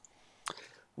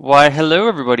Why, hello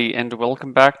everybody, and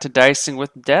welcome back to Dicing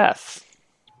with Death.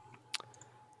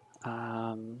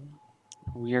 Um,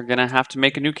 we are gonna have to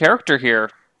make a new character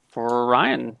here for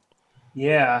Ryan.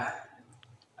 Yeah,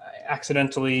 I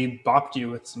accidentally bopped you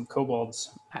with some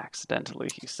kobolds. Accidentally,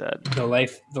 he said. The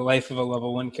life of a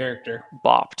level 1 character.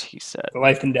 Bopped, he said. The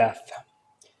life and death.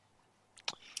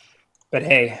 But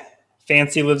hey,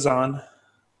 fancy lives on.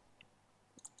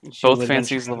 She will Both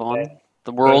eventually fancies go live to bed. on.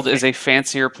 The Both world is a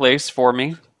fancier place for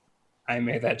me. I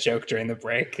made that joke during the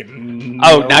break, and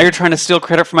Oh, now no. you're trying to steal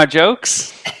credit for my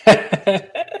jokes?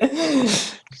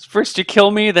 First you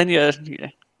kill me, then you...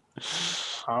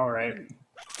 All right.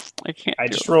 I can't I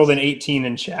do just it. rolled an 18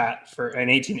 in chat for an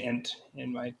 18 int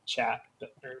in my chat.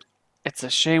 It's a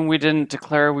shame we didn't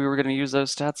declare we were going to use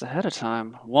those stats ahead of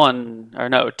time.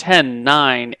 10,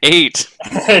 9, 8,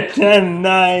 10,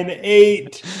 9,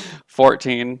 8.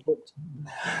 14,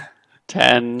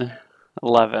 10,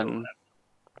 11,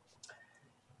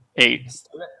 8,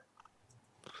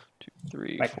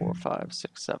 3, My, 4, 5,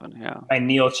 6, 7. Yeah. my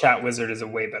Neil chat wizard is a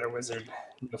way better wizard.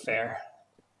 No fair.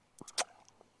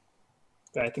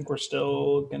 But I think we're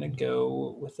still going to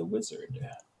go with a wizard.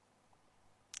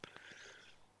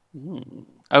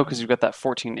 Oh, because you've got that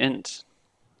 14 int.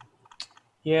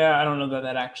 Yeah, I don't know that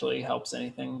that actually helps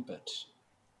anything, but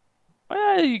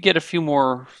Well, you get a few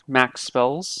more max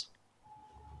spells.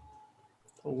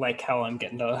 like how I'm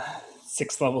getting the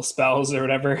 6th level spells or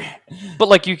whatever. But,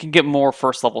 like, you can get more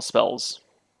first level spells.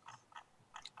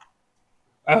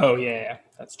 Oh, yeah,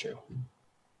 that's true.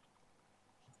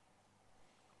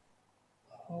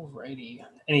 Alrighty.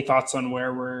 Any thoughts on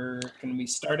where we're going to be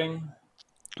starting?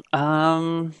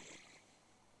 Um,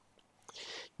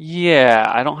 yeah,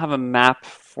 I don't have a map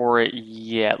for it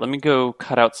yet. Let me go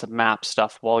cut out some map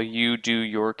stuff while you do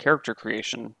your character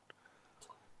creation.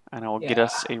 And I will get Yeah.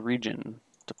 us a region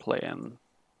to play in.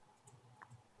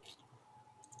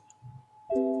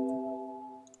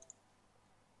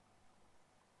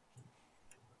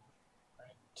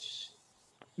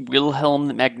 Wilhelm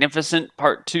the Magnificent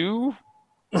Part 2?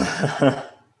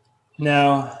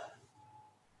 No.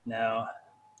 No.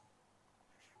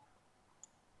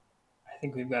 I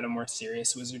think we've got a more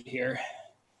serious wizard here.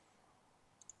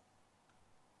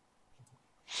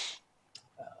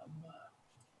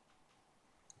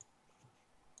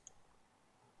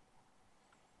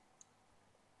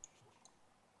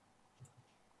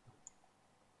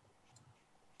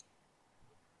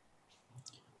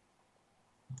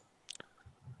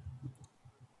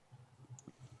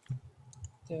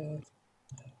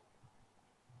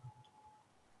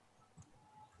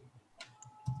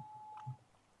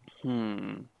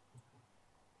 Hmm.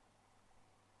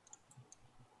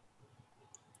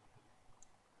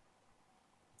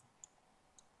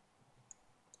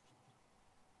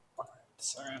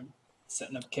 Sorry, I'm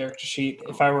setting up character sheet.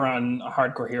 If I were on a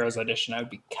Hardcore Heroes audition, I would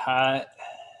be cut.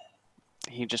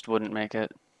 He just wouldn't make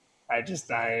it. I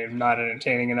am not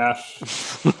entertaining enough.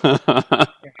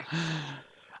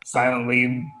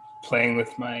 Silently playing with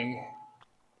my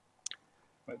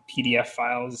PDF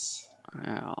files.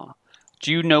 Yeah.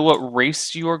 Do you know what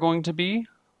race you are going to be?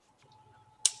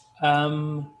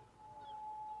 Um,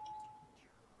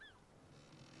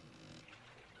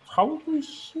 Probably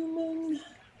human.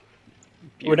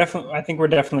 We're definitely. I think we're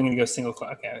definitely going to go single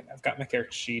class. Okay, I've got my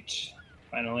character sheet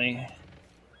finally.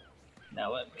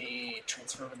 Now let me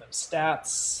transfer over those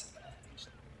stats.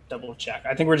 Double check.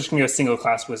 I think we're just going to go single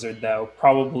class wizard though.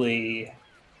 Probably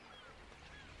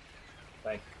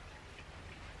like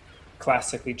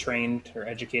classically trained or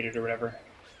educated or whatever.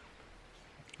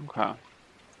 Okay.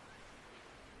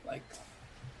 Like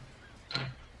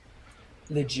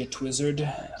legit wizard.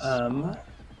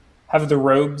 Have the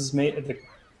robes made the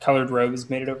colored robes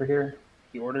made it over here?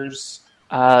 The orders?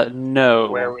 No.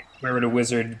 Where would a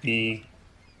wizard be?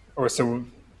 Or so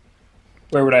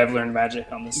where would I have learned magic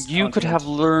on this You could have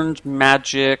continent? learned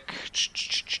magic.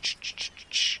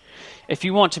 If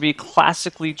you want to be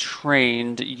classically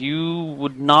trained, you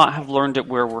would not have learned it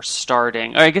where we're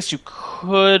starting. I guess you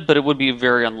could, but it would be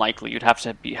very unlikely. You'd have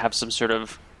to have some sort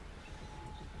of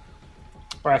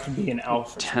Or I could be an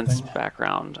elf or tense something.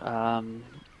 background.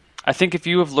 I think if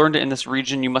you have learned it in this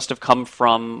region, you must have come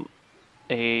from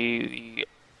a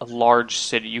large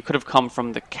city. You could have come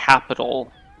from the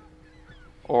capital,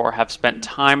 or have spent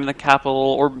time in the capital,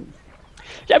 or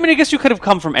yeah, I mean, I guess you could have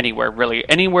come from anywhere, really,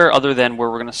 anywhere other than where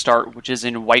we're going to start, which is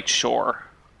in Whiteshore.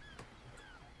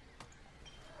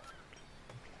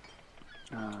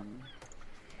 Um,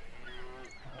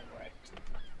 All right.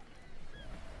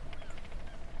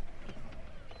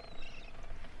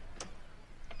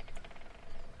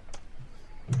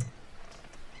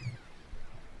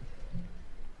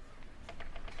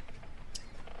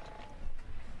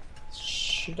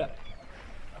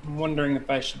 I'm wondering if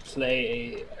I should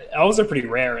play a. Elves are pretty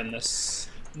rare in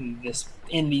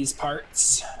these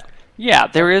parts. Yeah,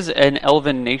 there is an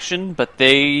elven nation, but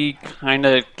they kind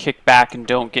of kick back and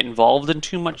don't get involved in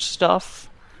too much stuff.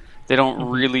 They don't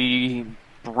really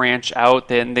branch out,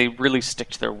 then they really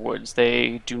stick to their woods.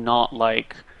 They do not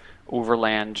like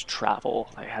overland travel.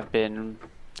 They have been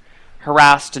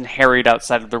harassed and harried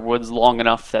outside of their woods long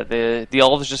enough that the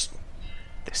elves just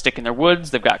they stick in their woods.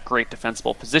 They've got great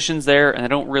defensible positions there, and they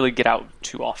don't really get out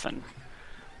too often.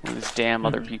 These damn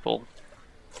other people.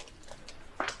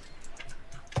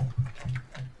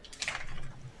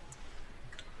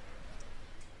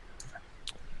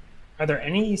 Are there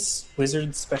any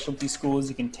wizard specialty schools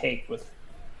you can take with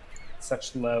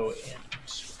such low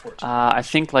int? I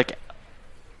think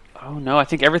oh no, I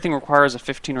think everything requires a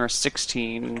 15 or a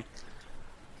 16.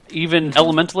 Even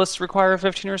elementalists require a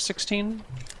 15 or a 16.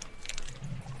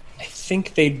 I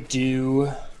think they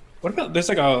do. What about there's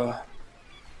like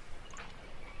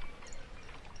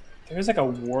a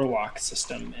warlock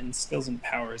system in skills and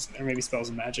powers, or maybe spells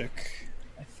and magic.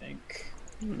 I think.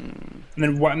 And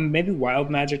then maybe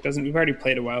wild magic doesn't. We've already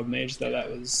played a wild mage, though.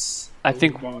 That was. I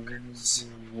think bonkers.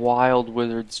 Wild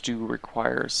wizards do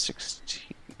require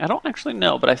 16. I don't actually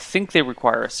know, but I think they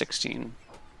require a 16.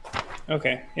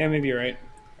 Okay, yeah, maybe you're right.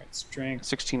 Right, strength.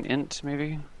 16 int,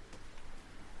 maybe.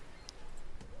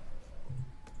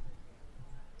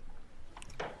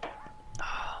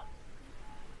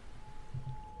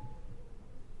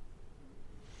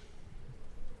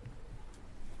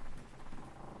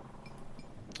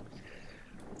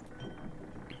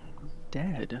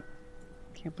 Dead.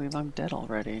 Can't believe I'm dead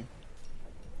already.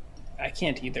 I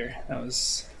can't either. That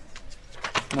was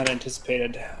not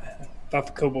anticipated. I thought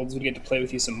the kobolds would get to play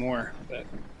with you some more, but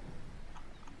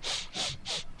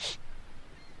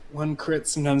one crit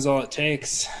sometimes all it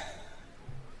takes.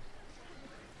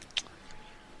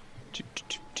 Do, do,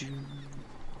 do, do.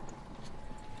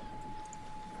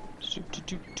 Do, do,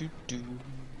 do, do, do.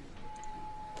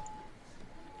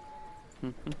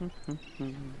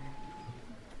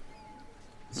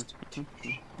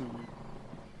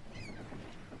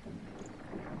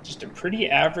 Just a pretty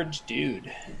average dude.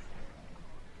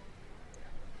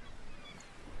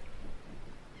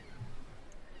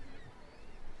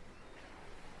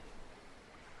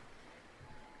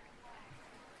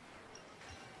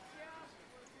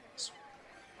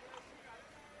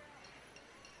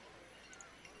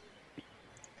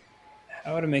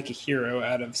 How to make a hero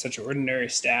out of such ordinary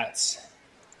stats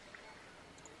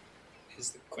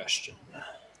is the question.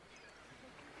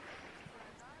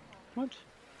 What?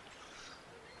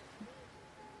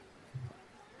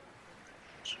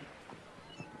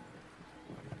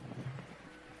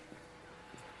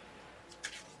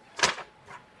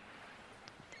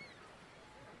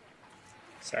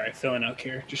 Sorry, filling out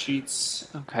character sheets.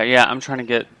 Okay, yeah, I'm trying to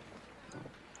get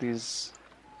these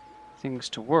things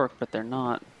to work, but they're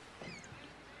not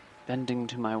bending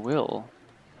to my will.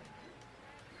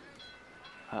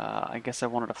 I guess I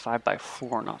wanted a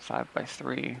 5x4, not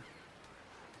 5x3.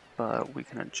 But we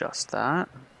can adjust that.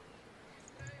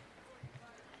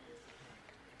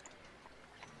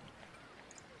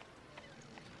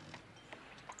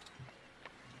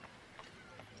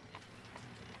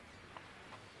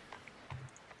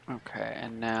 Okay,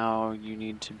 and now you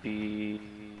need to be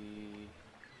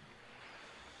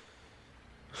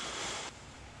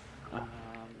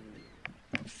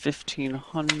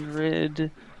 1500,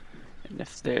 and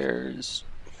if there's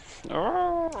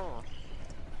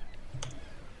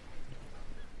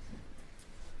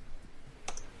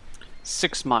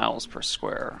 6 miles per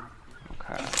square.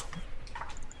 Okay.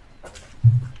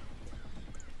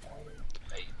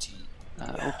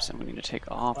 Oops, and we need to take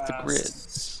off the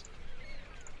grids.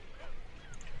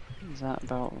 Is that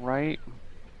about right?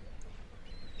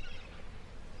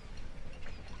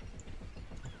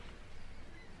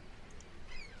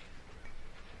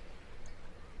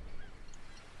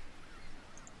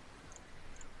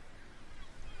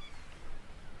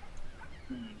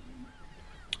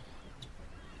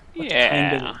 Yeah.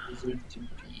 Kind of wizard to be.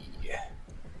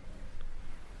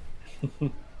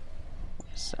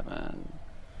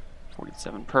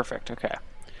 47. Perfect. Okay.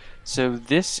 So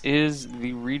this is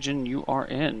the region you are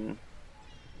in.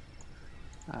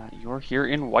 You're here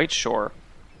in Whiteshore.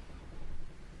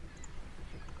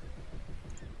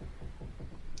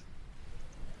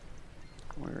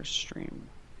 Where's stream?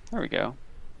 There we go.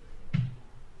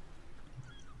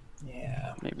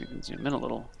 Yeah. Maybe we can zoom in a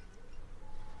little.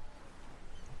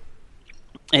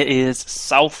 It is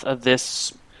south of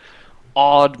this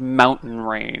odd mountain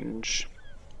range,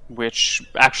 which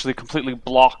actually completely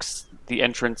blocks the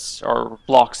entrance or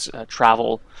blocks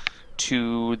travel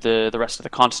to the rest of the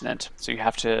continent. So you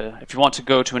have to, if you want to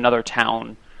go to another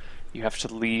town, you have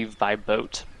to leave by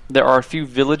boat. There are a few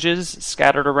villages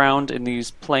scattered around in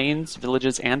these plains,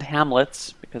 villages and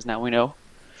hamlets, because now we know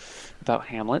about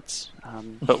hamlets.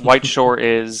 But Whiteshore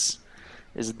is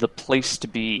the place to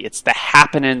be. It's the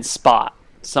happening spot.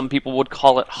 Some people would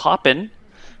call it hoppin',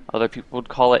 other people would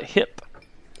call it hip.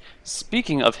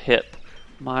 Speaking of hip,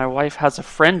 my wife has a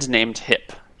friend named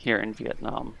Hip here in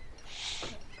Vietnam.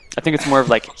 I think it's more of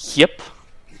like hip,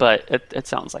 but it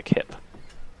sounds like hip.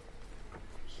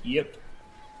 Yep.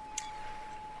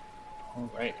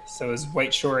 All right. So is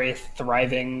Whiteshore a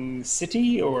thriving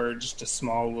city or just a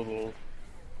small little?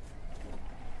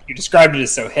 You described it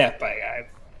as so hip.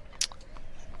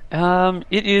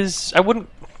 It is. I wouldn't.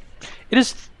 It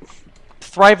is.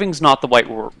 Thriving's not the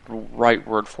right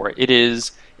word for it. It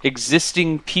is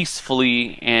existing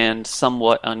peacefully and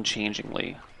somewhat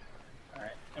unchangingly. All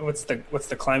right. And what's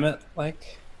the climate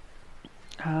like?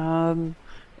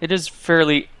 It is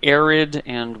fairly arid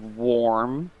and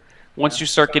warm. Once you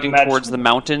start getting towards the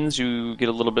mountains, you get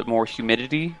a little bit more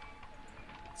humidity.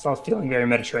 It's all feeling very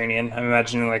Mediterranean. I'm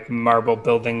imagining like marble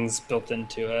buildings built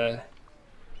into a.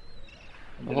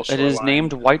 Well, it is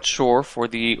named Whiteshore for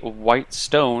the white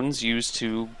stones used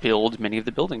to build many of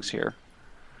the buildings here.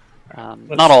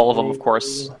 Not all of them, of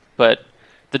course, but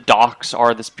the docks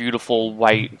are this beautiful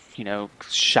white,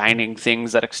 shining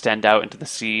things that extend out into the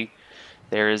sea.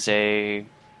 There is I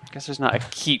guess there's not a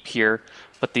keep here,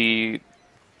 but the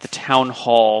town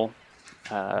hall,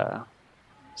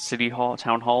 city hall,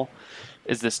 town hall,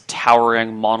 is this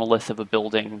towering monolith of a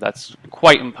building that's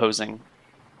quite imposing.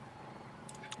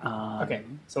 Okay,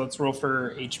 so let's roll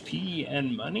for HP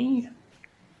and money.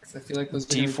 Because I feel like those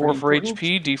D4 for important.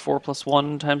 HP, D4 plus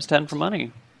 1 times 10 for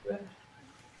money. D4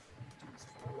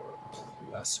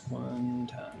 plus 1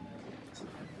 times.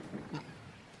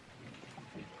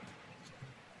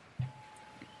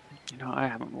 I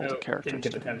haven't rolled a character. Didn't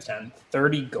get the times 10.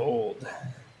 30 gold.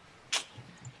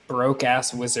 Broke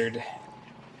ass wizard.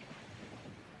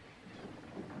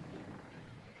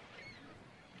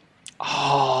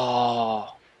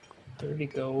 Oh. 30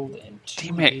 gold and 2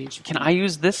 Damn it. HP. Can I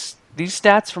use these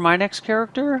stats for my next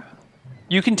character?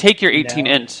 You can take your 18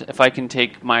 int if I can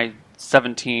take my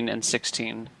 17 and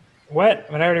 16. What?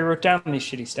 But I already wrote down these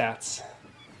shitty stats.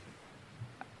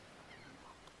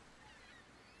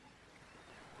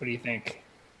 What do you think?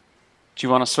 Do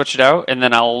you want to switch it out, and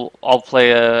then I'll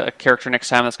play a character next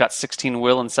time that's got 16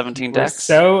 will and 17 dex?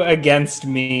 So against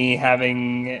me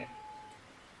having.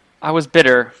 I was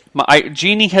bitter.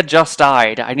 Jeannie had just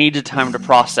died. I needed time to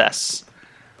process.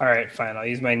 All right, fine. I'll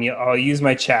use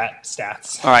my chat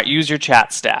stats. All right, use your chat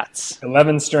stats.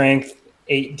 11 strength,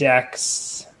 8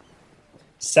 dex,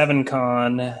 7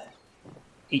 con,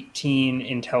 18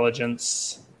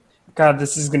 intelligence. God,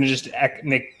 this is going to just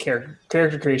make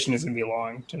character creation is going to be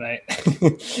long tonight.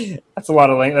 That's a lot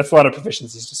of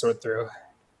proficiencies to sort through.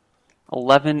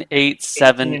 11, 8,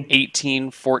 7,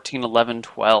 18, 14, 11,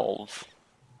 12.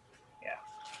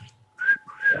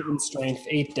 11 strength,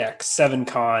 8 dex, 7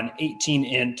 con, 18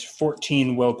 int,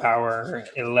 14 willpower,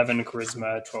 11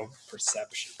 charisma, 12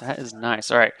 perception. That is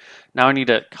nice. All right. Now I need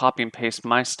to copy and paste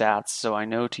my stats so I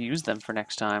know to use them for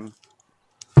next time.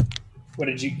 What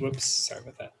did you... Whoops, sorry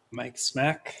about that. Mike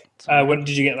Smack. What did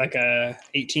you get, like a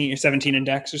 18 or 17 in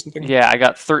dex or something? Yeah, I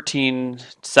got 13,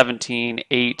 17,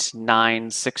 8,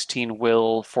 9, 16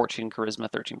 will, 14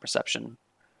 charisma, 13 perception.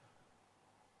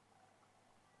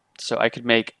 So I could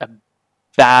make a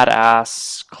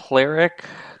badass cleric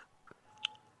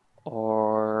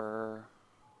or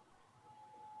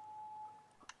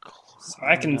so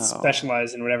I can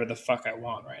specialize in whatever the fuck I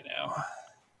want right now.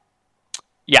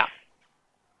 Yeah,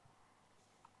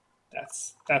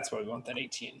 that's what we want, that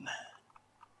 18.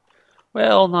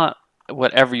 well, not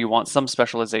whatever you want. Some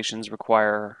specializations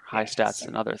require high stats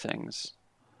and other things,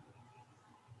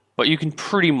 but you can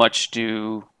pretty much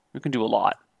do a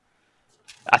lot.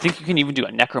 I think you can even do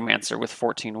a necromancer with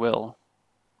 14 will.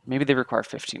 Maybe they require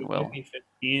 15 will.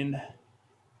 15.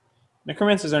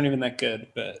 Necromancers aren't even that good,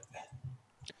 but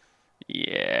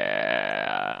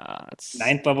yeah,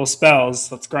 9th level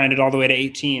spells. Let's grind it all the way to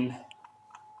 18. Do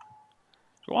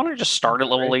you want to just start at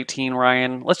level 18,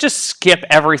 Ryan? Let's just skip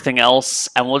everything else,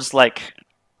 and we'll just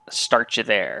start you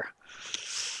there.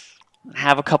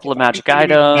 Have a couple of magic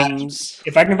items.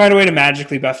 If I can find a way to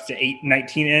magically buff to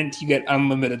 19 int, you get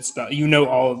unlimited spell. You know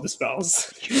all of the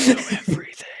spells. You know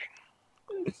everything.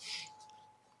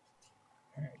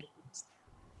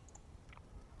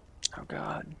 Oh,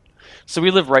 God. So we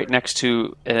live right next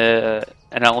to an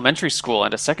elementary school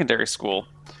and a secondary school.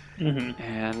 Mm-hmm.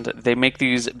 And they make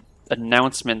these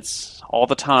announcements all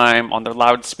the time on their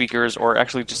loudspeakers, or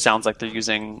actually just sounds like they're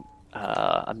using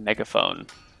a megaphone.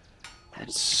 And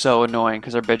it's so annoying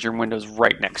because our bedroom window's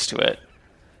right next to it.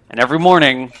 And every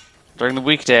morning during the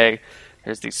weekday,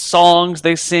 there's these songs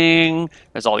they sing,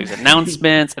 there's all these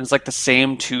announcements, and it's like the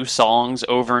same 2 songs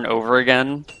over and over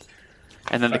again.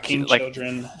 And then Fucking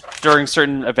children. During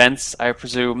certain events, I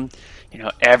presume,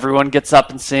 everyone gets up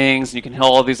and sings, and you can hear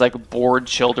all these like bored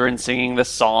children singing this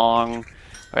song.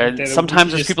 And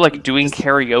sometimes there's people like doing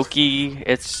karaoke.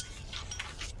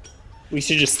 We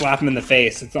should just slap them in the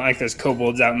face. It's not like there's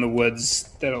kobolds out in the woods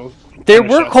that'll. There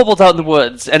were kobolds out in the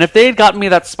woods, and if they had gotten me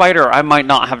that spider, I might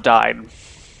not have died.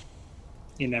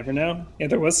 You never know. Yeah,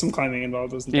 there was some climbing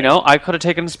involved, wasn't there? I could have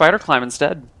taken a spider climb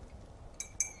instead.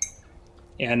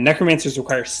 Yeah, necromancers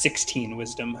require 16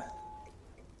 wisdom.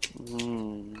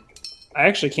 I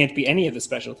actually can't be any of the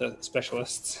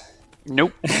specialists.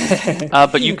 Nope.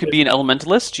 But you could be an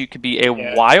elementalist. You could be a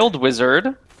wild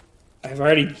wizard. I've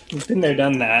already been there,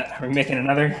 done that. Are we making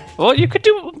another? Well, you could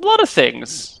do a lot of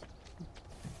things.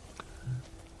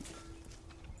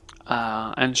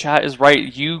 And chat is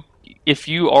right. If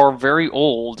you are very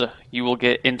old, you will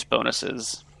get int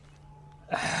bonuses.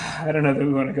 I don't know that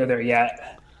we want to go there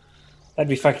yet. That'd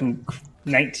be fucking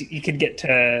 19.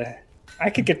 I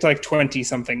could get to like 20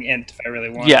 something int if I really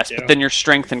wanted to. Yes, but then your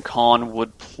strength and con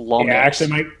would plummet. Yeah,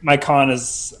 actually, my con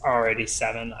is already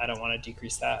 7. I don't want to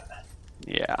decrease that.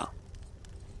 Yeah.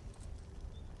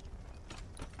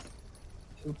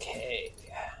 Okay.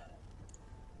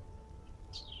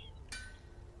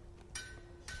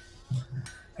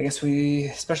 I guess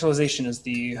specialization is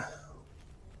the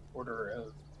order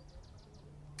of.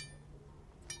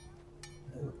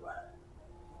 Ooh.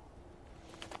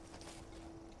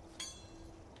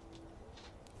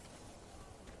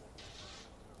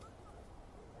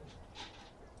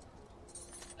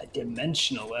 A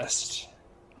dimensionalist.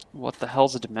 What the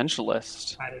hell's a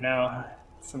dimensionalist? I don't know.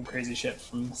 Some crazy shit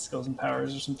from Skills and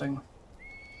Powers or something.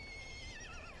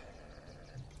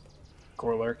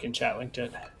 Gorlurk in chat linked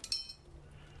it.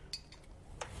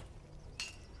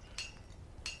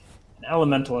 An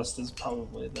elementalist is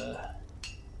probably the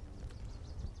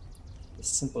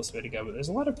simplest way to go, but there's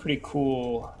a lot of pretty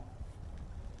cool.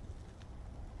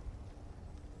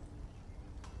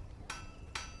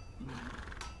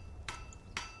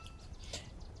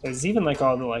 There's even like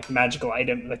all the like magical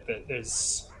item, like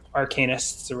there's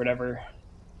arcanists or whatever.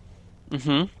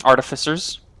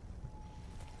 Artificers.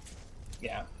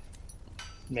 Yeah.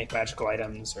 Make magical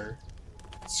items or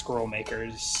scroll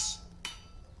makers.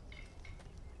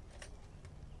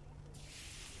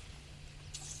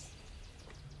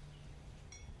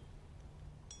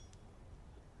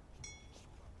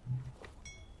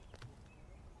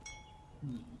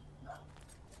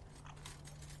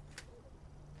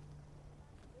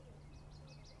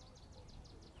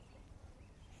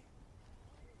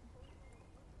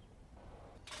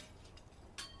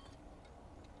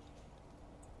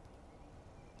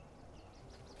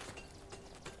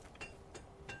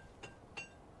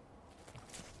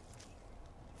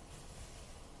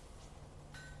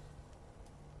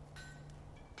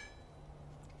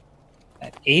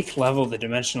 At 8th level, the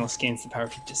dimensionalist gains the power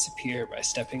to disappear by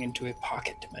stepping into a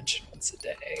pocket dimension once a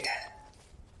day.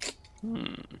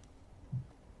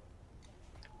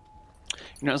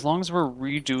 As long as we're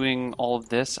redoing all of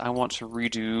this, I want to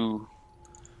redo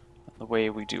the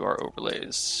way we do our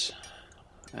overlays.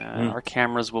 Our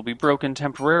cameras will be broken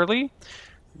temporarily.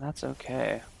 That's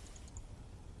okay.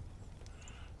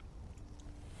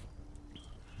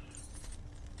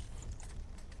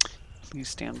 Please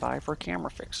stand by for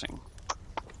camera fixing.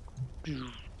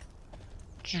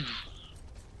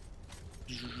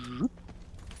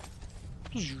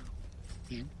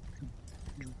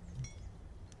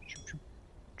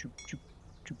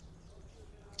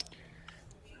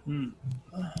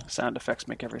 Sound effects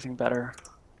make everything better.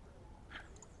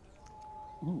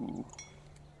 Ooh.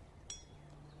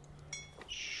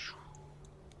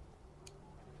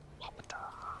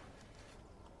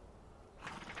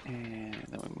 And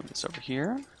then we move this over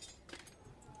here.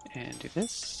 And do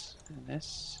this, and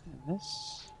this, and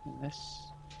this, and this.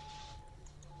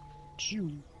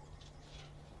 Choo.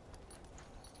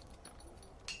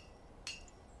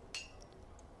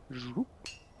 Zoop.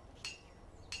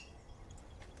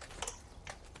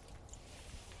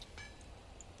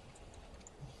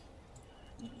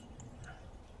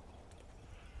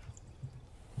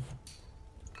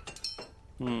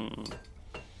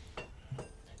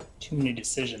 Too many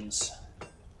decisions.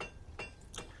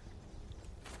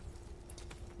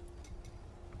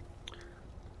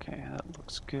 Okay, that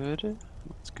looks good.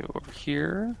 Let's go over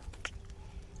here.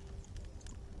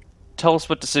 tell us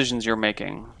what decisions you're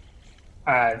making.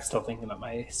 I'm still thinking about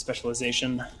my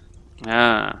specialization.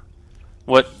 Ah.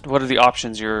 What are the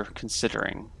options you're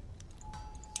considering?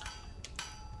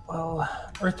 Well,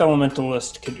 Earth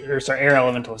Elementalist Air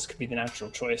Elementalist could be the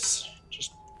natural choice.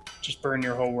 Just burn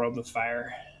your whole world with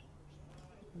fire.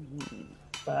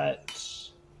 But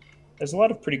there's a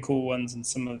lot of pretty cool ones in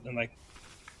some of them, like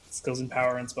skills and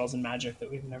power and spells and magic that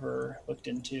we've never looked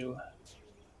into.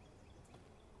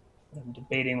 I'm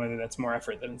debating whether that's more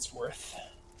effort than it's worth.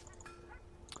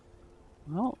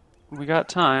 Well, we got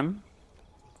time.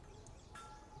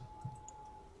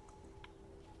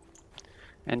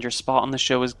 And your spot on the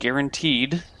show is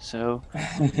guaranteed, so...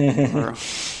 you're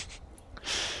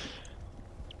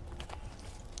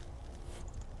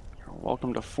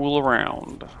welcome to fool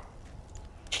around.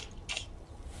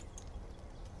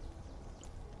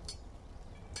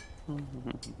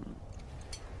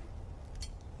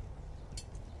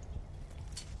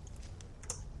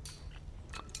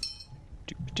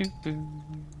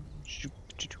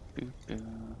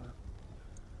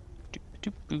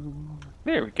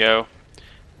 There we go.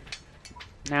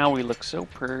 Now we look so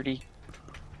pretty.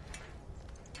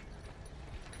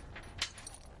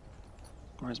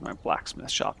 Where's my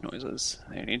blacksmith shop noises?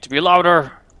 They need to be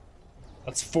louder.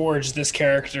 Let's forge this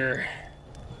character.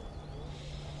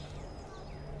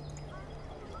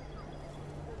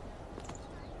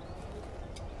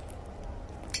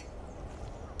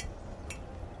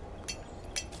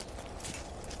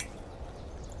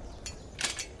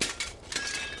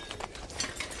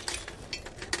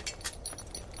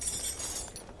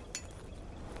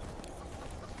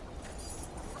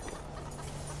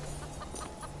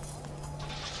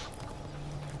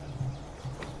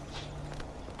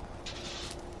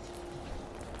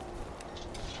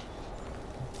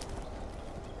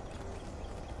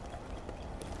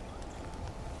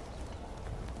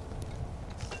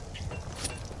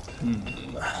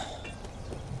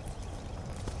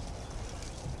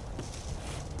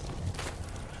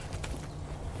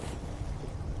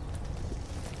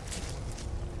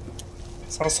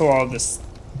 It's also all this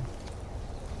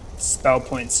spell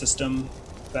point system,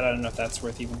 but I don't know if that's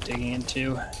worth even digging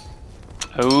into.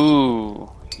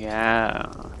 Oh, yeah.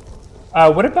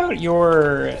 What about Like a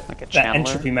that channeler?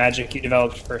 entropy magic you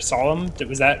developed for Solemn?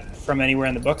 Was that from anywhere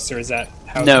in the books, or is that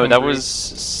how? No, that was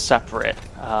separate.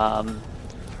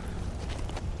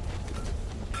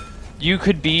 You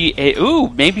could be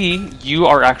maybe you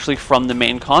are actually from the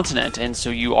main continent, and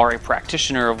so you are a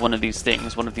practitioner of one of these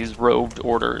things, one of these robed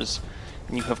orders.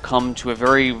 And you have come to a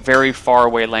very, very far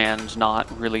away land,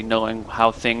 not really knowing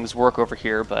how things work over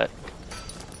here, but,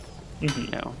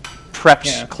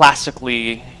 prepped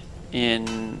classically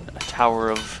in a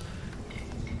tower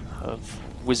of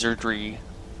wizardry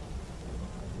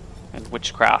and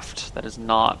witchcraft that is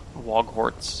not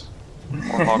Wogwarts or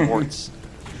Hogwarts.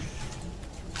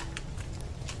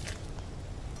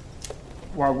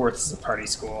 Wogwarts is a party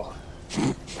school.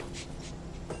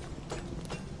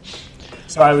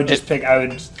 So I would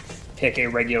pick a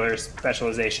regular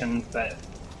specialization that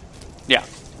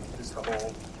is the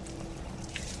whole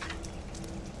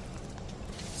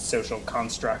social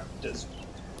construct as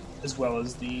well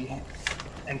as the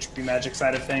entropy magic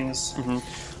side of things.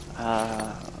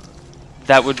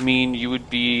 That would mean you would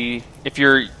be, if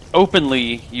you're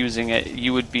openly using it,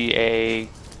 you would be a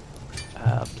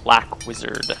black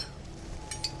wizard.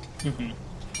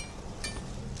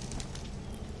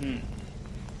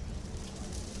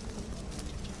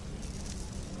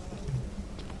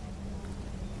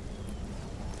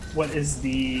 What is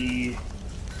the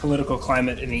political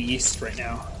climate in the East right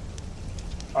now?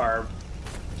 Are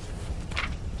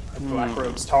black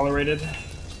robes tolerated?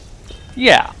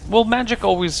 Yeah, well, magic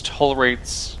always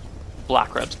tolerates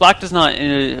black robes. Black does not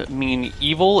mean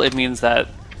evil. It means that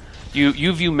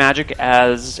you view magic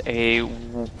as a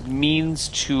means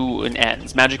to an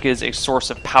end. Magic is a source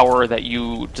of power that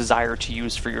you desire to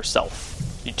use for yourself,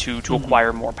 to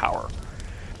acquire more power.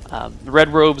 Red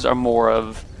robes are more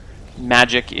of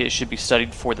magic. It should be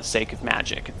studied for the sake of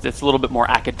magic. It's a little bit more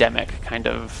academic, kind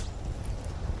of.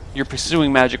 You're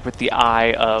pursuing magic with the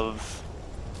eye of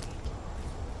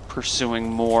pursuing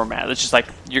more magic. It's just like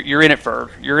you're in it for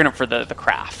the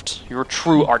craft. You're a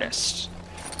true artist.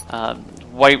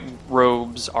 White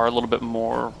robes are a little bit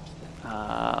more.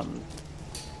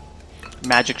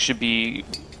 Magic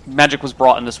was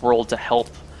brought in this world to help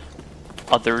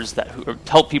others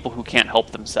help people who can't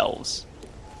help themselves.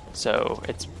 So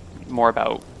it's more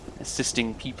about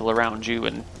assisting people around you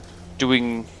and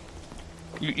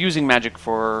using magic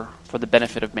for the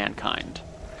benefit of mankind.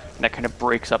 And that kind of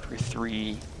breaks up your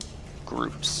three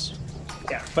groups.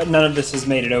 Yeah, but none of this has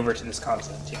made it over to this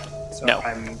continent yet. So no.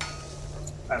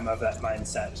 I'm of that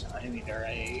mindset. I'm either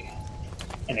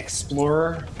an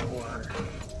explorer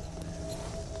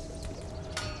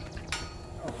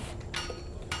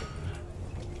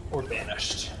or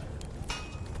banished.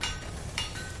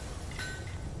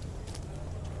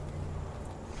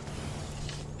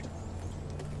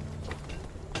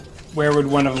 Where would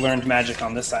one have learned magic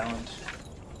on this island?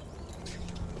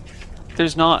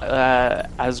 There's not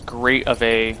as great of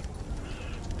a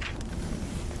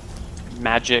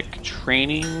magic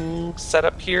training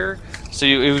setup here, so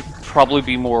it would probably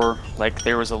be more like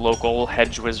there was a local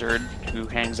hedge wizard who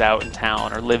hangs out in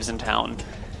town or lives in town,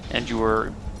 and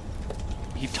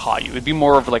he taught you. It'd be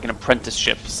more of like an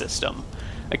apprenticeship system.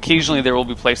 Occasionally there will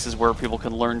be places where people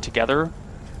can learn together,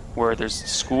 where there's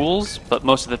schools, but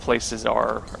most of the places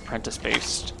are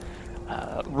apprentice-based.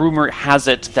 Rumor has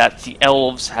it that the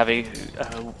elves have a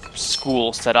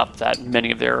school set up that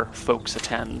many of their folks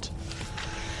attend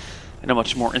in a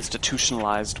much more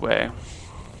institutionalized way.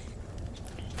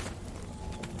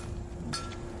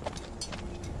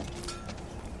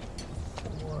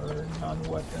 Or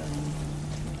non-weapon.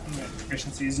 I'm at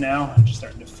proficiencies now. I'm just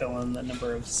starting to fill in the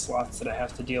number of slots that I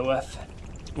have to deal with.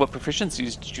 What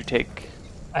proficiencies did you take?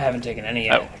 I haven't taken any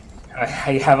yet. Oh.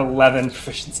 I have 11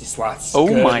 proficiency slots. Oh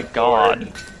Good my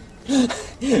god.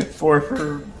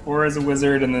 4 as a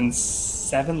wizard, and then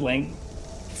 7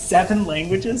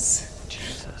 languages?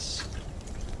 Jesus.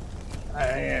 I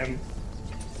am...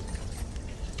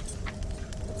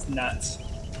 It's nuts.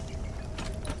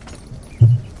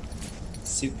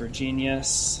 Super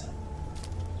genius.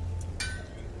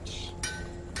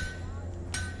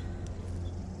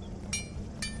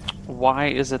 Why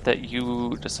is it that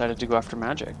you decided to go after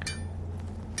magic?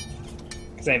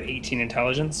 Because I have 18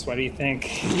 intelligence. What do you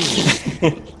think?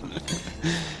 You're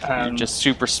just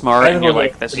super smart, and you're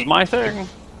like, this is my thing.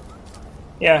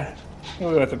 Yeah,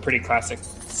 we'll go with a pretty classic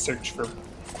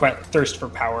thirst for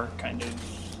power kind of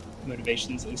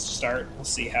motivations at least to start. We'll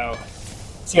see how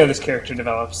this character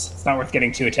develops. It's not worth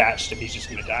getting too attached if he's just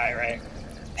going to die, right?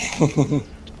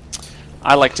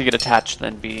 I like to get attached,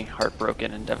 then be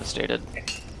heartbroken and devastated.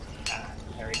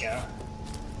 There we go.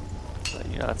 But,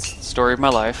 yeah, that's the story of my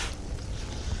life.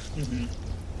 Mm-hmm.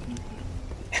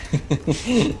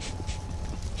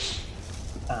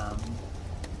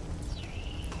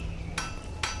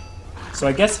 So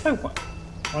I guess if I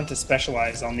want to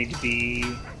specialize, I'll need to be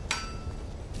an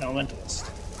elementalist.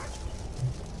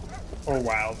 Or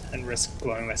wild, and risk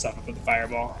blowing myself up with a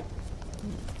fireball.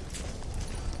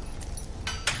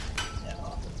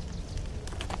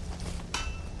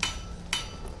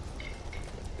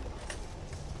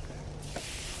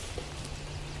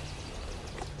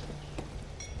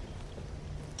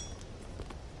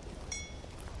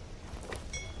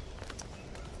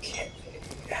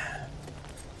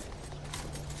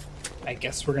 I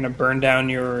guess we're gonna burn down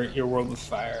your world with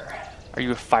fire. Are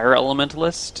you a fire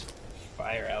elementalist?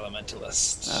 Fire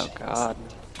elementalist. Oh god.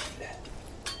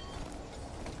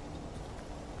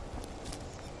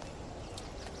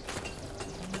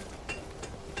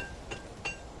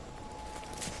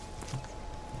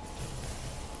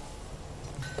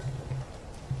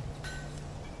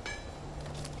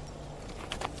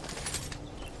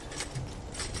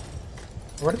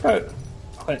 What about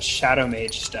all that shadow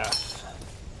mage stuff?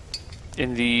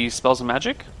 In the Spells of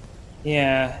Magic?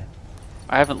 Yeah.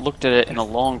 I haven't looked at it in a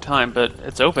long time, but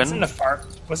it's open.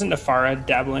 Wasn't Nefara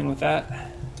dabbling with that?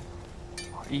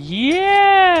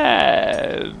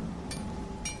 Yeah!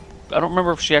 I don't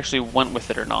remember if she actually went with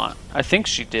it or not. I think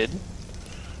she did.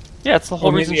 Yeah, it's the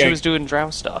whole reason she was doing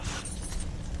drow stuff.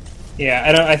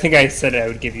 Yeah, I think I said I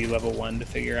would give you level 1 to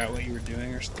figure out what you were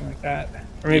doing or something like that.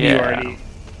 Or maybe you already...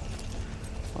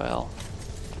 Well...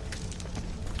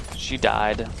 She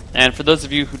died. And for those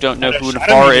of you who don't know who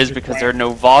Nefara is, because there are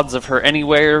no VODs of her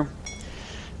anywhere...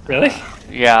 Really?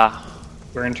 Yeah.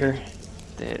 Burned her?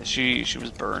 She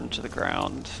was burned to the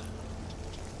ground.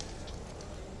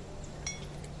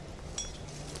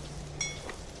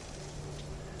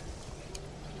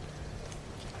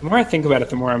 The more I think about it,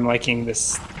 the more I'm liking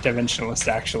this dimensionalist,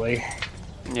 actually.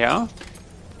 Yeah?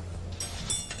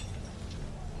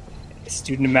 A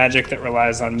student of magic that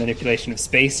relies on manipulation of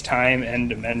space, time, and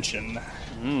dimension.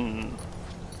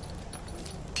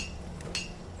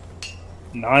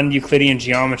 Non-Euclidean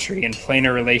geometry and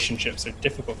planar relationships are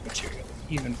difficult material,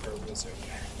 even for a wizard.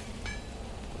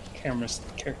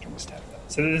 Character must have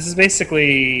that. So this is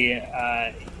basically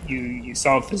you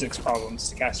solve physics problems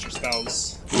to cast your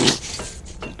spells.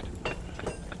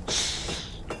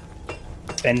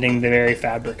 Bending the very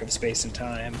fabric of space and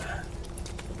time.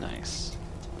 Nice.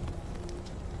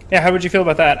 Yeah, how would you feel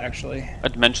about that, actually? A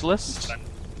dimensionalist?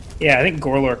 Yeah, I think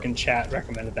Gorlork in chat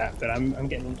recommended that, but I'm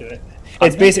getting into it.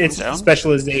 It's basically it's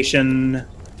specialization.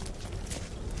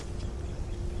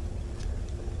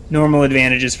 Normal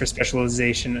advantages for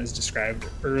specialization as described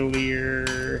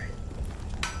earlier.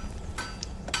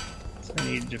 So I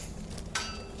need to.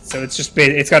 So it's just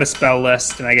it's got a spell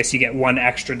list, and I guess you get one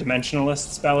extra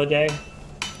dimensionalist spell a day,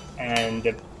 and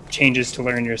it changes to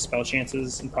learn your spell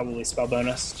chances and probably spell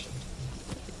bonus.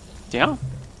 Yeah.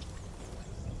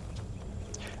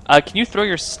 Can you throw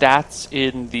your stats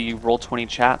in the Roll20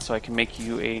 chat so I can make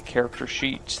you a character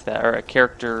sheet or a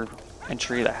character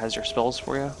entry that has your spells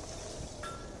for you?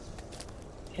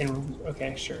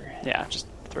 Okay, sure. Yeah, just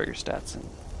throw your stats in.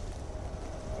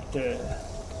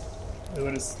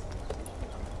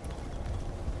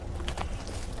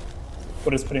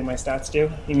 What does putting my stats do?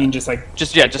 You mean just like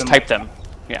just type them.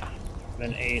 Yeah.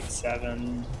 Then 8,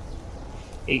 7,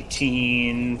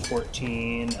 18,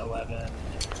 14, 11.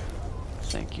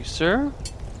 Thank you, sir.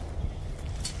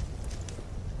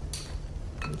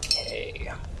 Okay.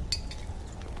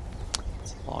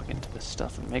 Let's log into this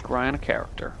stuff and make Ryan a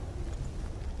character.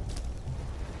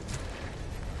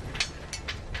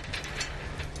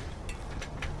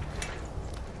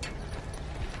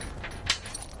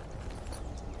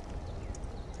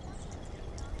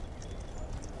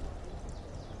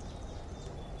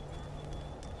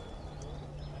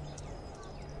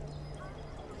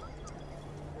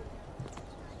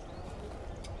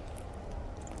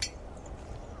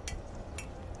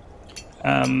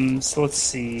 So let's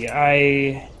see.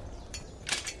 I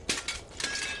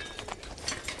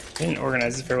didn't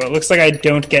organize it very well. It looks like I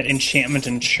don't get enchantment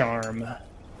and charm. Lovely.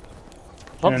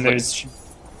 And then there's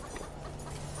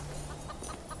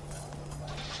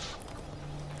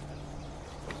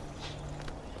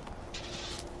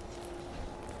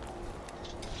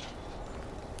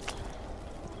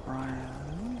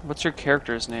Ryan. What's your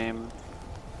character's name?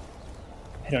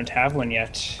 I don't have one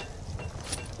yet.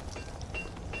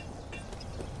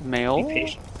 Male? Be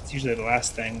patient. It's usually the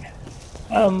last thing.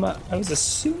 I was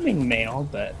assuming male,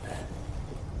 but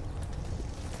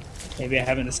maybe I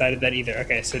haven't decided that either.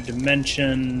 Okay, so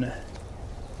dimension,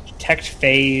 detect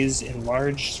phase,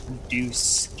 enlarge,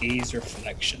 reduce, gaze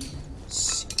reflections.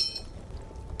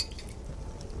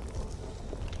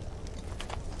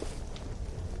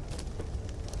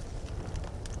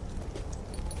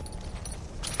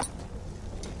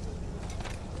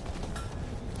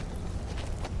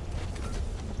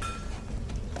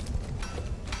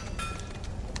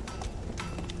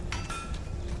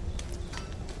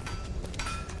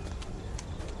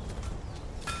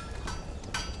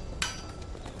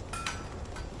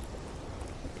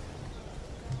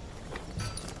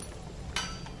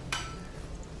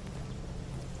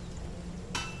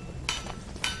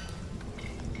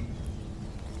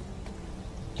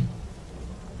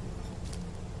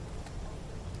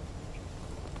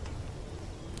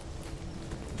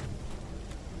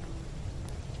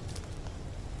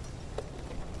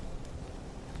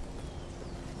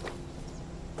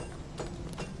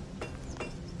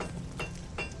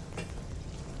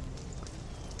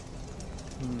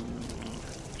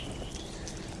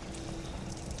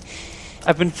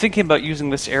 I've been thinking about using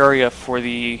this area for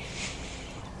the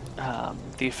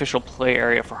official play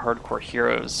area for Hardcore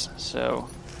Heroes, so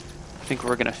I think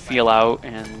we're going to feel out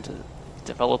and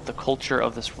develop the culture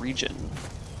of this region.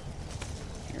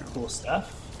 Here. Cool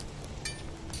stuff.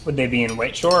 Would they be in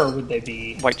Whiteshore, or would they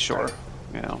be... Whiteshore,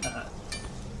 you know.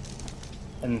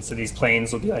 And so these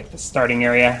plains will be like the starting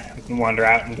area. We can wander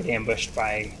out and get ambushed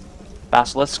by...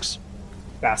 Basilisks?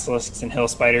 Basilisks and hill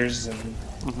spiders and...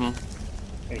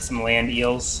 Maybe some land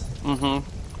eels.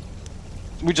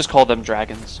 We just call them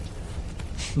dragons.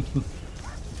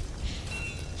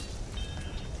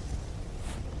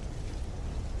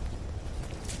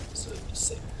 So,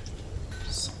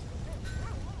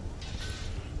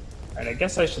 alright, I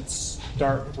guess I should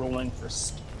start rolling for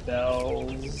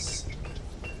spells.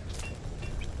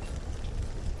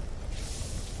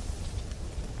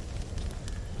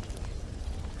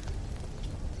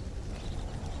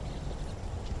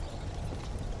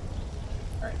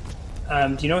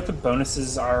 Do you know what the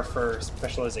bonuses are for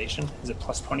specialization? Is it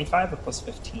plus 25 or plus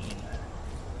 15?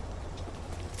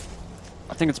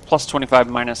 I think it's plus 25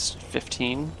 minus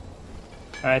 15.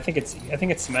 I think it's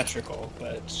symmetrical,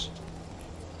 but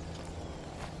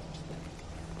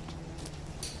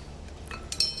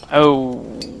oh,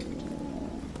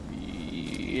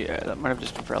 yeah, that might have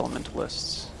just been for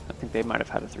elementalists. I think they might have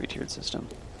had a 3-tiered system.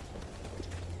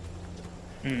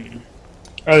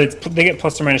 Oh, they get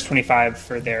plus or minus 25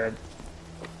 for their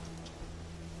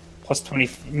plus 20,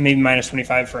 maybe minus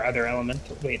 25 for other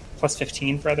elemental. Wait, plus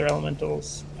 15 for other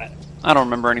elementals. I don't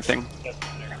remember anything.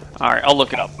 All right, I'll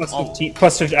look it up. Plus 15.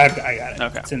 Plus 15. I got it.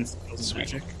 Okay. It's in Skills and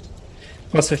Magic.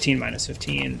 Plus 15, minus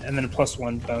 15, and then a plus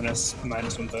 1 bonus,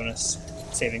 minus 1 bonus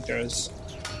saving throws.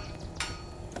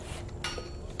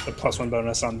 The plus 1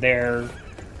 bonus on their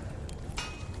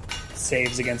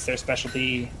saves against their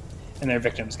specialty, and their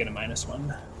victims get a minus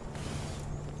 1.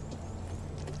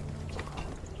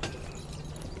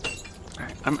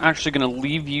 Alright, I'm actually going to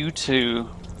leave you to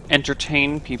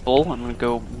entertain people. I'm going to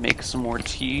go make some more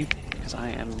tea because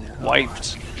I am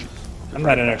wiped. I'm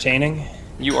not entertaining.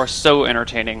 You are so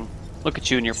entertaining. Look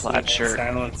at you in your plaid shirt.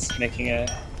 Silence making a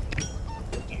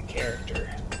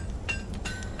character.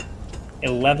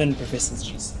 11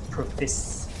 proficiencies.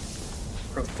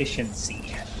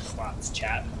 Proficiency slots,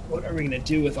 chat. What are we going to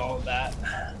do with all of that?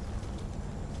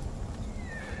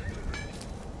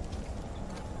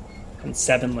 And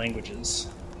 7 languages.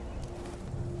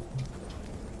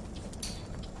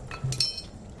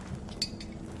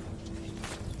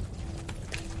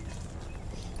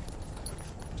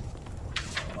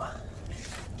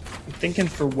 I'm thinking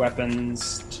for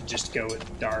weapons to just go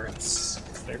with darts,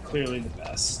 because they're clearly the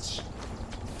best.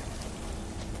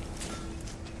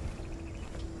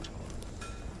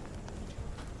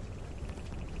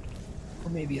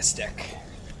 Or maybe a stick.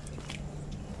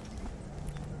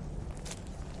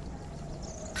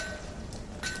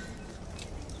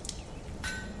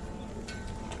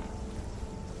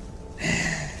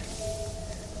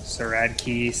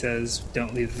 Saradkey says,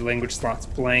 don't leave the language slots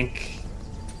blank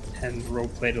and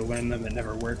roleplay to learn them. It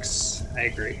never works. I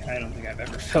agree. I don't think I've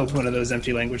ever filled one of those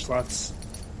empty language slots.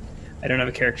 I don't have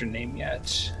a character name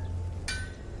yet.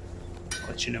 I'll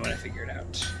let you know when I figure it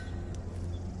out.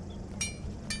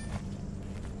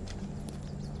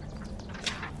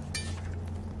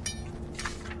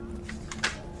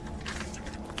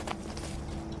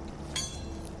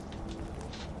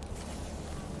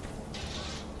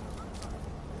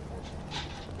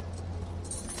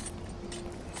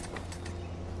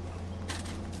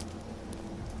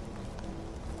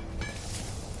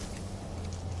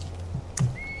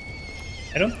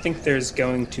 I don't think there's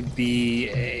going to be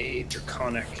a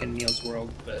Draconic in Neil's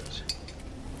world, but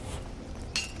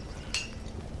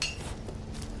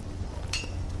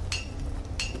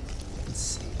let's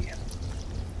see.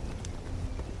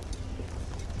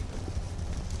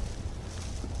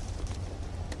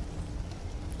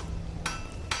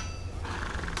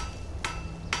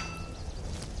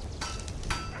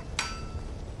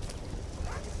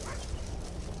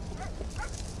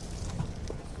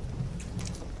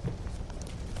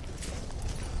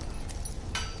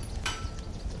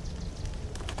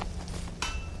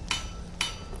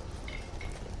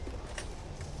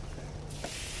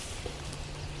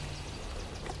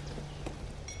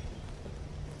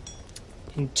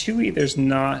 In 2e,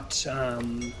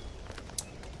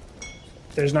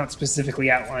 there's not specifically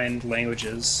outlined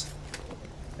languages.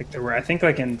 Like there were, I think,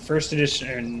 like in first edition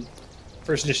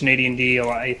AD&D,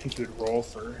 I think you would roll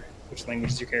for which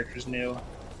languages your characters knew,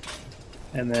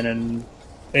 and then in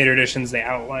later editions they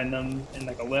outline them in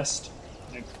like a list.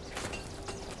 But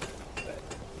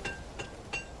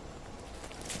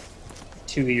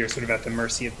 2e, you're sort of at the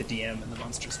mercy of the DM and the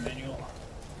monsters manual.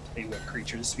 Tell you what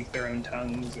creatures speak their own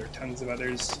tongues or tongues of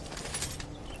others.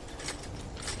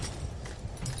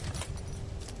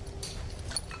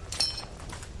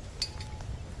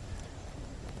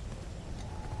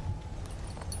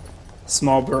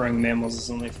 Small burrowing mammals is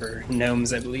only for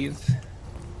gnomes, I believe.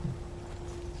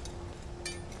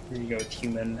 Here you go with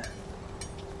human.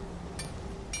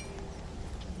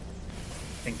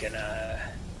 Thinking,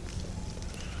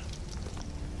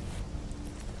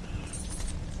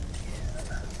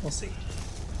 we'll see.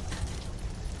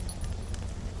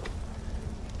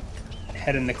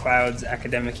 Head in the Clouds,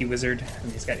 Academic-y Wizard,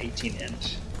 and he's got 18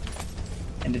 int.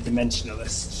 And a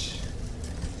Dimensionalist.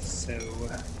 So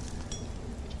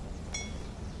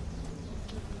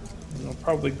I'll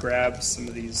probably grab some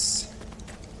of these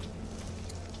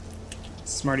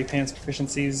Smarty Pants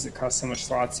proficiencies that cost so much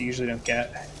slots you usually don't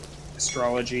get.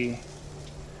 Astrology.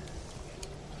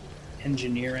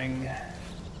 Engineering.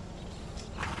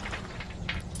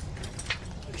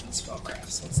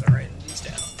 Spellcrafts. Let's start writing these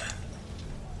down.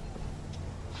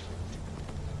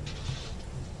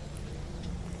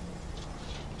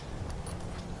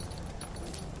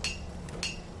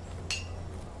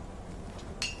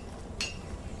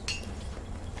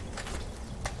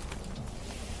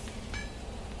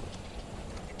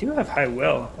 I do have high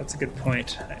will. That's a good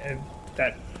point.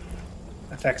 That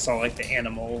affects all like the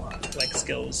animal like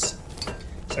skills.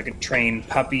 So I could train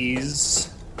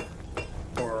puppies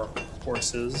or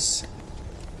horses.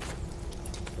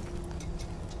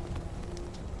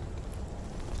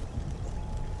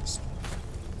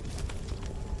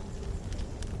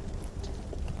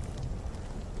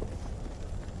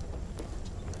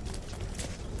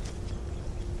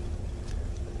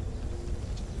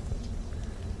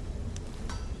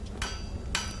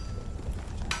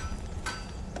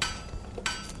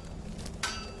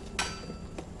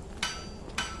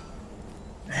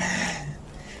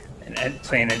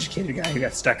 play an educated guy who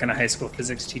got stuck in a high school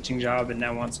physics teaching job and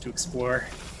now wants to explore.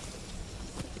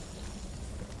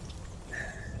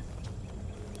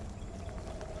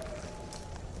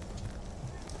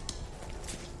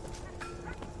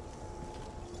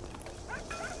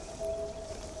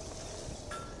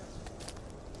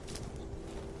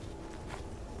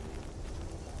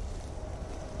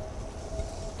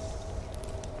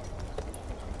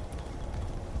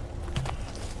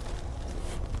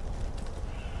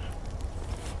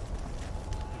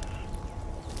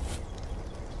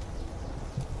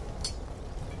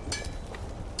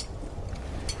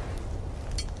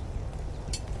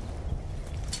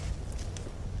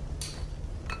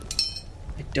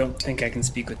 I don't think I can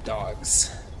speak with dogs,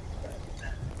 but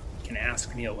I can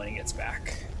ask Neil when he gets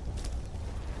back.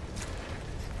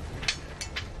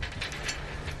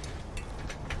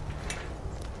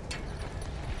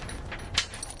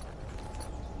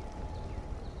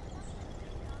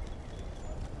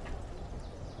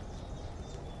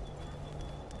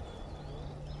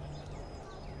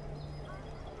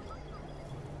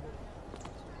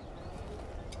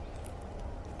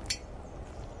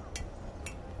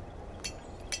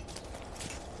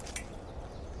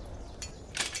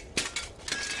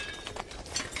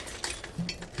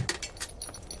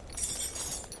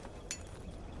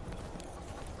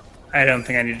 I don't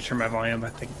think I need to turn my volume. I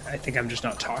think I'm just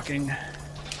not talking.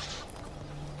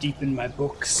 Deep in my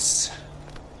books.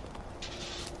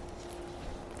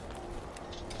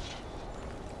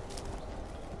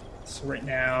 So right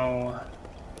now,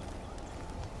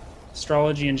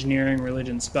 astrology, engineering,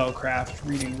 religion, spellcraft,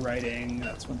 reading, writing.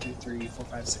 That's 1, 2, 3, 4,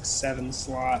 5, 6, 7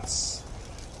 slots.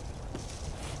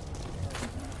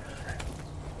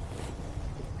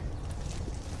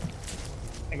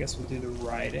 I guess we'll do the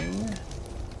writing.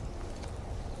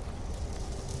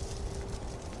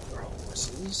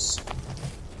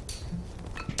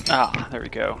 Ah, there we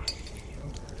go.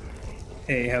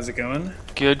 Hey, how's it going?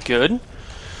 Good, good.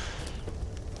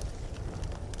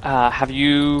 Have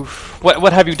you...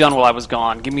 What have you done while I was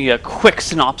gone? Give me a quick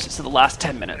synopsis of the last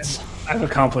 10 minutes. I've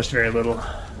accomplished very little.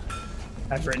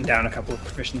 I've written down a couple of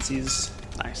proficiencies.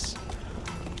 Nice.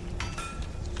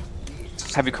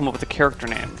 Have you come up with a character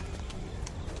name?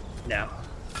 No.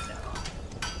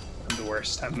 I'm the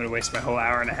worst. I'm going to waste my whole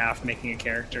hour and a half making a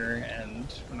character, and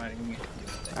we're not even going to do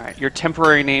anything. Alright, your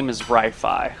temporary name is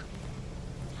Ri-Fi.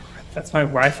 That's my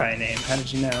Wi-Fi name. How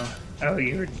did you know? Oh,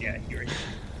 you were...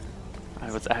 I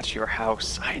was at your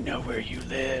house. I know where you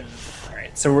live.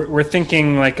 Alright, so we're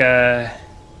thinking like a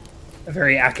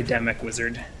very academic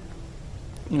wizard.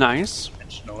 Nice.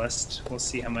 Dimensionalist. We'll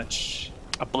see how much...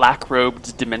 A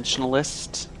black-robed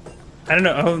dimensionalist. I don't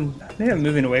know. Oh, maybe I'm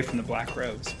moving away from the black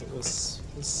robes, but we'll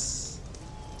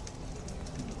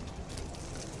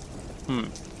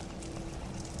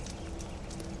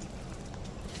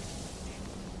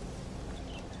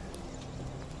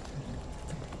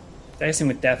Dicing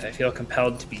with death, I feel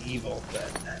compelled to be evil,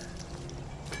 but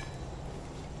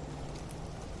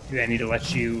maybe I need to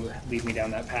let you lead me down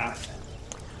that path.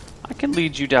 I can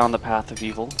lead you down the path of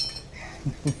evil.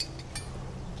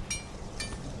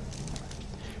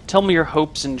 Tell me your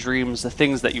hopes and dreams, the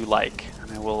things that you like,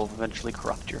 and I will eventually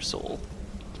corrupt your soul.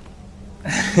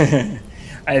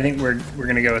 I think we're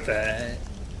gonna go with a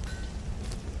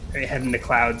head in the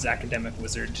clouds academic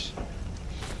wizard,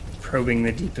 probing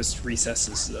the deepest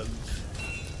recesses of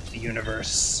the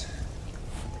universe,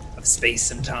 of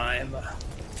space and time.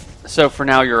 So for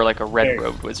now, you're like a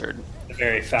red-robed wizard. The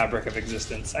very fabric of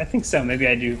existence. I think so. Maybe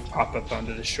I do pop up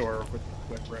onto the shore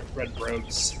with red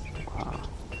robes.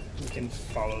 We can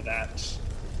follow that.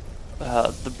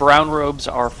 The brown robes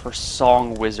are for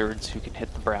song wizards who can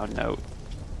hit the brown note.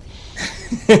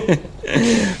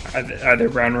 Are there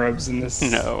brown robes in this?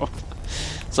 No.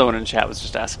 Someone in chat was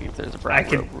just asking if there's a brown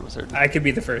robe wizard. I could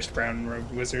be the first brown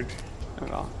robed wizard.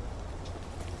 Oh.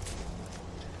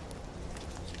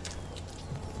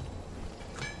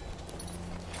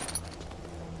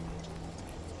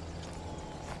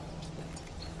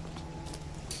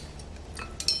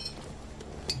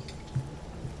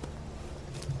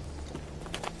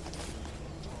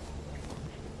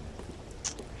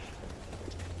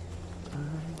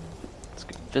 Let's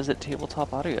go visit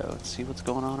Tabletop Audio and see what's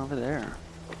going on over there.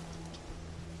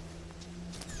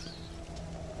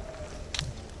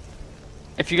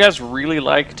 If you guys really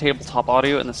like Tabletop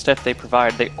Audio and the stuff they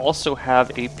provide, they also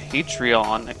have a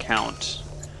Patreon account.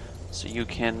 So you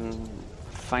can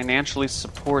financially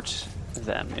support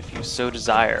them if you so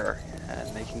desire.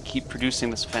 And they can keep producing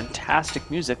this fantastic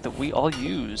music that we all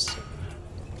use.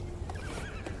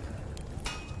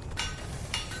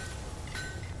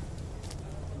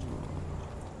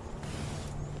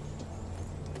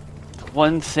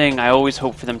 one thing I always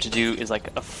hope for them to do is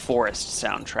like a forest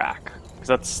soundtrack.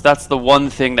 Because that's the one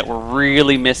thing that we're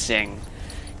really missing,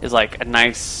 is like a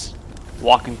nice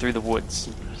walking through the woods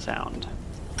sound.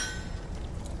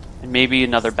 And maybe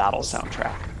another battle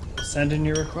soundtrack. Send in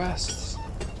your requests.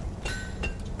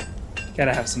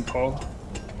 Gotta have some pull.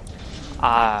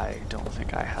 I don't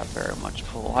think I have very much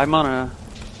pull. I'm on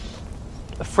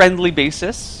a friendly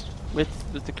basis with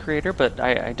the creator, but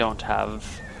I don't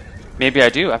have... Maybe I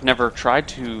do. I've never tried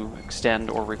to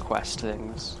extend or request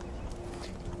things.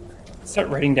 Start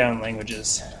writing down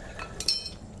languages.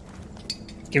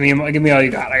 Give me all you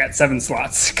got. I got 7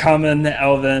 slots. Common,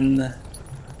 Elven,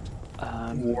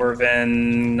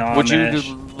 Dwarven, Nomish. Would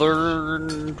you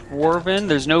learn Dwarven?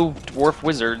 There's no dwarf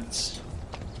wizards.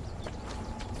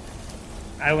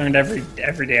 I learned every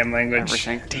damn language.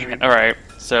 Everything. Damn it. Alright.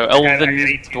 So Elven,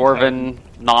 Dwarven,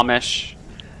 Nomish.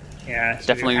 Yeah.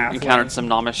 Definitely encountered some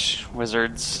Nomish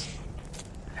wizards.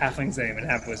 Halflings don't even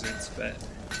have wizards, but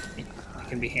it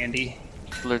can be handy.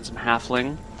 Learned some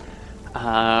Halfling.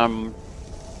 And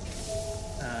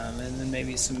then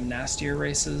maybe some nastier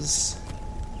races.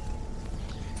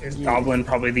 There's Goblin,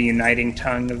 probably the uniting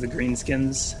tongue of the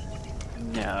Greenskins.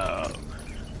 No.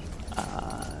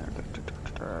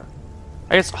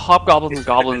 I guess hobgoblins and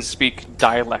goblins speak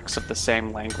dialects of the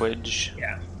same language.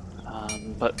 Yeah.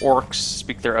 But orcs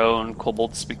speak their own,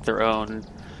 kobolds speak their own.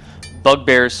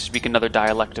 Bugbears speak another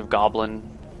dialect of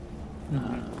goblin.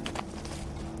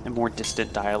 A more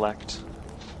distant dialect.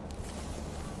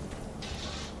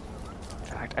 In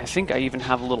fact, I think I even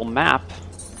have a little map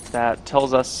that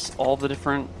tells us all the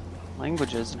different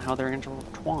languages and how they're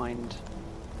intertwined.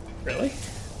 Really?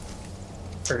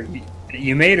 Or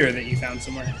you made, or that you found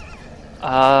somewhere?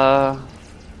 I'm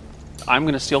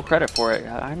going to steal credit for it.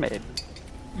 I made.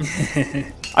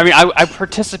 I mean, I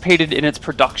participated in its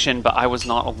production, but I was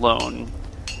not alone.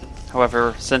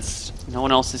 However, since no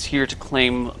one else is here to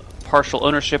claim partial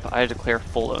ownership, I declare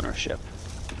full ownership.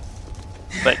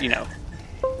 But, you know,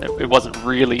 it wasn't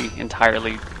really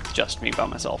entirely just me by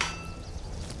myself.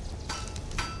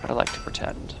 But I like to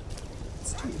pretend.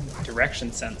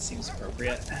 Direction sense seems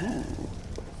appropriate.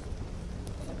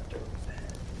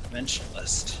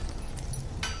 Dimensionalist.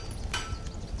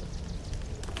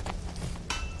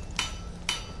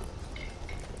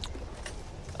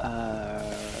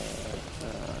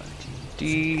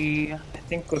 D. I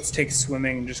think let's take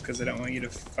swimming just because I don't want you to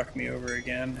fuck me over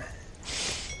again.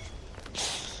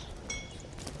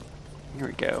 Here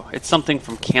we go. It's something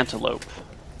from Cantaloupe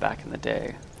back in the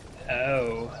day.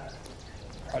 Oh.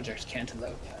 Project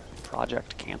Cantaloupe.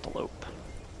 Project Cantaloupe.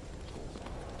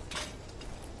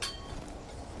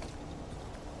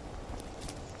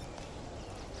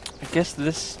 I guess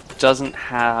this doesn't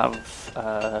have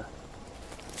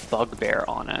Bugbear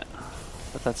on it,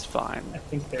 but that's fine. I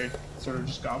think they're sort of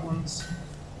just goblins.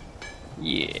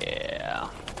 Yeah.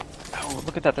 Oh,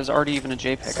 look at that. There's already even a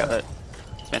JPEG of it.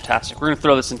 It's fantastic. We're going to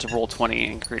throw this into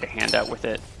Roll20 and create a handout with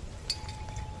it.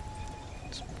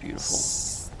 It's beautiful.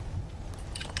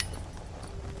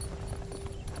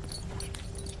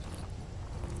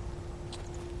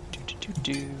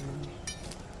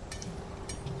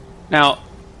 Now,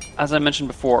 as I mentioned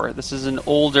before, this is an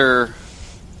older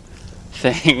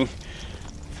thing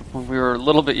from when we were a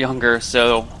little bit younger,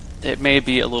 so it may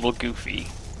be a little goofy.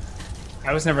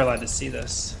 I was never allowed to see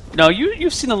this. No,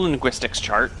 you've seen the linguistics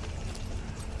chart.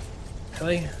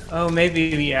 Really? Oh, maybe,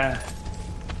 yeah.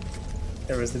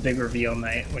 There was the big reveal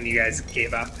night when you guys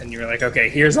gave up and you were like, okay,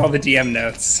 here's all the DM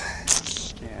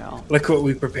notes. Yeah. Look what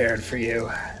we prepared for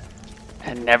you.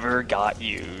 And never got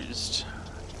used.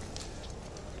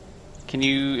 Can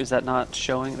you... Is that not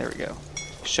showing? There we go.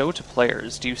 Show to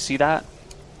players. Do you see that?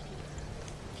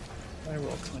 My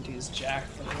Roll20 is Jack.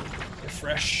 Let me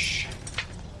refresh.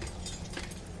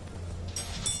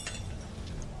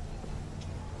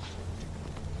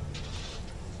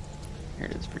 Here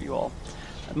it is for you all.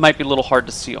 It might be a little hard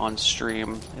to see on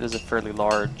stream. It is a fairly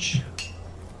large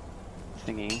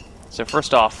thingy. So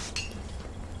first off,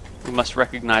 we must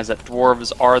recognize that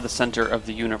dwarves are the center of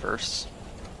the universe,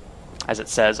 as it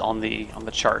says on the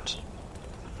chart.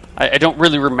 I don't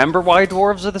really remember why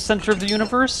dwarves are the center of the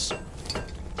universe,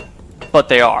 but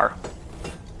they are.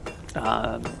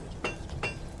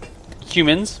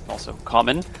 Humans, also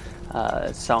common.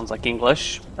 It sounds like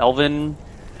English. Elven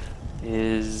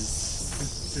is...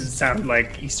 Does it sound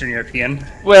like Eastern European?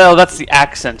 Well, that's the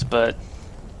accent, but...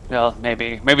 Well,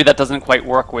 maybe that doesn't quite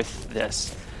work with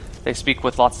this. They speak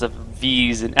with lots of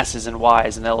V's and S's and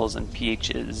Y's and L's and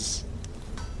PH's.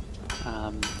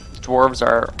 Dwarves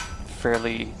are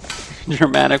fairly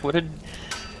Germanic. What did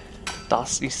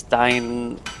Das ist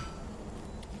ein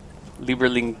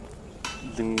Lieberling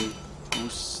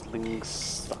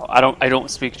I don't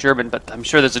speak German, but I'm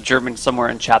sure there's a German somewhere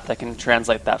in chat that can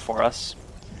translate that for us.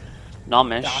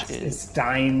 Nomish Das is... ist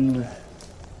dein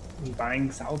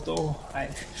Lieblingsauto? I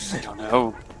don't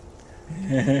know.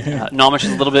 Nomish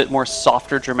is a little bit more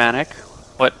softer Germanic.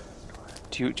 What?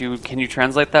 Can you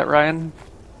translate that, Ryan?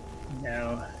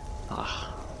 No.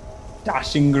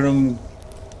 Dashingram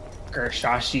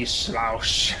Gershashi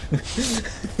Schlausch.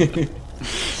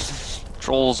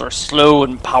 Trolls are slow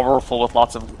and powerful with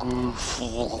lots of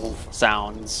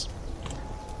sounds.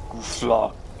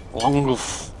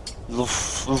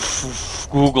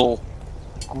 Google.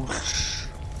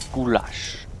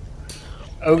 Goulash.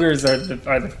 Ogres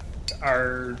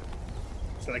are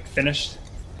like Finnish?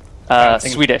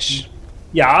 Swedish.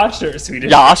 Yeah, sure, Swedish.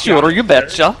 Yeah, sure, you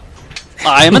betcha.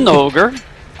 I am an ogre.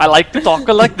 I like to talk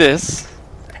like this.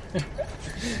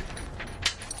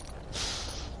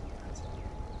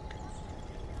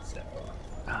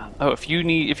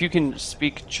 If you can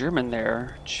speak German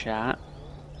there, chat.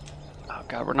 Oh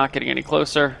god, we're not getting any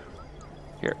closer.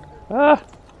 Here.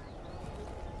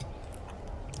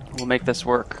 We'll make this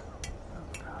work.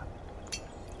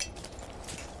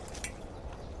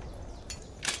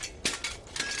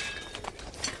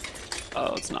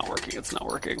 Oh, it's not working, it's not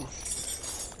working.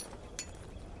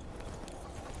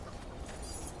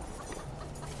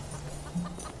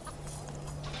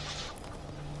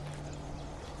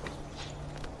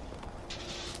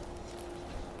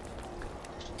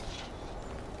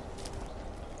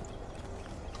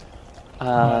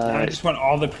 I just want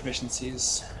all the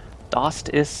proficiencies. Das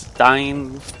ist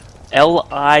dein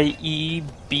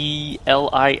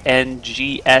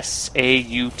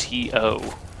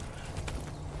Lieblingsauto.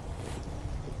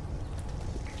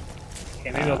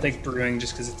 Okay, maybe I'll take brewing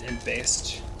just because it's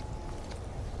int-based.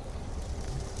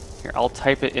 Here, I'll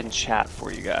type it in chat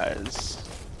for you guys.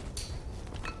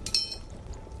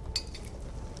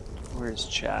 Where's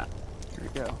chat? Here we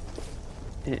go.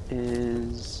 It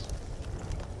is...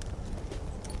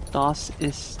 Das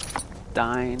ist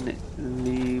dein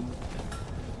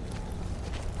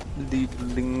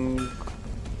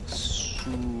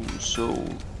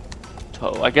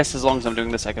Lieblingsauto. I guess as long as I'm doing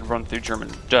this, I can run through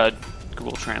German.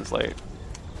 Google Translate.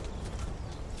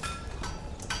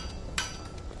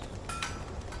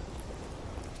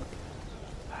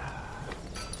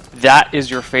 That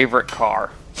is your favorite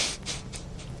car.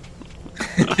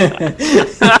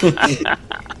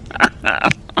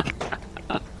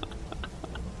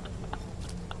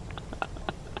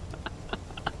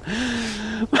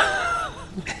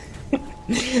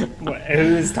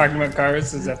 Who's talking about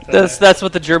cars? Is that that's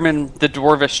what the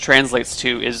Dwarvish translates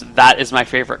to, is that is my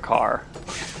favorite car.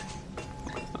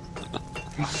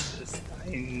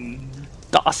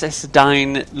 Das ist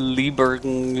dein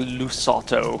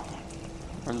Lieblingsauto.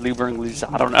 Or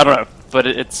Lieblingsauto. I don't know. But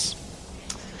it's...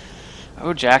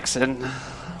 Oh, Jackson.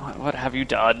 What have you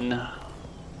done?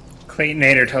 Clayton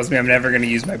Nader tells me I'm never going to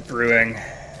use my brewing.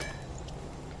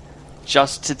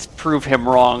 Just to prove him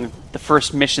wrong, the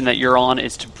first mission that you're on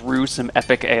is to brew some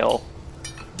epic ale.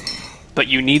 But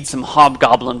you need some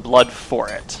hobgoblin blood for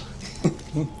it.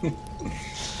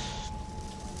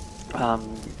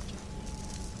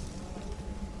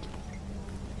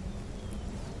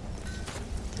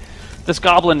 This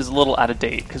goblin is a little out of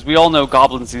date, because we all know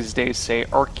goblins these days say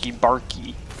arky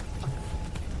barky.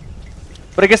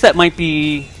 But I guess that might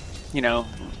be, you know,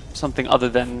 something other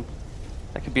than...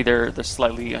 That could be their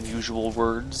slightly unusual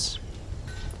words.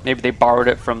 Maybe they borrowed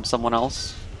it from someone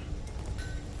else.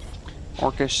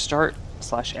 Orcish start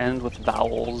 / end with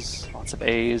vowels, lots of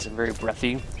A's and very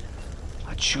breathy.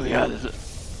 Achuyal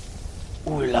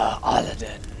Ula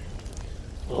Aladdin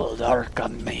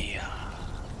Uldarkamea.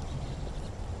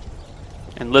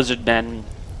 And lizard men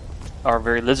are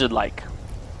very lizard-like.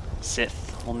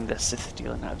 Sith. Only the Sith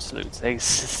deal in absolutes. They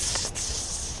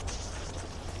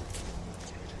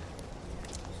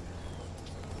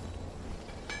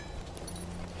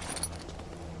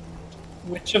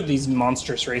Which of these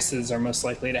monstrous races are most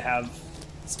likely to have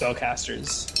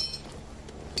spellcasters?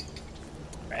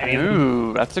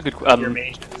 Ooh, that's a good your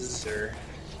mages, or...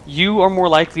 You are more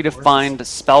likely to find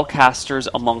spellcasters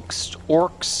amongst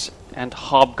orcs and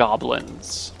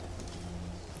hobgoblins.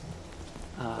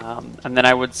 And then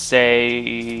I would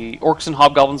say orcs and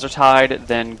hobgoblins are tied,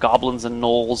 then goblins and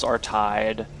gnolls are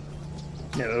tied.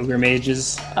 No ogre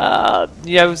mages?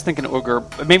 Yeah, I was thinking ogre.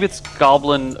 Maybe it's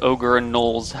goblin, ogre, and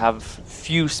gnolls have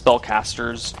few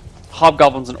spellcasters.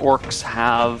 Hobgoblins and orcs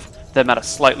have them at a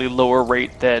slightly lower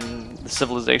rate than the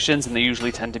civilizations, and they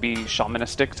usually tend to be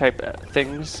shamanistic type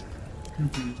things.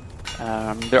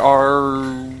 Mm-hmm. There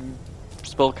are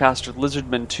spellcaster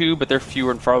lizardmen too, but they're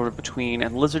fewer and far between.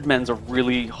 And lizardmen's a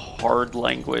really hard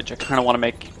language. I kind of want to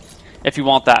make. If you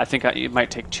want that, I think it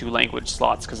might take 2 language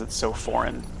slots because it's so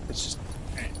foreign. It's just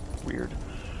weird.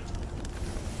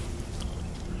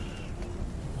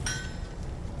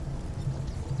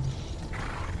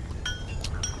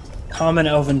 Common,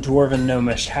 elven, dwarven,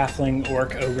 gnomish, halfling,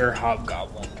 orc, ogre,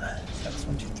 hobgoblin. That's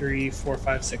 1, 2, 3, 4,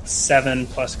 5, 6, 7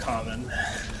 plus common.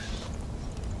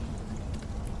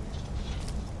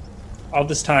 All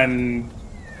this time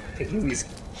picking these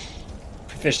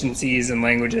proficiencies and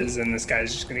languages, and this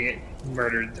guy's just going to get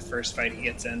murdered the first fight he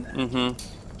gets in.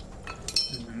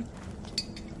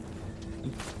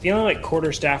 Feeling like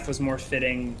quarterstaff was more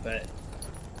fitting, but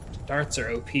darts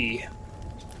are OP.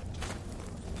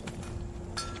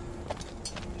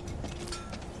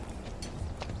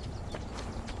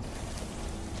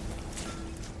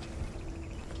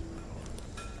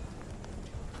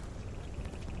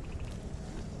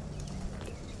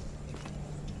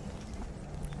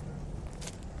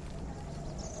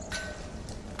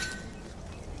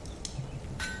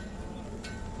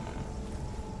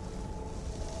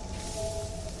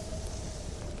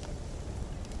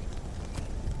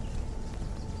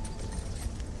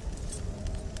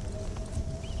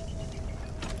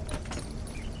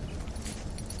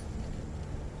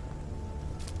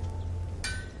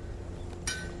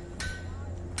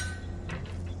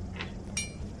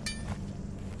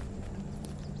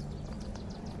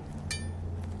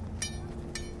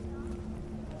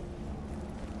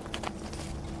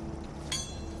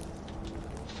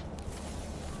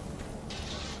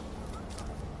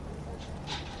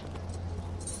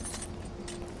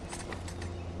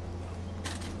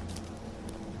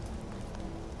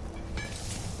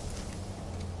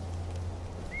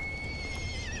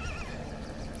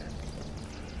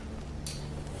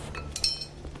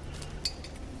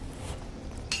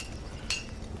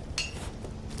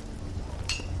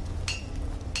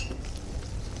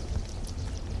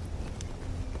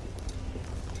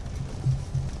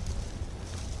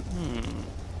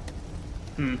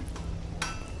 I'm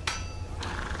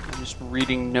just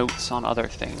reading notes on other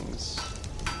things.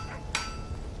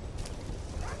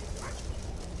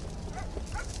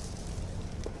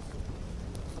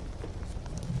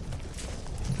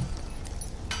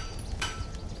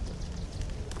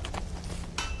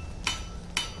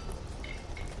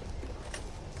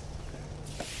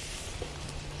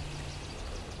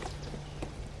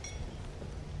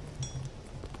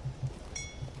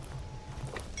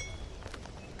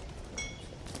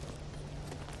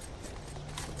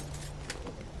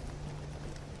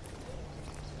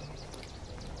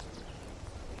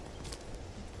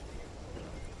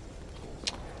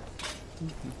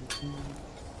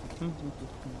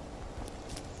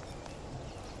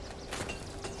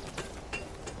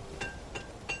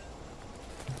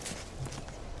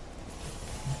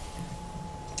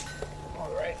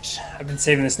 All right, I've been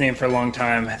saving this name for a long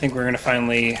time. I think we're gonna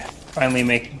finally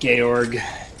make Georg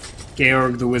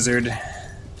the Wizard.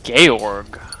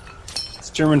 Georg.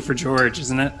 It's German for George,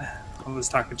 isn't it? All this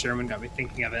talk of German got me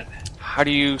thinking of it. How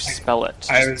do you spell it?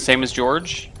 Same as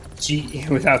George? G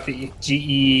without the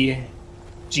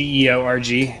Georg.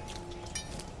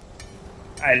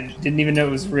 I didn't even know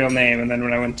it was a real name, and then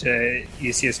when I went to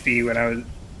UCSB when I was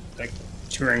like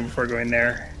touring before going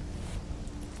there,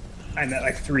 I met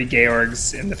like 3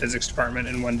 Georgs in the physics department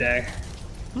in one day.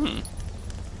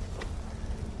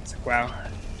 It's like, wow,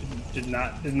 did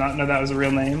not know that was a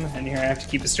real name, and here I have to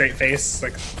keep a straight face.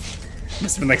 Like,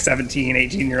 must have been like 17,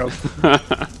 18-year-old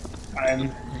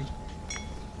time.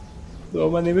 Oh,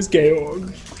 my name is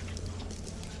Georg.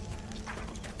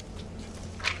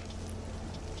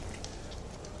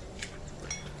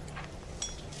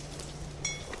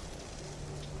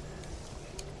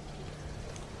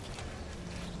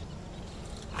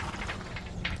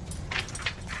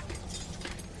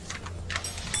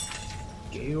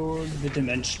 Georg the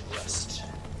Dimensionalist.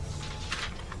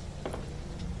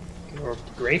 Georg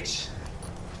the Great.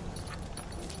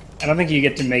 I don't think you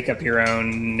get to make up your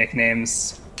own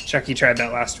nicknames. Chucky tried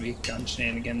that last week on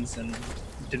Shenanigans and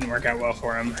it didn't work out well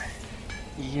for him.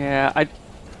 Yeah, I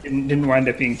didn't wind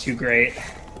up being too great.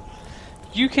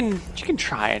 You can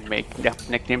try and make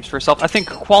nicknames for yourself. I think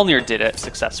Qualnir did it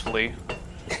successfully.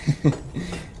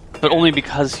 But only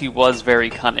because he was very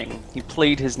cunning. He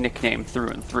played his nickname through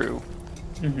and through.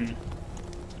 Mm-hmm.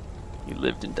 He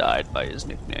lived and died by his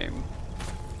nickname.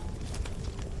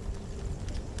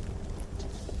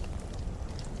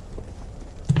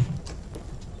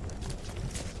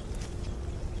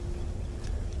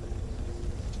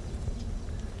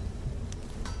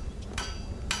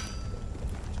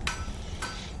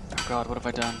 Oh God, what have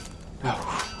I done?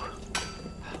 Oh.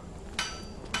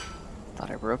 Thought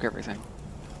I broke everything.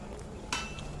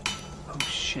 Oh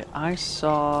shit, I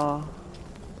saw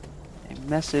a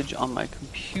message on my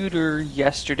computer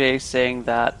yesterday saying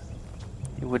that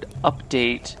it would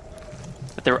update,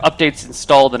 that there were updates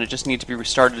installed and it just needed to be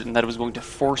restarted, and that it was going to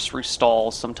force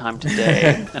restall sometime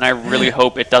today. And I really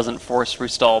hope it doesn't force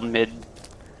restall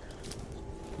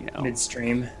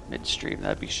midstream. Midstream,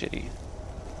 that'd be shitty.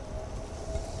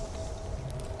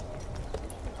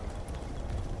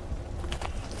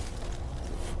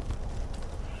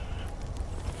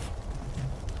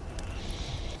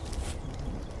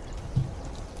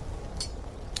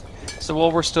 So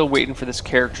while we're still waiting for this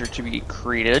character to be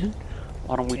created,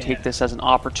 why don't we take this as an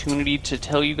opportunity to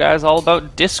tell you guys all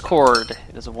about Discord.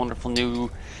 It is a wonderful new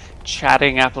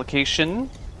chatting application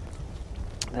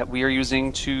that we are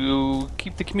using to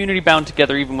keep the community bound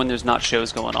together even when there's not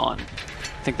shows going on.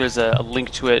 I think there's a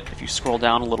link to it if you scroll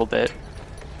down a little bit.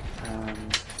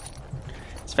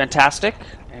 It's fantastic,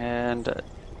 and a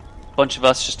bunch of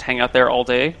us just hang out there all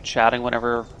day, chatting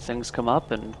whenever things come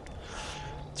up, and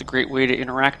it's a great way to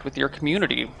interact with your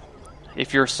community.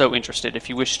 If you're so interested, if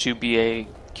you wish to be a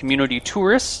community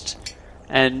tourist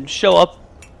and show up,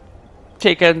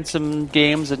 take in some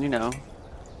games, and, you know,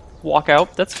 walk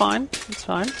out, that's fine. That's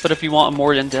fine. But if you want a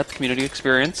more in-depth community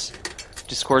experience,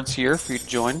 Discord's here for you to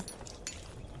join.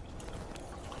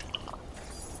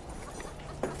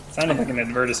 Sounded like an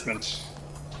advertisement.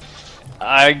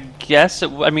 I guess,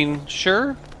 I mean,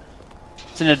 sure.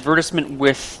 It's an advertisement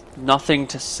with nothing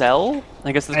to sell.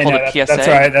 I guess it's called a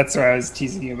PSA. That's why I was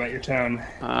teasing you about your tone.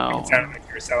 Oh. It sounded like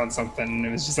you were selling something.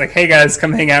 It was just like, hey guys,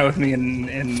 come hang out with me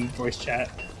in voice chat.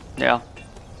 Yeah.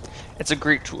 It's a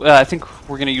great tool. I think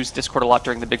we're going to use Discord a lot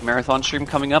during the big marathon stream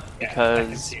coming up, because I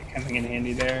can see it coming in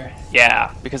handy there.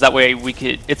 Yeah, because that way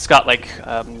it's got like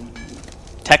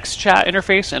text chat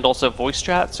interface and also voice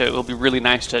chat, so it'll be really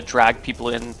nice to drag people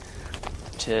in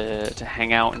to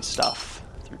hang out and stuff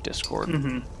through Discord.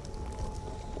 Mm-hmm.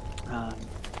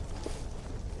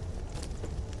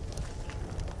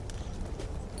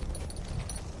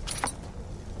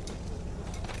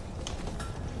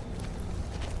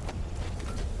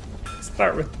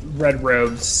 Start with red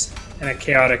robes and a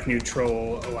chaotic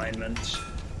neutral alignment.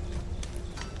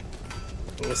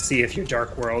 We'll see if your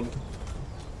dark world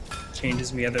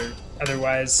changes me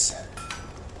otherwise,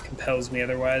 compels me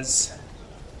otherwise.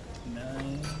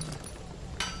 9.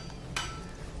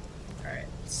 Alright.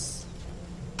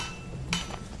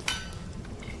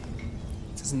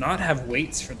 It does not have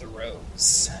weights for the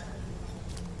robes.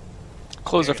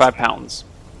 Clothes are 5 pounds.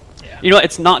 Yeah. You know,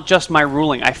 it's not just my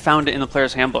ruling. I found it in the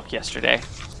player's handbook yesterday.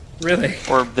 Really?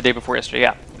 Or the day before yesterday,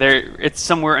 yeah. It's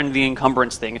somewhere in the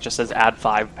encumbrance thing. It just says add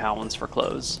 5 pounds for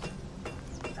clothes.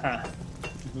 Huh.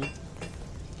 Mm-hmm.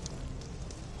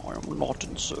 I am not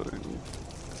insane.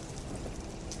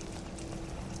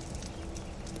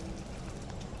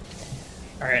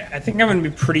 Alright, I think I'm going to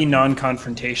be pretty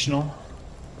non-confrontational.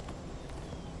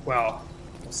 Well,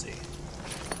 we'll see.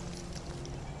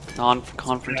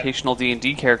 Non-confrontational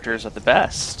D&D characters are the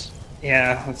best.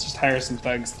 Yeah, let's just hire some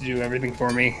thugs to do everything for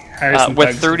me.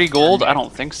 With 30 gold? I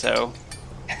don't think so.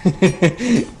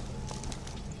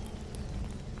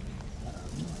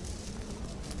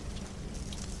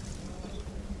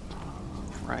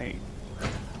 Right.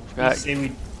 I say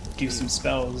we do some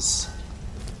spells.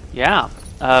 Yeah.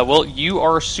 Well, you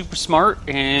are super smart,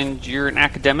 and you're an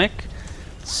academic,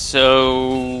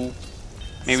 so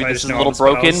maybe this is a little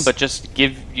broken, but just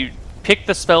pick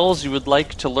the spells you would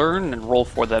like to learn and roll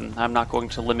for them. I'm not going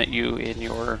to limit you in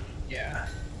your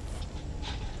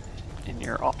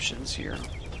options here.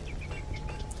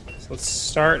 So let's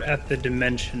start at the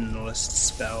dimensionalist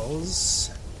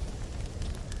spells.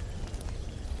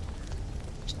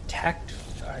 Detect.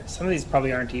 Right, some of these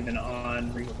probably aren't even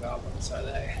on Regal Goblins, are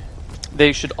they?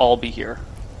 They should all be here.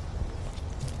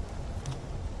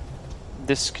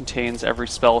 This contains every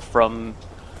spell from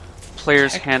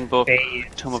Player's Handbook,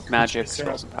 Tome of Magic,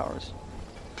 Spells and Powers.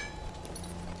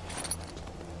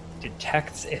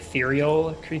 Detects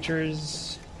ethereal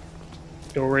creatures,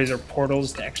 doorways or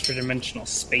portals to extra-dimensional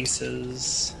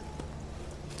spaces.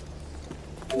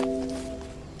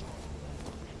 It's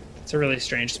a really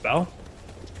strange spell.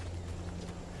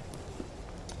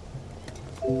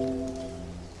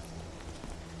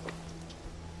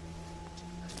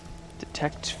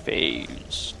 Detect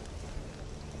phase.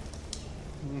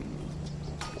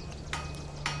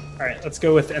 Alright, let's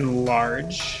go with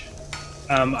Enlarge.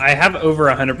 I have over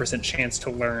 100% chance to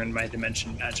learn my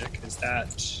Dimension Magic. Is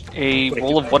that... A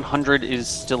roll of 100 is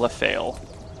still a fail.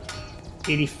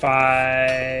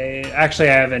 85... Actually,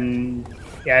 I have an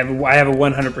Yeah, I have a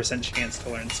 100% chance to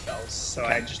learn spells, so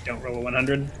Okay. I just don't roll a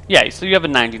 100. Yeah, so you have a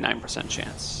 99%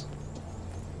 chance.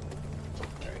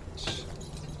 Right.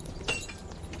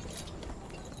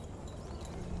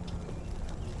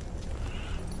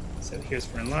 So here's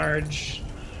for enlarge.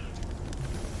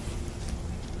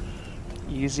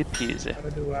 Easy peasy. How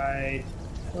do I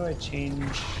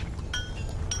change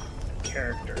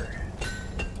character?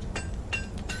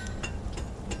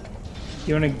 Do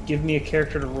you want to give me a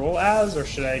character to roll as, or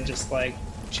should I just like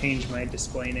change my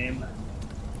display name?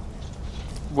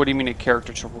 What do you mean a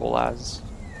character to roll as?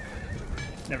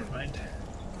 Never mind.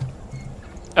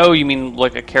 Oh, you mean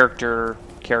like a character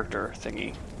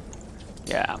thingy.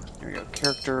 Yeah, here we go.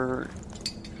 Character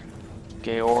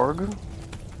Georg.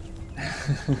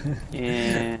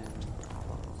 And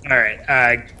All right.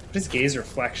 What is gaze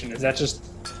reflection? Is that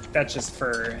just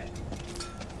for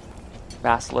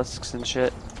basilisks and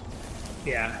shit.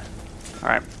 yeah?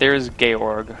 Alright, there's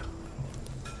Georg.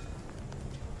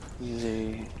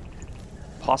 He's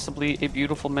possibly a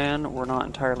beautiful man, we're not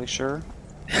entirely sure.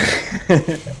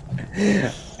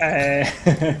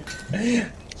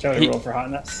 Shall we roll for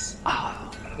hotness?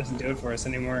 Ah, It doesn't do it for us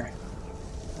anymore.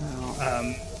 well,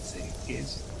 Let's see.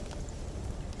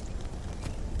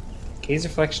 Gaze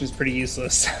reflection is pretty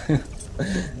useless.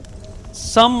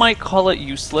 some might call it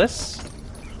useless,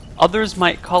 others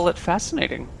might call it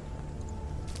fascinating.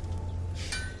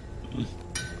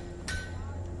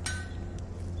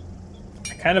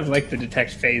 I kind of like the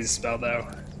detect phase spell though.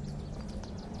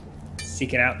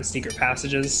 Seeking out the secret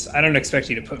passages. I don't expect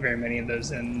you to put very many of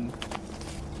those in.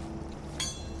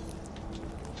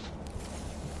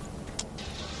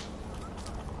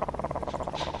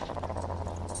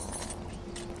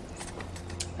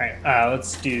 Alright,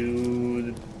 let's do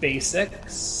the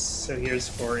basics. So here's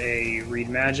for a read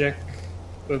magic.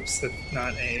 Oops, that's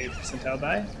not a percentile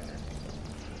die.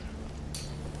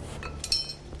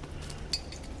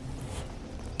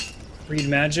 Read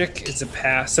magic is a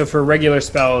pass. So for regular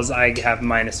spells, I have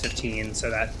minus 15, so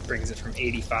that brings it from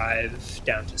 85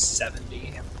 down to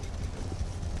 70.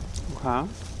 Okay.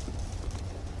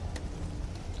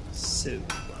 So.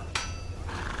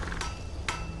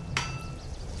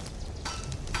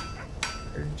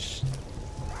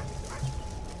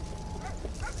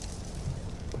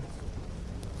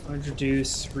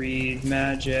 Introduce, read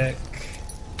magic.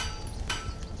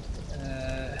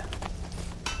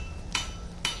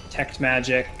 Detect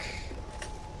magic.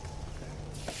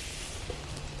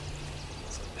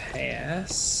 It's a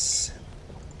pass.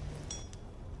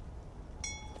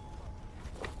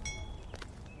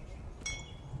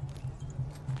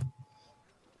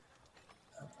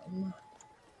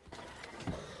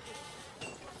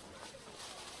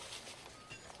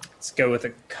 Let's go with a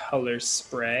color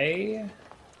spray.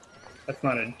 That's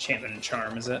not an enchantment and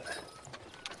charm, is it?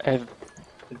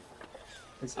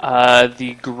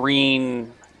 The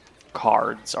green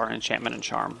cards are enchantment and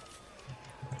charm.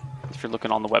 If you're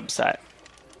looking on the website.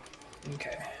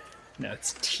 Okay. No,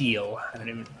 it's teal. I don't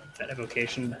even. Is that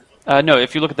evocation? No,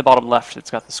 if you look at the bottom left, it's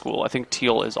got the school. I think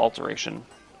teal is alteration.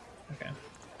 Okay.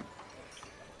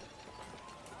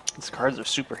 These cards are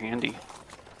super handy. They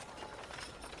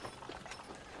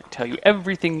tell you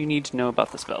everything you need to know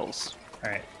about the spells.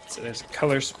 Alright, so there's a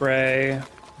color spray.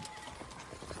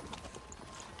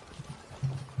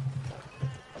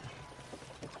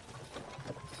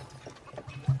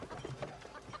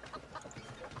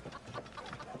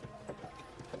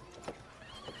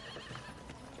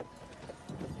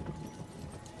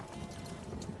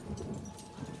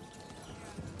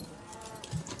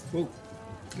 Whoa.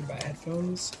 Goodbye,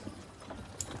 headphones.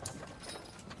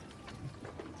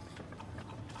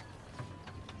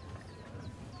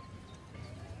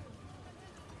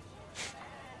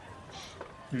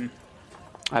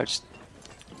 I just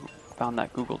found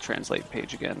that Google Translate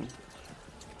page again.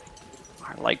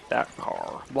 I like that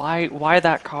car. Why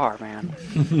that car, man?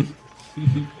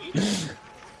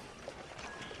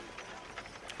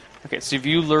 Okay, so have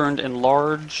you learned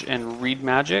enlarge and read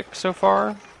magic so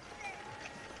far?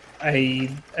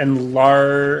 I've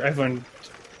learned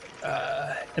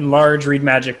enlarge, read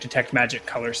magic, detect magic,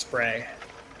 color spray.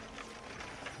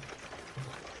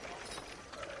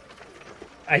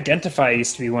 Identify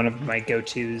used to be one of my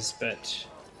go-tos, but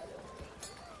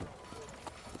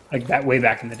like that way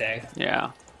back in the day.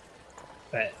 Yeah.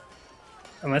 But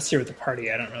unless you're with the party,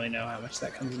 I don't really know how much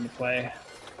that comes into play.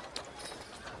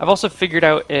 I've also figured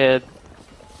out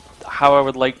how I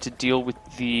would like to deal with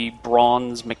the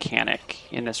bronze mechanic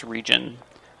in this region.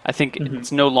 I think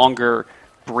it's no longer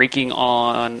breaking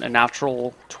on a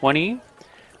natural 20.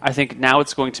 I think now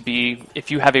it's going to be, if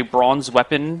you have a bronze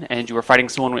weapon and you are fighting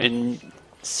someone in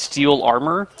steel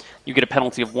armor, you get a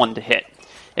penalty of 1 to hit.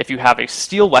 If you have a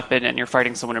steel weapon and you're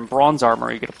fighting someone in bronze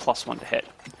armor, you get a +1 to hit.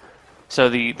 So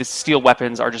the steel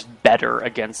weapons are just better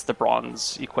against the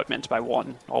bronze equipment by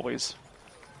 1, always.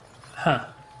 Huh.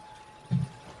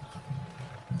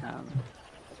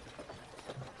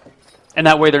 And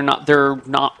that way they're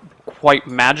not quite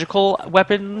magical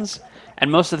weapons, and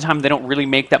most of the time they don't really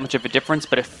make that much of a difference,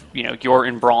 but if you're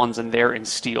in bronze and they're in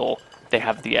steel, they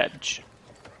have the edge.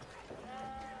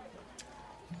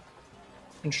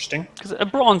 Interesting. Because a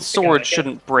bronze sword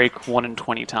shouldn't break 1 in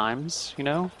 20 times,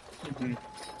 Mm-hmm.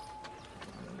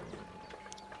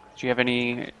 Do you have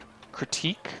any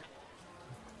critique?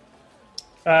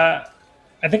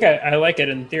 I think I like it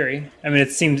in theory. I mean,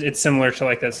 it seems it's similar to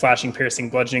like the slashing, piercing,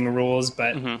 bludgeoning rules,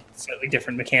 but slightly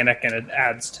different mechanic, and it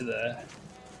adds to the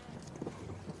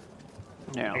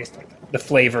I guess, like, the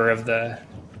flavor of the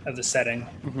setting.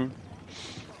 Mm-hmm.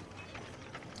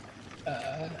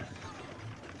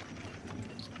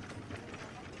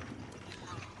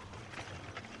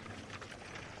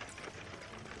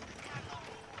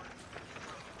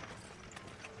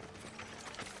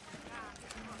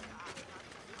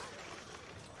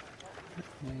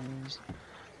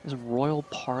 Is Royal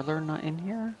Parlor not in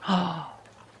here? I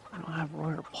don't have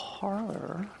Royal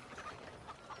Parlor.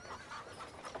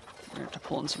 I have to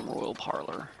pull in some Royal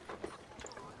Parlor.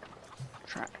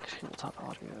 Track, tabletop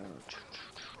audio.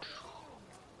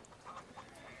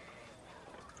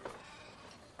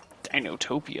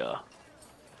 Dinotopia.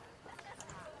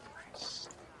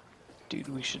 Dude,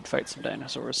 we should fight some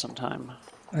dinosaurs sometime.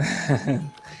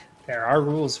 There are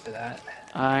rules for that.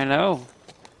 I know.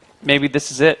 Maybe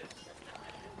this is it.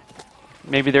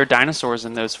 Maybe there are dinosaurs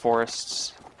in those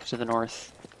forests to the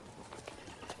north.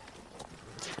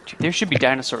 Dude, there should be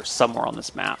dinosaurs somewhere on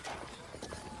this map.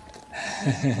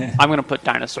 I'm going to put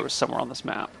dinosaurs somewhere on this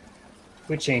map.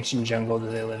 Which ancient jungle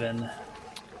do they live in?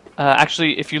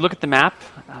 Actually, if you look at the map,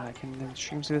 can the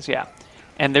stream see this? Yeah.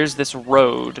 And there's this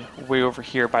road way over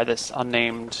here by this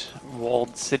unnamed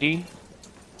walled city.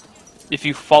 If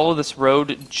you follow this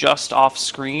road just off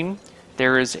screen,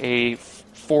 there is a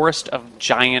forest of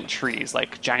giant trees,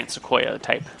 like giant sequoia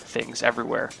type things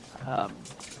everywhere.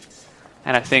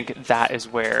 And I think that is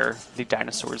where the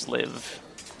dinosaurs live.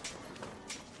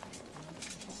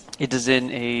 It is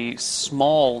in a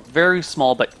small, very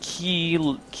small, but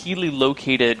keenly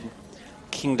located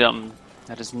kingdom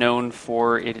that is known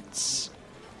for its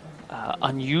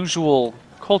unusual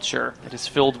culture. It is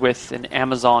filled with an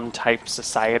Amazon-type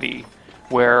society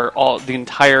where all the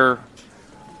entire,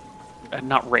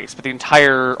 not race, but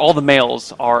all the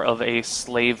males are of a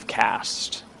slave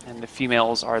caste, and the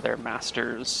females are their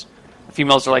masters. The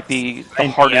females are like the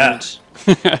hardened...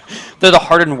 They're the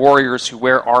hardened warriors who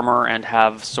wear armor and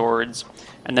have swords,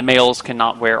 and the males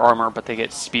cannot wear armor, but they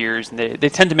get spears, and they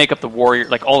tend to make up the warrior,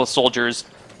 like all the soldiers.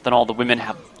 Then all the women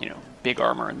have, big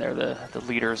armor, and they're the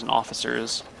leaders and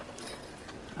officers.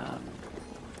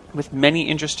 With many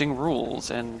interesting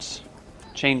rules and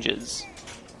changes.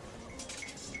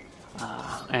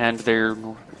 And their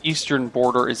eastern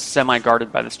border is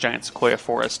semi-guarded by this giant sequoia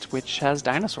forest, which has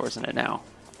dinosaurs in it now.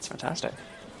 It's fantastic.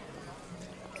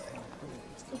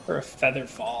 For a feather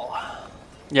fall.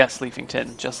 Yes,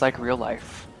 Leafington, just like real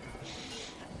life.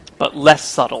 But less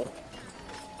subtle.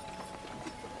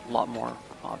 A lot more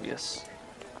obvious.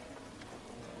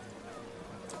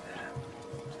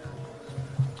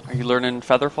 Are you learning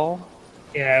Featherfall?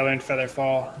 Yeah, I learned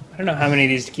Featherfall. I don't know how many of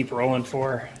these to keep rolling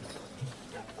for.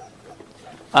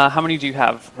 How many do you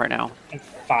have right now?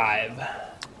 5.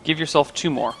 Give yourself 2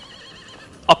 more.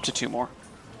 Up to 2 more.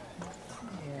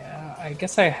 Yeah, I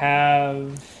guess I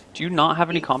have... Do you not have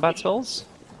any combat spells?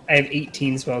 I have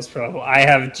 18 spells per level. I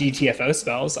have GTFO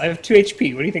spells. I have 2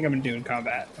 HP. What do you think I'm going to do in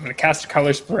combat? I'm going to cast a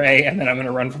color spray, and then I'm going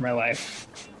to run for my life.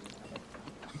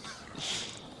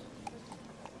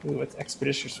 Ooh, what's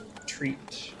Expeditious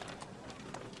Retreat?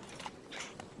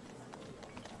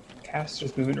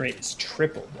 Caster's movement rate is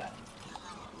tripled.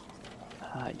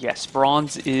 Yes,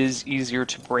 bronze is easier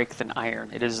to break than iron.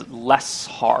 It is less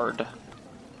hard.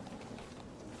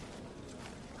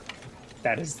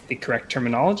 That is the correct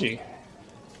terminology.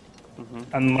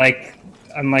 Mm-hmm.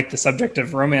 Unlike the subject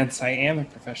of romance, I am a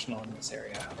professional in this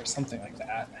area, or something like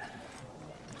that.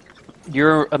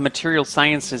 You're a material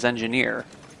sciences engineer.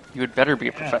 You had better be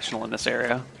a professional in this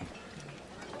area.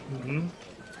 Mm-hmm.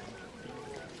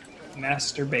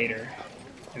 Masturbator.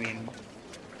 I mean...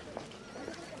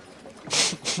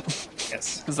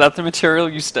 yes. Is that the material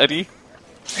you study?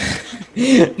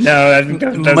 No, that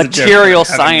was material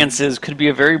sciences could be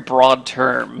a very broad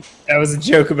term. That was a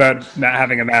joke about not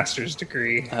having a master's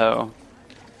degree. Oh.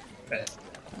 But,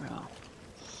 Well.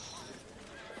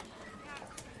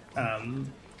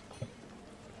 Um,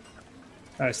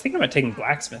 I was thinking about taking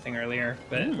blacksmithing earlier,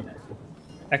 but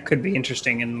that could be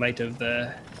interesting in light of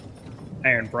the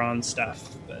iron bronze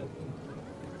stuff. But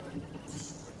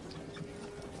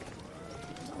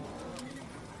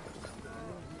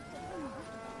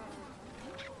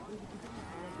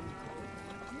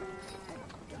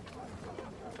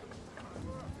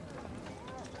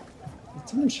did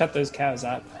someone shut those cows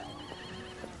up?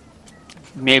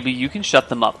 Maybe you can shut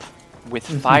them up with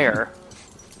fire.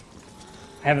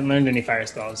 I haven't learned any fire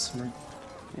spells.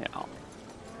 Yeah.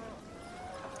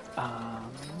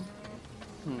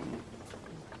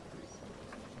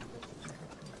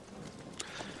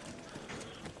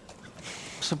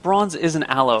 So bronze is an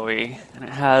alloy, and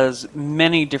it has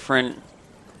many different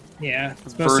Yeah,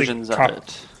 it's versions of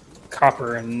it.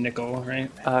 Copper and nickel, right?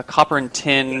 Copper and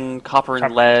tin, copper and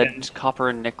Copper lead, and tin. copper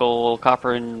and nickel,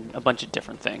 copper and a bunch of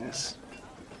different things.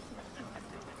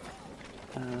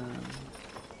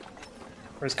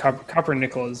 Whereas copper and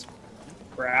nickel is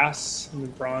brass, and the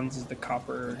bronze is the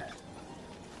copper.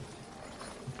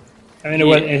 I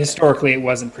mean, historically, it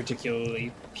wasn't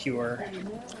particularly pure.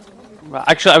 Well,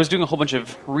 actually, I was doing a whole bunch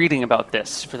of reading about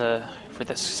this for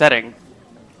this setting,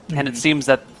 and it seems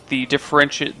that the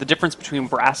difference between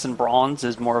brass and bronze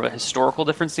is more of a historical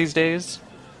difference these days.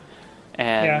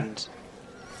 And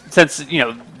since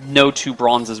no two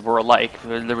bronzes were alike,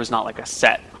 there was not like a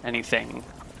set anything,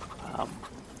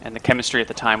 and the chemistry at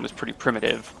the time was pretty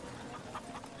primitive.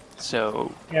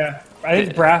 So yeah, I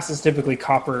think brass is typically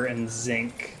copper and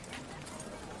zinc.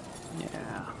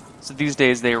 Yeah. So these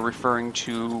days they are referring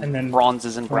to And then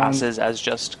bronzes and brasses as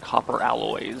just copper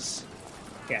alloys.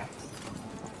 Yeah.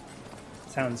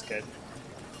 Sounds good.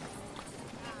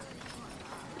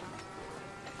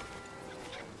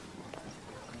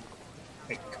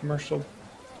 Wait, commercial.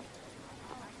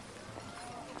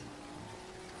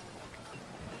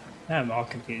 I'm all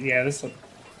confused. Yeah, this look.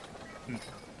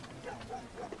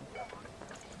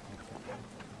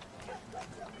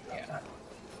 Yeah.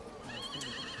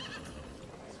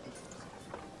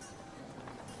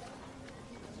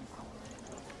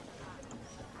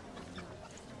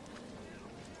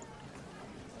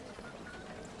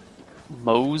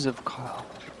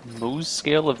 Mohs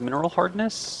scale of mineral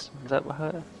hardness? Is that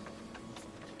what?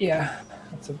 Yeah,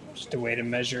 that's just a way to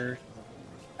measure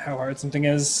how hard something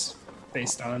is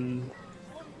based on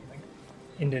like,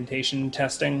 indentation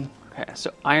testing. Okay,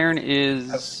 so iron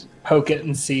is Poke it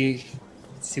and see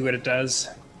what it does.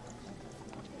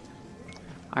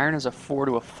 iron is a 4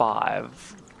 to a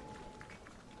 5.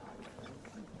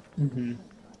 Mm-hmm.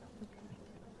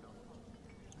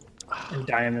 And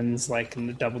diamonds like in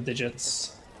the double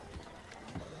digits,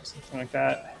 something like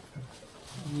that.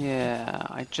 Yeah,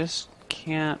 I just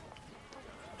can't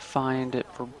find it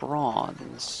for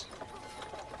bronze.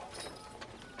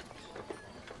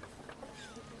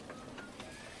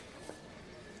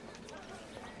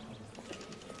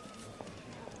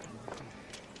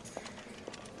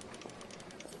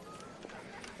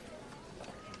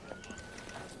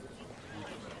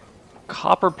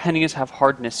 Copper pennies have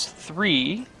hardness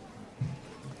 3.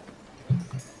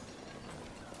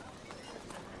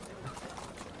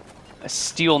 A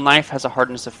steel knife has a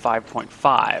hardness of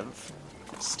 5.5.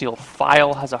 Steel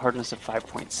file has a hardness of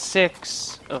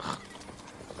 5.6. Ugh.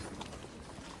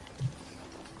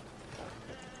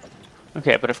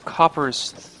 Okay, but if copper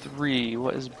is 3,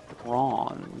 what is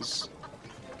bronze?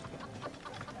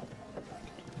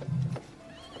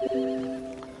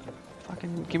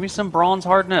 Fucking give me some bronze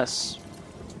hardness.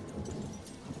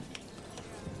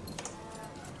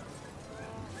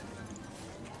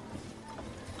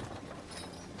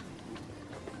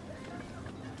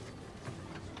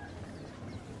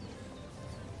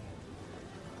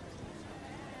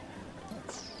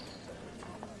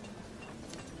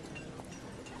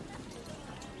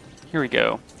 Here we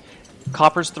go.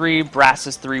 Copper's 3, brass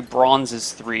is 3, bronze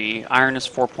is 3, iron is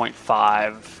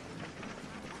 4.5.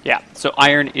 Yeah, so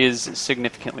iron is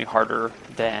significantly harder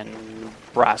than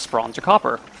brass, bronze, or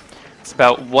copper. It's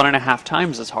about 1.5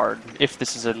 times as hard, if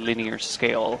this is a linear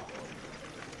scale.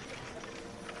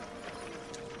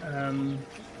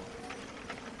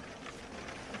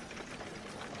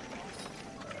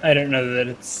 I don't know that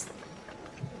it's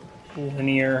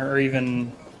linear or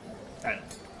even. I don't know.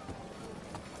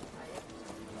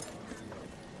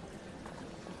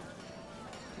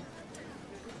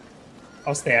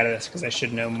 I'll stay out of this because I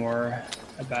should know more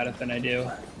about it than I do.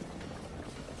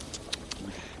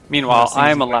 Meanwhile, I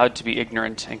am allowed to be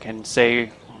ignorant and can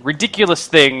say ridiculous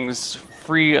things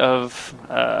free of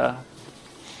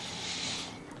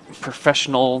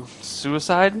professional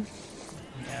suicide.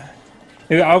 Yeah.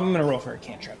 Maybe I'm going to roll for a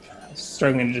cantrip.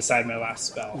 Struggling to decide my last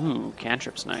spell. Ooh,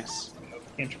 cantrip's nice.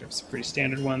 Cantrip's a pretty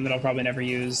standard one that I'll probably never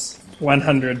use.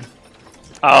 100.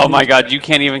 Oh my god, you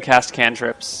can't even cast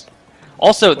cantrips.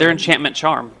 Also, they're enchantment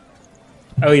charm.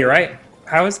 Oh, you're right.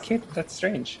 How is cantrip? That's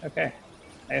strange. Okay.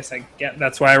 I guess I get.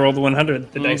 That's why I rolled the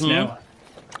 100. The dice know.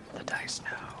 The dice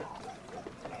know.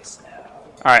 Dice know.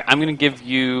 All right, I'm gonna give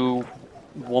you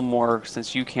one more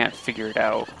since you can't figure it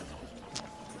out.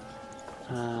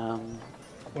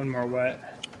 One more what?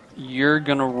 You're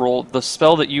gonna roll the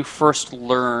spell that you first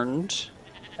learned.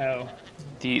 Oh.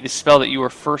 The spell that you were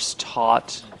first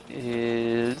taught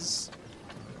is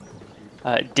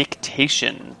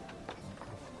dictation.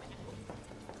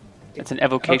 It's an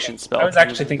evocation spell. I was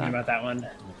actually thinking about that one.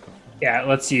 Yeah, it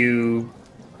lets you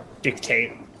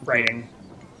dictate writing.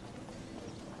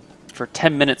 For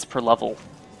 10 minutes per level.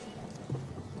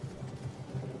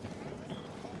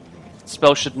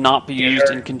 Spell should not be used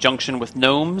in conjunction with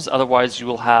gnomes, otherwise you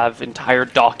will have entire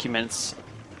documents,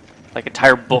 like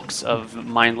entire books of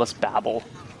mindless babble.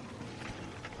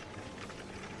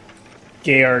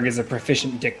 Georg is a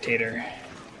proficient dictator.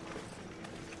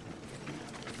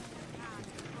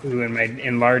 Ooh, and my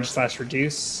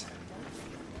enlarge/reduce.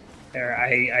 There,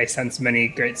 I sense many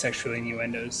great sexual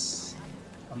innuendos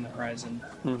on the horizon.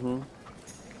 Mm-hmm. All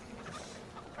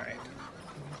right.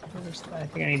 I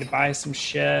think I need to buy some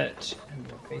shit,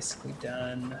 and we're basically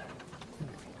done.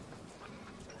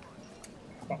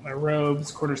 Bought my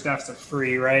robes. Quarterstaffs are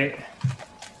free, right?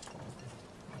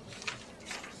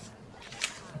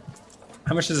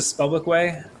 How much does a spellbook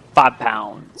weigh? 5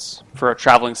 pounds for a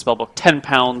traveling spellbook, 10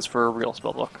 pounds for a real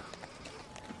spellbook.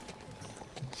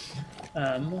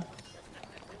 Weight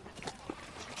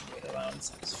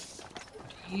allowance is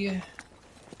 40.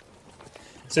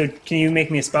 So can you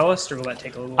make me a spell list, or will that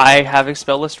take a little while? I have a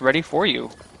spell list ready for you.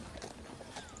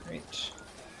 Great.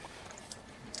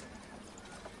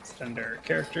 It's under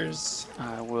characters.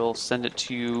 I will send it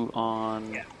to you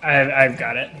on... Yeah, I've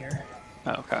got it here.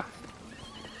 Oh, okay.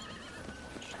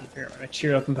 Figure out my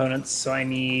material components. So I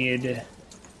need...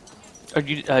 Oh,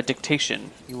 dictation.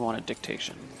 You wanted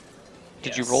dictation.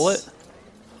 Did you Yes. roll it?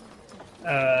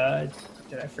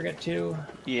 Did I forget to?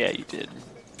 Yeah, you did.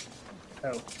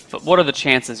 Oh, But what are the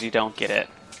chances you don't get it?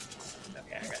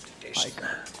 okay, I got dictation.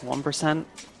 Like 1%?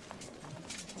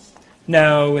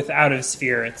 No, with out of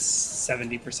sphere, it's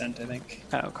 70%, I think.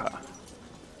 Oh, okay.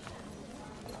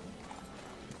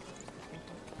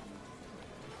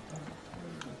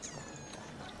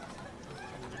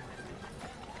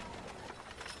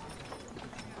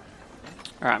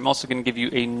 Alright, I'm also going to give you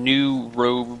a new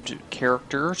robed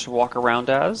character to walk around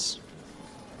as.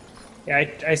 Yeah,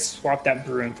 I swapped that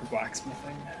brewing for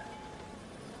blacksmithing.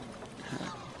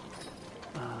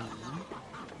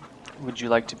 Would you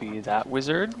like to be that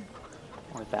wizard?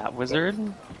 Or that wizard?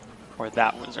 Or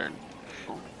that wizard?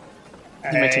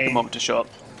 It may take a moment to show up.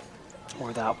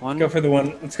 Or that one. Go for the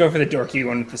one. Let's go for the dorky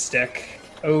one with the stick.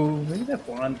 Oh, maybe that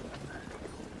blonde one.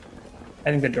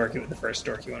 I think the first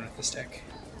dorky one with the stick.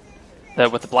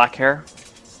 With the black hair?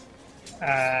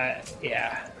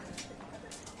 Yeah.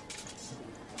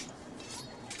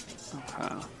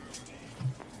 Okay.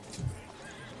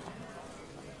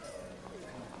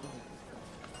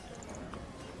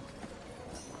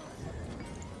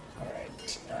 All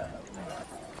right.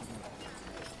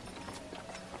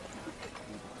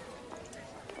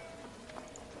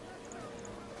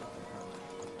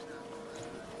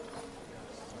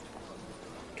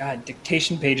 God,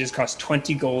 dictation pages cost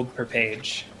 20 gold per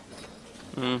page.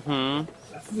 Mm-hmm.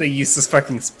 That's the useless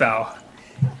fucking spell.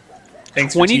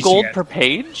 Thanks 20 for gold teaching per it.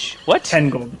 page? What? 10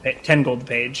 gold. 10 gold a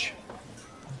page.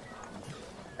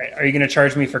 Right, are you going to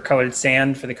charge me for colored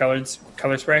sand for the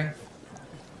color spray?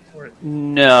 Or,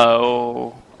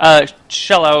 No.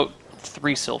 Shell out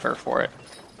 3 silver for it.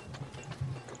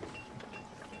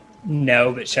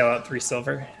 no, but shell out 3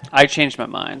 silver. I changed my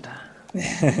mind.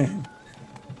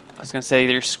 I was going to say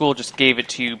your school just gave it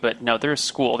to you, but no, they're a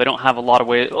school. They don't have a lot of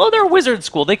ways. Well, they're a wizard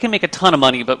school. They can make a ton of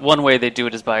money, but one way they do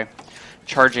it is by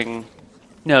charging...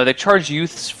 No, they charge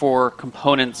youths for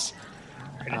components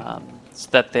so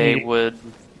that they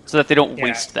don't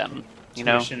waste them, you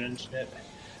know? Tuition and shit.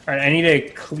 All right, I need a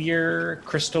clear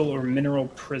crystal or mineral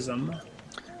prism.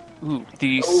 Ooh,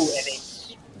 the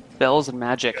spells and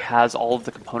magic has all of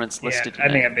the components listed Yeah, I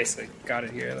in think it. I basically got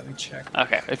it here. Let me check.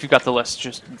 Okay, if you've got the list,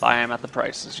 just buy them at the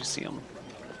price as you see them.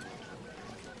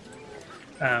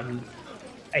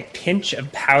 A pinch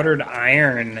of powdered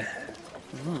iron.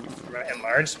 For my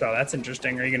enlarge spell. That's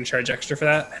interesting. Are you going to charge extra for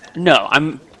that? No,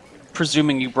 I'm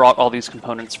presuming you brought all these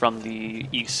components from the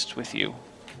east with you.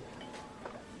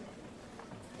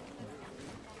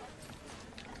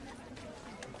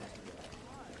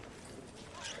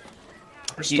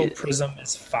 Crystal Prism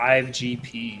is 5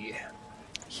 GP.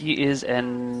 He is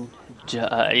a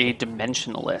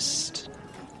dimensionalist.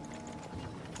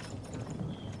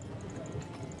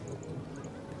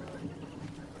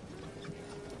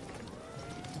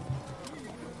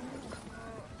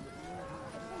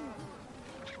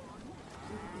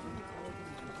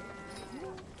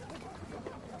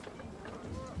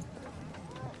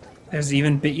 There's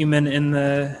even bitumen in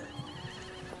the...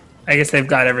 I guess they've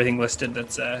got everything listed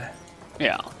that's...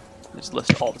 Yeah, just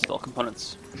list all the spell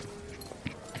components.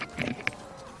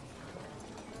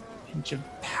 Pinch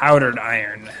of powdered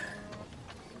iron.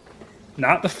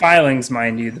 Not the filings,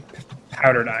 mind you, the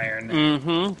powdered iron.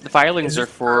 Mm-hmm. The filings are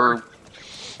for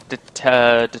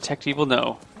detect evil?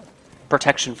 No.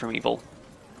 Protection from evil.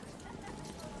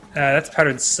 That's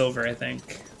powdered silver, I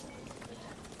think.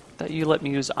 Thought you let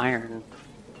me use iron.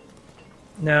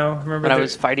 No, remember when I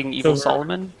was fighting Evil silver.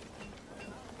 Solomon?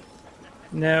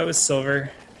 No, it was silver.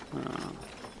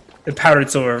 The powdered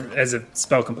silver as a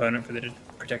spell component for the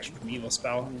protection from evil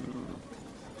spell.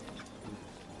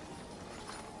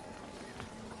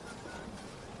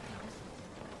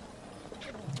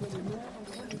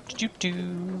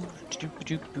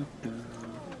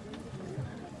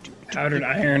 Powdered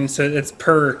iron, so it's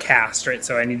per cast, right?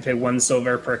 So I need to pay 1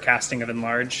 silver per casting of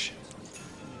enlarge.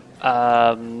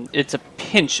 It's a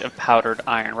pinch of powdered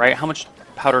iron, right? How much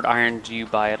powdered iron do you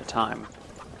buy at a time?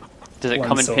 Does it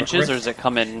come in pinches, or does it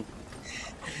come in...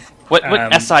 What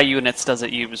SI units does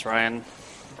it use, Ryan?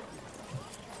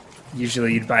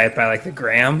 Usually you'd buy it by, like, the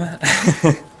gram.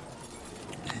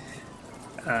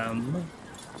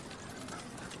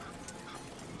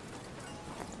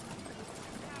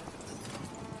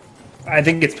 I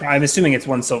think I'm assuming it's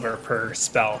 1 silver per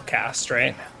spell cast,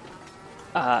 right?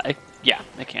 Yeah,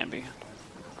 it can be.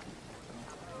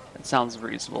 It sounds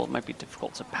reasonable. It might be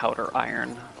difficult to powder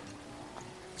iron.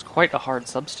 It's quite a hard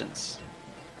substance.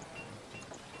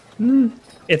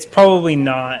 It's probably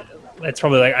not. It's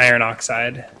probably like iron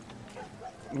oxide.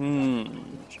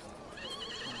 Which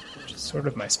is sort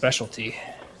of my specialty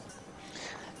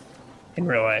in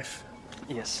real life.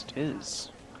 Yes, it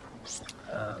is.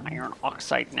 Iron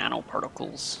oxide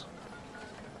nanoparticles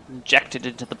injected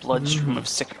into the bloodstream of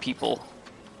sick people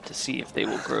to see if they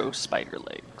will grow spider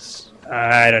legs.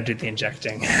 I don't do the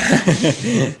injecting.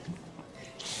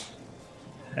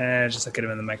 Just look at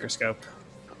them in the microscope.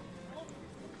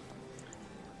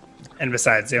 And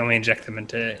besides, they only inject them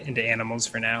into animals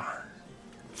for now.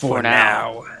 For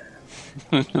now.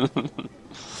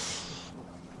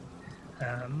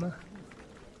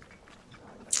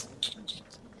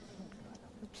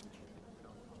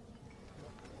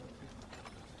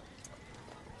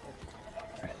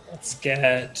 Let's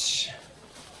get...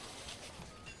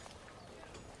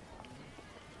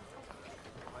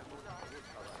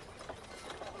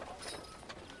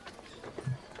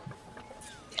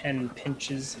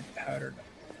 pinches of powdered.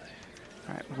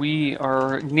 Alright, we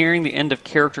are nearing the end of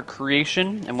character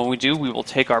creation, and when we do, we will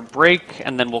take our break,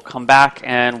 and then we'll come back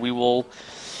and we will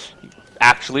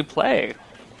actually play.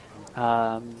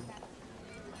 It'll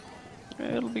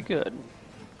be good.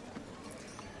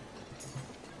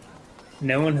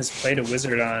 No one has played a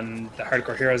wizard on the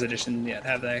Hardcore Heroes edition yet,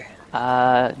 have they?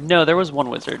 No, there was one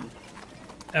wizard.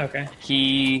 Okay.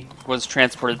 He was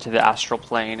transported to the astral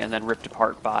plane and then ripped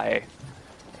apart by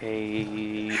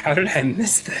How did I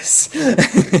miss this?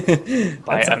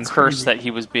 by a curse that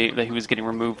he was getting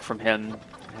removed from him,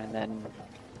 and then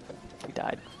he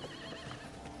died.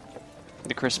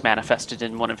 The curse manifested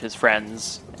in one of his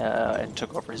friends and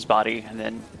took over his body, and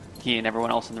then he and everyone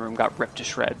else in the room got ripped to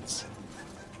shreds.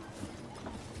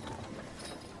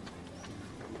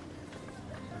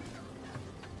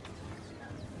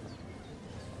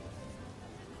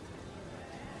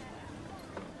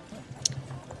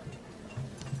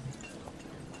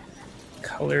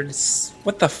 Colored...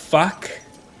 What the fuck?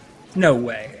 No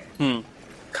way.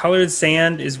 Colored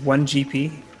sand is 1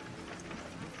 GP?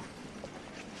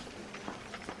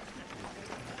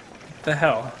 What the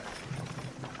hell?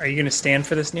 Are you going to stand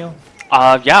for this, Neil?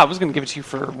 Yeah, I was going to give it to you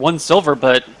for 1 silver,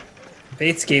 but...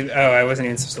 Bates gave... Oh, I wasn't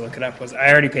even supposed to look it up.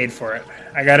 I already paid for it.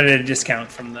 I got it at a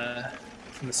discount from the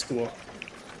school.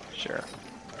 Sure.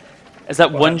 Is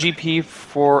that 1 GP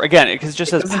for... Again, because it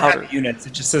just says doesn't powder. have units.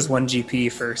 It just says 1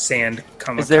 GP for sand,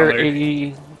 Is there colored.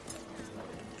 a...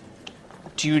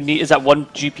 Do you need... Is that 1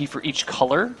 GP for each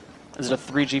color? Is it a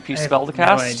 3 GP spell to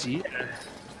cast? No idea.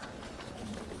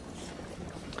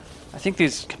 I think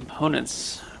these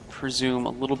components presume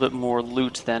a little bit more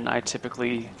loot than I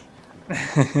typically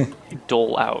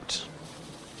dole out.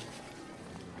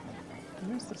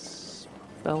 Where's the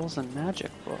spells and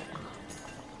magic book?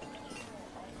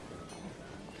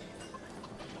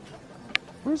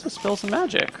 Where's the spells and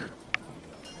magic?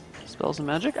 Spells and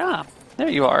magic? Ah, there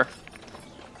you are.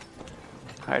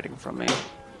 Hiding from me.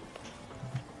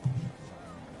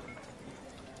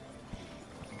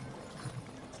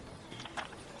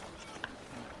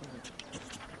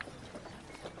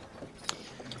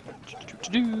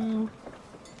 Do.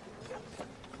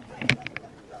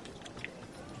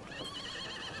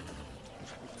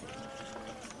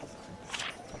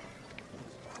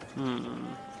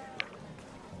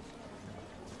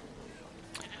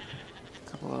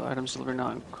 Couple of items delivered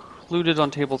not included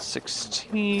on table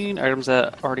 16. Items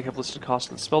that already have listed cost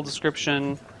in the spell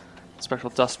description. Special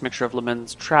dust mixture of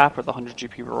Lemon's Trap with 100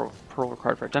 GP pearl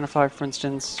required for identify, for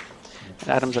instance. And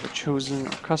items that are chosen or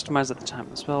customized at the time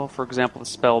of the spell. For example, the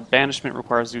spell Banishment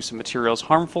requires use of materials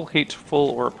harmful, hateful,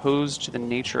 or opposed to the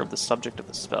nature of the subject of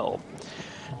the spell.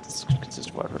 This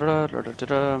consists of what?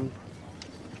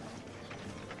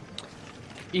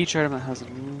 Each item that has a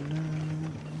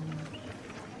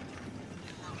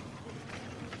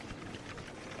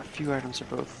few items are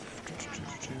both.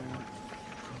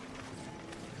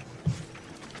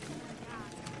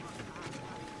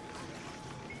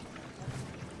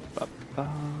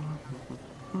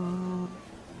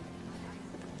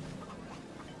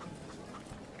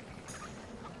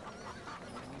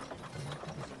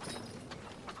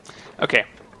 Okay.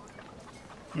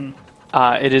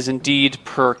 It is indeed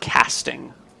per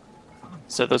casting.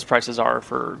 So those prices are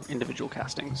for individual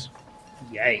castings.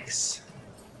 Yikes.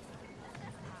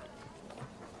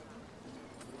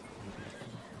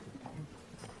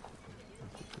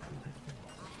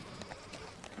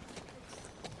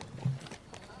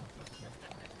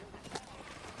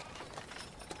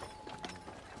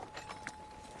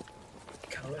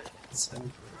 Colors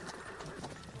and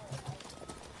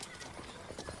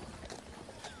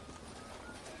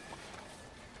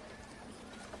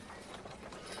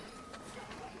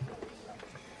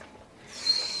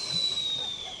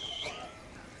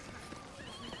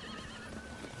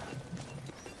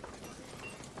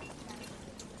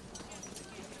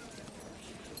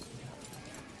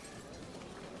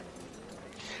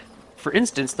For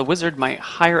instance, the wizard might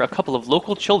hire a couple of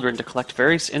local children to collect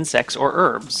various insects or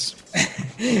herbs.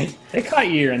 They caught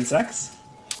your insects.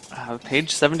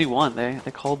 Page 71, they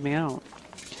called me out.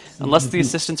 Unless the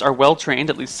assistants are well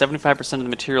trained, at least 75% of the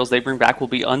materials they bring back will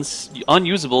be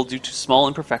unusable due to small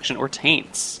imperfection or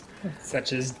taints.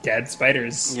 Such as dead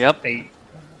spiders. Yep.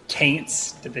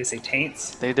 Taints. Did they say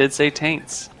taints? They did say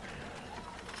taints,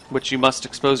 which you must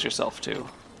expose yourself to.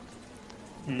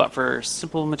 But for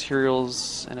simple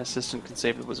materials, an assistant can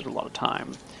save the wizard a lot of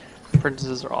time.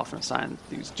 Apprentices are often assigned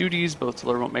these duties, both to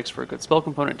learn what makes for a good spell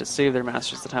component to save their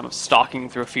masters the time of stalking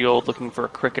through a field looking for a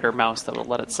cricket or mouse that will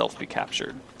let itself be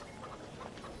captured.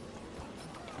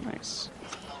 Nice.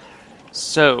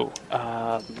 So,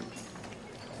 I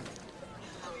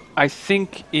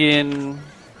think in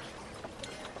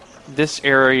this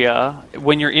area,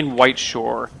 when you're in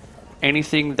Whiteshore,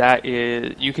 anything that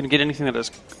is... You can get anything that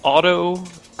is auto,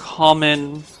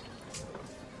 common,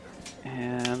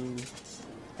 and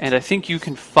I think you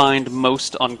can find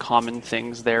most uncommon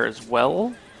things there as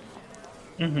well.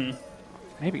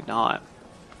 Maybe not.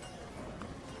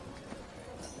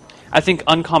 I think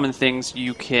uncommon things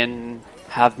you can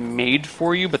have made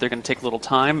for you, but they're going to take a little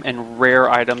time, and rare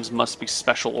items must be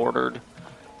special ordered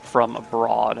from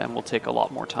abroad and will take a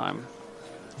lot more time.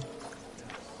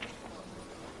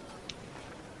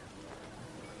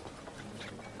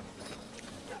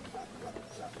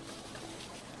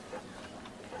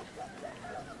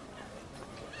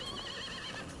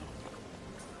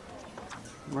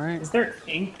 Right. Is there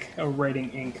ink? Oh, writing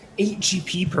ink. 8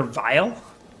 GP per vial?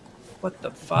 What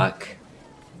the fuck?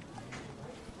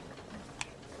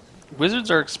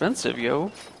 Wizards are expensive, yo.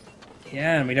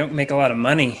 Yeah, and we don't make a lot of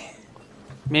money.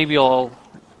 Maybe I'll...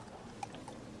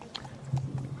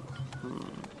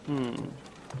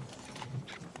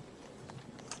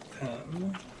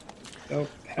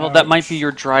 Well, that might be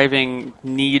your driving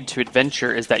need to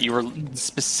adventure, is that you were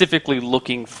specifically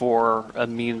looking for a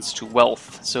means to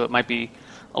wealth. So it might be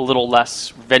a little less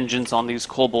vengeance on these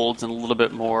kobolds and a little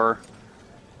bit more...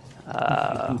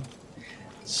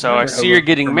 So I see you're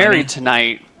getting married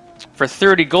tonight. For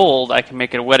 30 gold, I can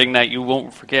make it a wedding night you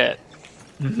won't forget.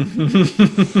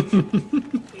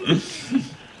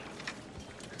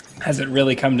 Has it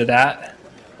really come to that?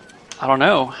 I don't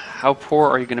know. How poor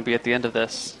are you going to be at the end of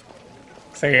this?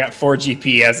 Looks like I got 4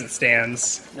 GP as it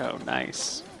stands. Oh,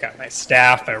 nice. Got my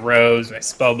staff, my rose, my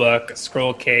spellbook, a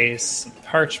scroll case, some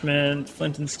parchment,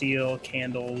 flint and steel,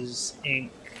 candles,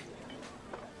 ink,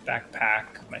 backpack,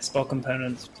 my spell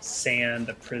components, sand,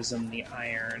 a prism, the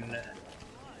iron.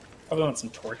 Probably want some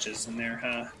torches in there,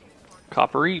 huh?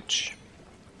 Copper each.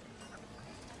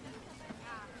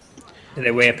 Do they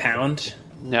weigh a pound?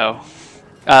 No.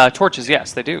 Torches,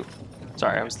 yes, they do.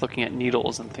 Sorry, I was looking at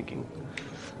needles and thinking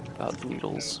about the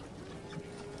needles.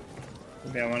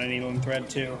 Maybe I want a needle and thread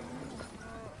too.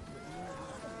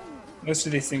 Most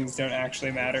of these things don't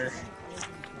actually matter.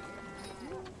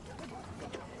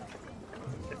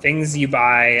 The things you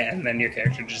buy and then your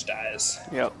character just dies.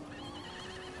 Yep.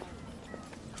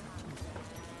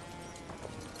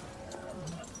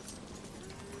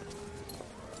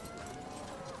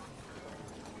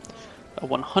 A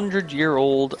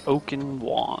 100-year-old oaken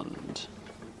wand.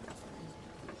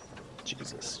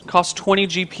 Jesus. Costs 20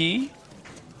 GP?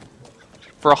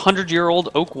 For a 100-year-old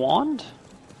oak wand?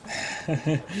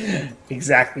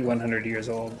 Exactly 100 years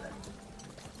old.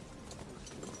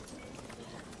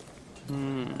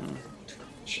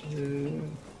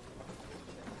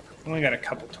 Only got a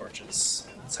couple torches.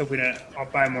 Let's hope we don't. I'll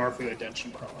buy more if we go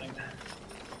dungeon crawling.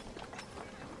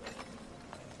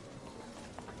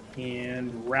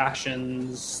 And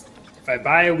rations. If I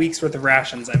buy a week's worth of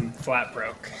rations, I'm flat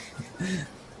broke.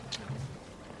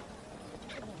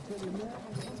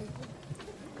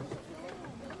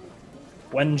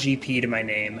 1 GP to my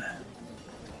name.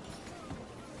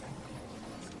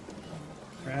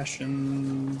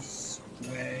 Rations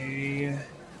weigh.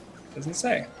 Doesn't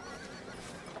say.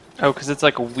 Oh, because it's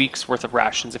like a week's worth of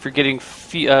rations. If you're getting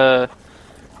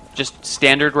just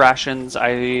standard rations,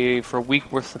 for a week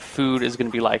worth of food is going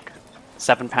to be like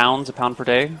 7 pounds, a pound per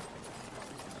day.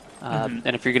 And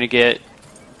if you're going to get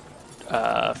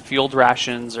field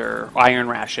rations or iron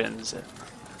rations,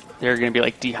 they're going to be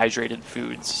like dehydrated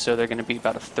foods, so they're going to be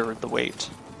about a third the weight.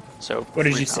 So what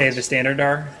did you say the standard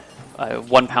are?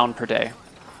 1 pound per day.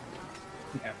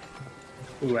 Yeah.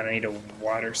 Ooh, and I need a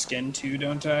water skin too,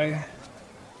 don't I?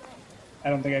 I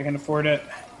don't think I can afford it.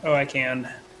 Oh, I can.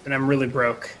 And I'm really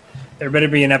broke. There better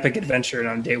be an epic adventure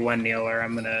on day 1, Neil, or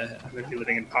I'm gonna be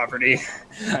living in poverty.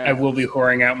 I will be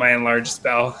whoring out my enlarged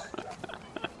spell.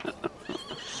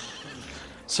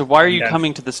 So why are you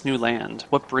coming to this new land?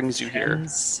 What brings you 10 here?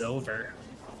 silver.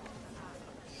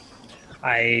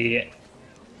 I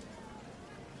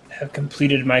have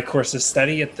completed my course of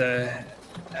study at the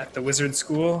wizard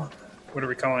school. What are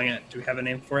we calling it? Do we have a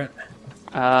name for it?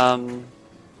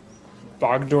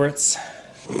 Bogdorts.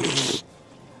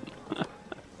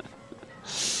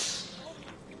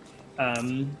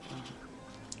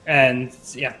 And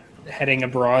yeah, heading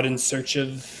abroad in search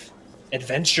of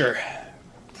adventure,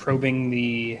 probing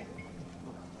the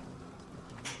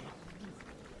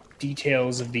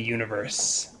details of the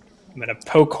universe. I'm gonna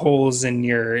poke holes in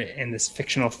this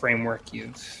fictional framework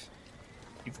you've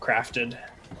crafted.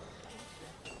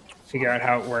 Figure out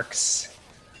how it works.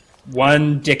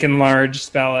 1 dick enlarged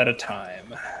spell at a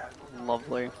time.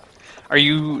 Lovely. Are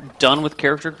you done with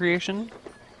character creation?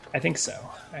 I think so.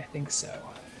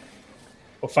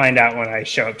 We'll find out when I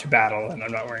show up to battle and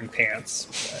I'm not wearing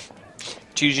pants. But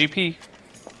 2 GP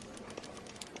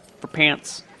for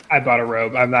pants. I bought a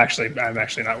robe. I'm actually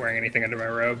not wearing anything under my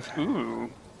robe.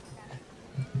 Ooh.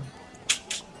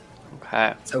 Okay.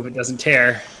 Let's hope it doesn't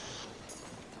tear.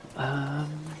 All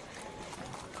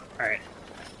right.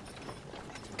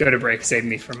 Go to break. Save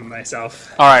me from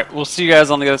myself. All right. We'll see you guys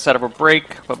on the other side of a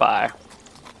break. Bye-bye.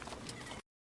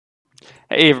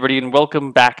 Hey, everybody, and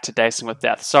welcome back to Dicing with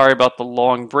Death. Sorry about the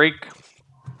long break,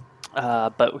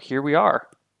 but here we are.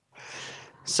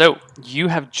 So, you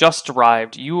have just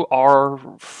arrived. You are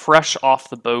fresh off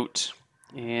the boat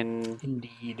in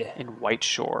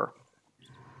Whiteshore.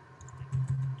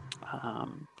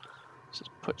 Just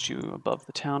put you above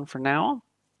the town for now.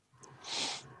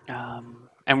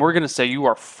 And we're going to say you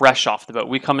are fresh off the boat.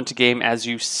 We come into game as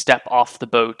you step off the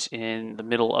boat in the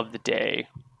middle of the day.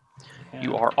 Yeah.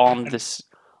 You are on this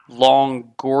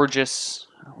long, gorgeous,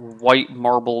 white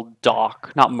marble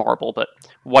dock. Not marble, but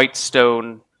white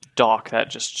stone dock that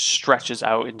just stretches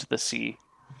out into the sea.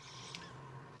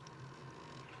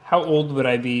 How old would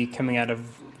I be coming out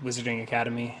of Wizarding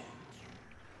Academy?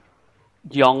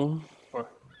 Young.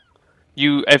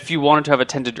 If you wanted to have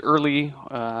attended early,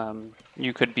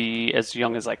 you could be as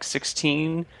young as like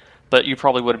 16, but you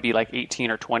probably would be like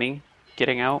 18 or 20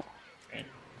 getting out.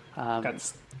 Right.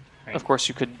 Of course,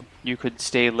 you could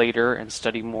stay later and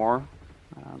study more.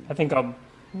 I think I'll.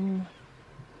 I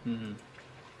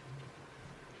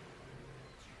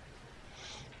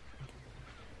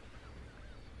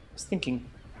was thinking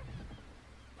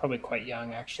probably quite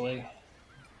young, actually. I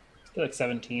feel like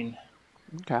 17.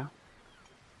 Okay.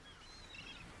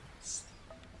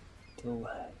 Little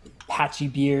patchy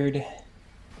beard.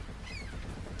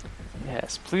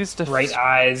 Yes, please. Bright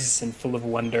eyes and full of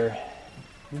wonder.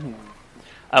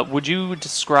 Would you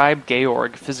describe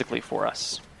Georg physically for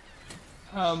us?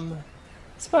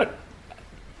 It's about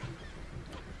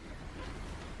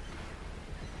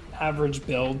average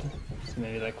build, so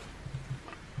maybe like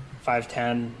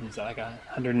 5'10". He's like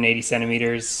 180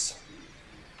 centimeters.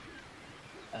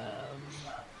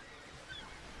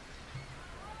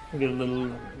 Maybe a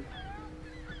little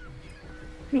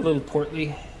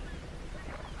portly.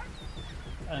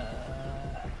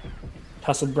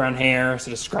 Tousled brown hair,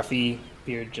 sort of scruffy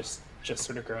beard, just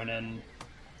sort of grown in.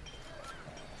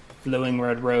 Flowing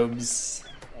red robes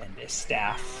and a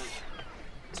staff,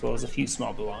 as well as a few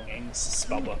small belongings, a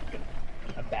spellbook and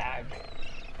a bag.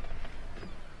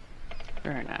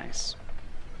 Very nice.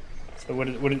 So what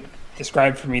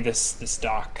describe for me this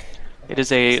dock? It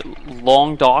is a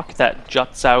long dock that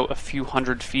juts out a few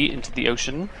hundred feet into the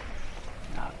ocean,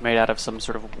 made out of some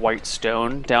sort of white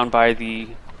stone. Down by the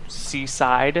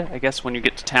seaside, I guess, when you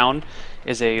get to town,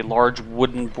 is a large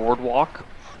wooden boardwalk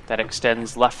that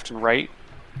extends left and right.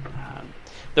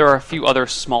 There are a few other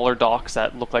smaller docks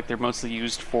that look like they're mostly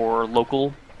used for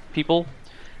local people,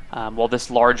 while this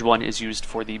large one is used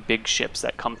for the big ships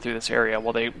that come through this area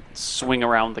while they swing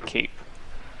around the cape.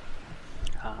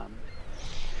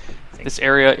 This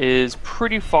area is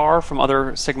pretty far from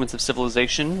other segments of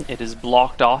civilization. It is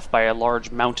blocked off by a large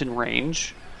mountain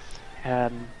range.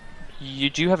 You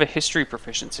do have a history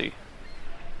proficiency.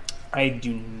 I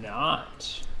do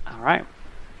not. All right.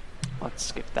 Let's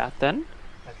skip that then.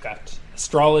 I've got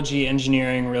astrology,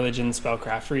 engineering, religion,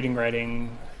 spellcraft, reading,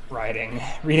 writing,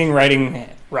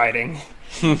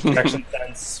 direction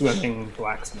sense, swimming,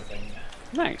 blacksmithing.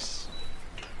 Nice.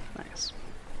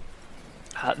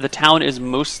 The town is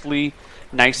mostly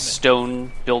nice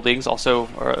stone buildings, also,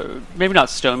 or maybe not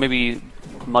stone, maybe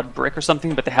mud brick or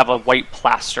something, but they have a white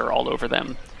plaster all over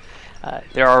them.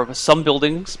 There are some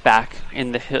buildings back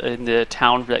in the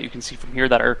town that you can see from here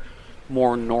that are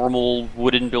more normal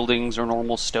wooden buildings or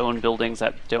normal stone buildings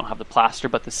that don't have the plaster,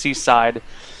 but the seaside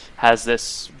has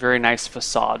this very nice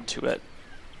facade to it.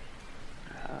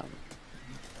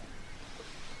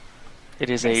 It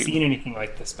is Have I seen anything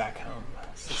like this back home?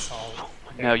 Is this all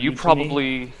no, you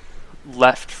probably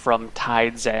left from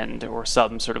Tide's End or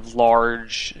some sort of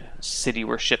large city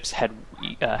where ships head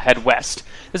west.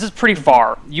 This is pretty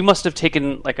far. You must have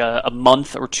taken like a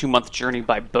month or 2-month journey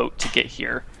by boat to get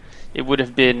here. It would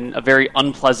have been a very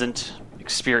unpleasant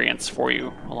experience for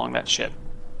you along that ship.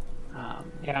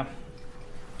 Yeah.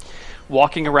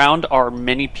 Walking around are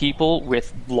many people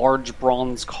with large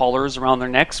bronze collars around their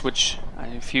necks, which,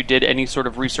 if you did any sort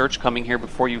of research coming here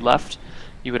before you left,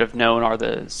 you would have known are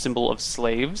the symbol of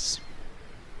slaves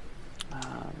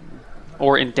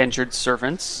or indentured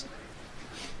servants.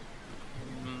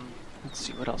 Let's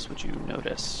see, what else would you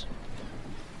notice?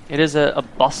 It is a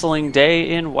bustling day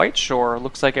in Whiteshore.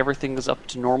 Looks like everything is up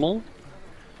to normal.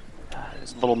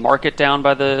 There's a little market down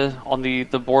by on the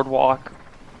boardwalk.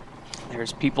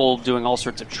 There's people doing all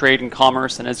sorts of trade and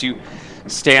commerce, and as you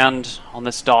stand on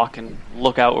this dock and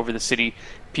look out over the city,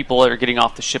 people that are getting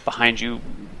off the ship behind you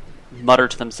mutter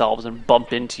to themselves and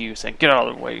bump into you, saying, "Get out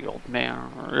of the way, old man,"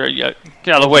 or "Get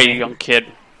out of the way, you young kid,"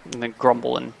 and then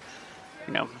grumble and,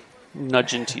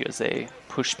 nudge into you as they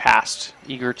push past,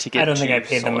 eager to get. I don't think to I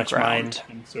paid them solid much ground. mind.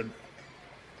 I'm sort of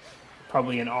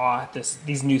probably in awe at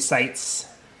these new sights,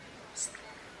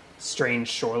 strange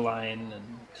shoreline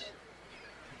and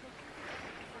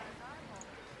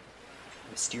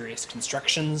mysterious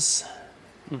constructions.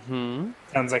 Mm-hmm.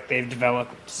 Sounds like they've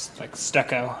developed like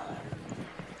stucco.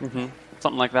 Mm-hmm.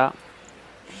 Something like that.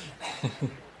 All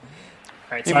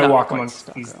right, Maybe so I not walk quite amongst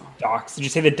stucco. these docks. Did you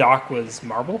say the dock was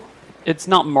marble? It's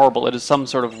not marble. It is some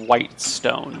sort of white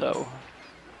stone, though.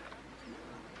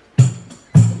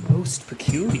 Most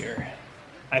peculiar.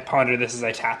 I ponder this as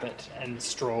I tap it and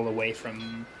stroll away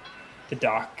from the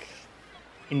dock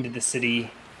into the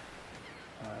city.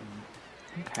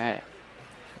 Okay.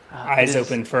 Eyes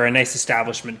open for a nice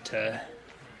establishment to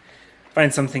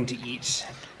find something to eat.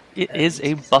 It is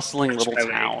a bustling little my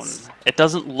town. legs. It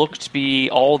doesn't look to be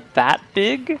all that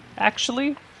big,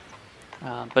 actually,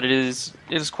 but it is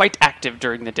quite active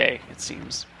during the day, it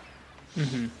seems.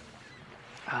 Mm-hmm.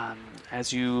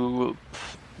 As you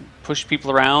push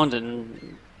people around,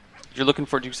 and you're looking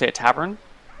for, do you say a tavern?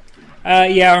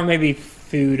 Yeah, or maybe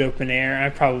food open air. I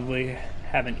probably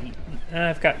haven't eaten.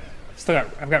 I've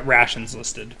got rations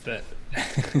listed, but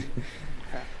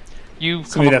You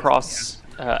So come maybe across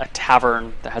a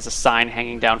tavern that has a sign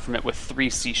hanging down from it with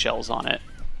 3 seashells on it.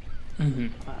 mm-hmm.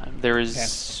 There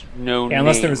is no name.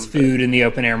 Unless there was food in the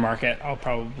open air market, I'll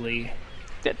probably.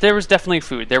 There was definitely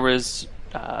food. There was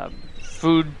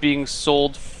food being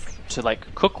sold to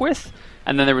cook with,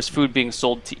 And then there was food being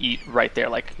sold to eat right there,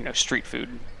 like, street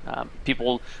food.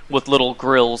 People with little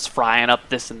grills frying up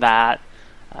this and that,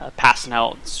 passing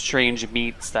out strange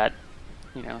meats that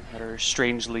are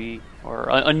strangely or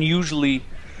unusually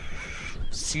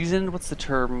seasoned. What's the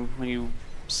term when you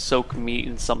soak meat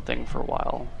in something for a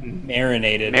while?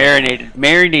 Marinated.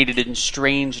 Marinated in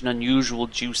strange and unusual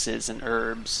juices and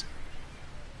herbs.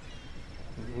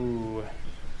 Ooh.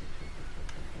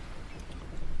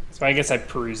 So I guess I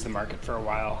peruse the market for a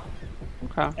while.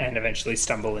 Okay. And eventually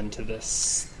stumble into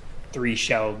this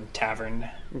 3-shelled tavern.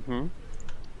 Mm-hmm.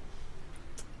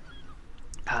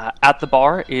 At the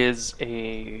bar is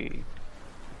a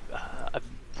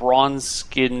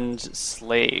bronze-skinned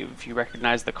slave. You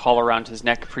recognize the collar around his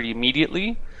neck pretty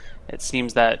immediately. It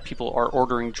seems that people are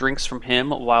ordering drinks from him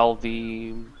while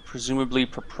the presumably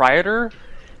proprietor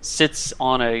sits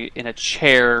in a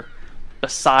chair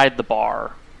beside the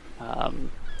bar, kind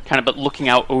of but looking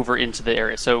out over into the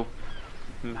area. So,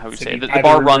 how would you say? The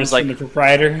bar runs like from the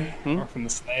proprietor or from the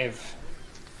slave.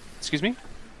 Excuse me?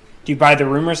 Do you buy the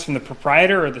rumors from the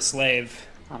proprietor or the slave?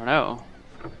 I don't know.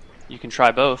 You can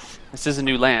try both. This is a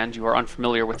new land. You are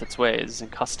unfamiliar with its ways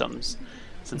and customs,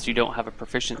 since you don't have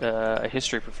a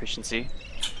history proficiency.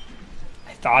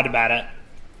 I thought about it.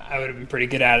 I would have been pretty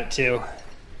good at it too.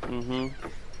 Mm-hmm.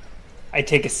 I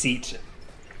take a seat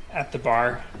at the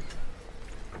bar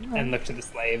and look to the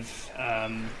slave. A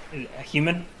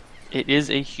human? It is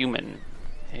a human.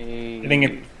 I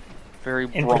think very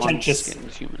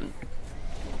bronze-skinned human.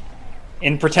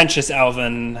 In pretentious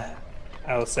Elven,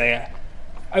 I will say,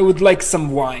 I would like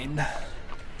some wine.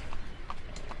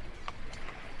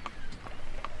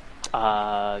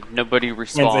 Nobody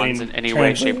responds in any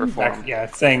way, shape, or form.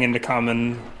 Saying into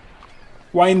common,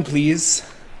 wine, please.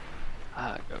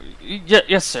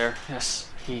 Yes, sir. Yes.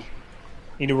 He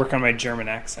need to work on my German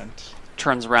accent.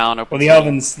 Turns around. Well, the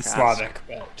Elven's Slavic,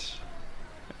 but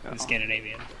the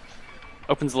Scandinavian.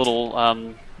 Opens a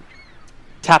little,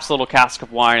 taps a little cask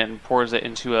of wine and pours it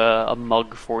into a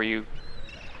mug for you,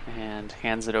 and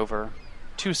hands it over.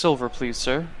 2 silver, please,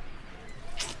 sir.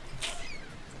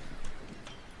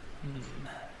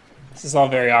 This is all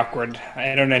very awkward.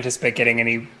 I don't anticipate getting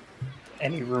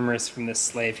any rumors from this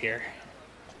slave here.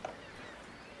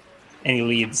 Any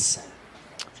leads.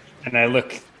 And I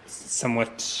look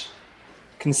somewhat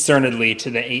concernedly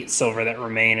to the 8 silver that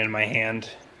remain in my hand.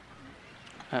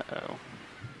 Uh-oh.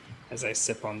 As I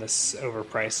sip on this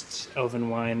overpriced elven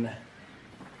wine.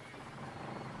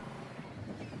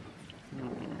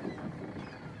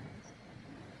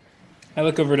 I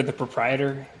look over to the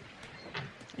proprietor.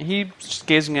 He's just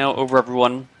gazing out over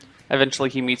everyone. Eventually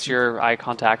he meets your eye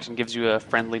contact and gives you a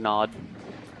friendly nod.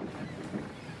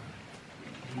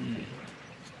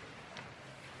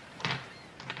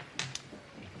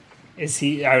 Is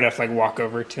he? I would have to walk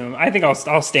over to him. I think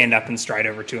I'll stand up and stride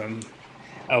over to him.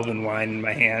 Elven wine in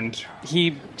my hand.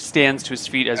 He stands to his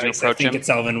feet as you approach him. I think it's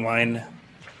elven wine.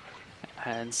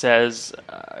 And says,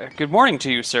 "Good morning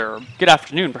to you, sir. Good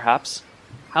afternoon, perhaps.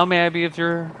 How may I be of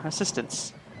your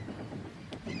assistance?"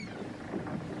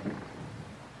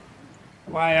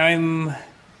 Why, I'm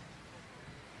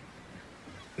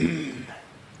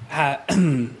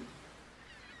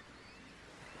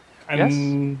Yes?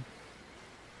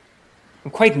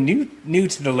 I'm quite new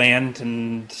to the land,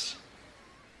 and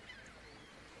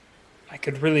I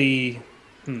could really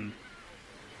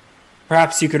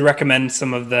perhaps you could recommend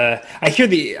some of the I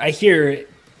hear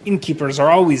innkeepers are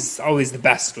always the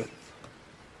best with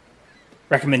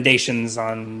recommendations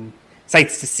on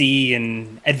sights to see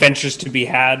and adventures to be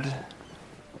had.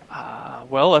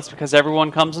 Well, that's because everyone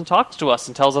comes and talks to us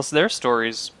and tells us their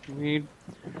stories. We're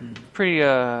pretty,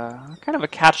 kind of a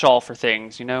catch-all for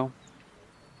things, you know?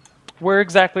 Where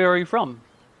exactly are you from?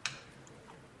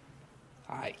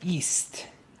 East.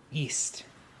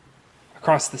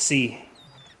 Across the sea.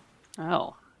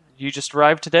 Oh, you just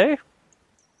arrived today?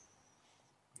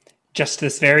 Just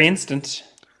this very instant.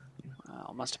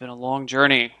 Well, must have been a long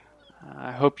journey.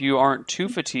 I hope you aren't too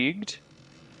fatigued.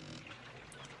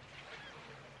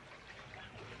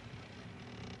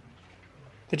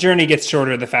 The journey gets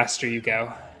shorter the faster you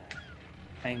go.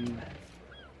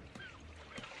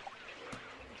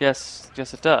 Yes,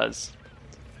 it does.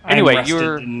 Anyway,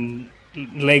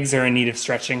 legs are in need of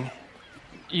stretching.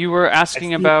 You were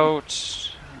asking about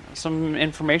some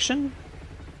information?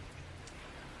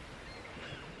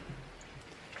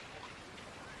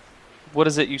 What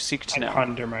is it you seek to know? I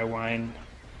ponder my wine.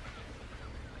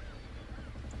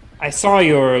 I saw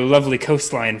your lovely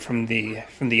coastline from the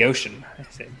ocean, I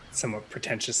said somewhat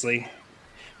pretentiously.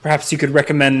 Perhaps you could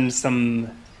recommend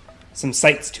some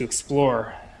sights to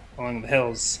explore along the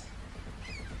hills.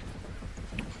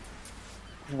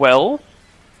 Well,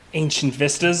 Ancient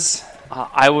vistas.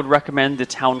 I would recommend the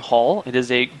town hall. It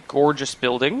is a gorgeous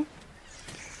building.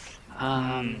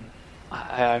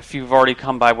 If you've already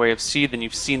come by way of sea, then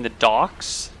you've seen the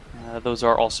docks. Those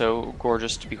are also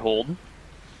gorgeous to behold.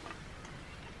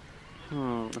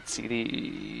 Let's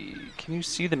see. Can you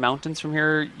see the mountains from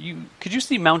here? Could you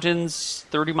see mountains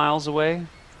 30 miles away?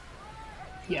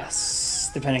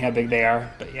 Yes, depending how big they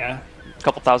are, but yeah. A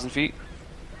couple thousand feet?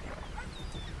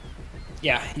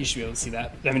 Yeah, you should be able to see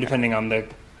that. I mean, depending on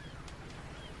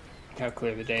how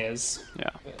clear the day is.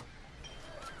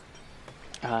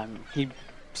 Yeah. He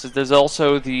says there's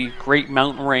also the Great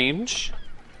Mountain Range.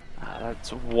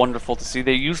 That's wonderful to see.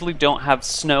 They usually don't have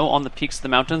snow on the peaks of the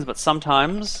mountains, but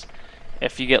sometimes,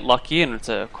 if you get lucky and it's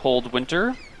a cold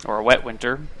winter, or a wet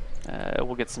winter,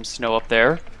 we'll get some snow up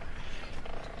there.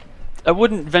 I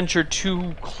wouldn't venture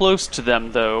too close to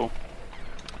them, though.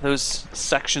 Those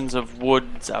sections of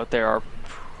woods out there are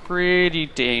pretty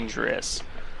dangerous.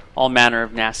 All manner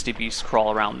of nasty beasts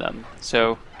crawl around them.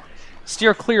 So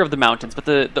steer clear of the mountains, but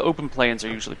the open plains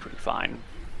are usually pretty fine.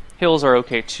 Hills are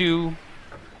okay too.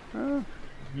 You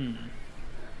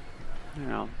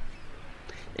know,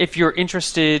 if you're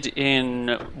interested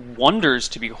in wonders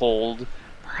to behold,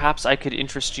 perhaps I could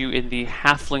interest you in the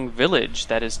Halfling village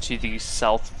that is to the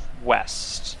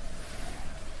southwest.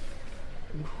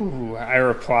 Ooh, I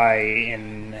reply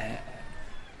in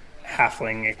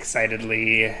Halfling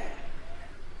excitedly.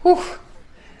 Whew.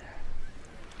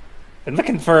 Been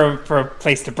looking for a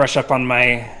place to brush up on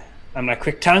my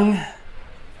quick tongue.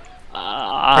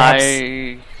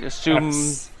 I assume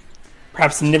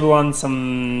perhaps nibble on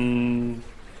some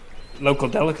local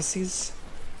delicacies,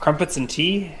 crumpets and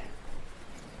tea.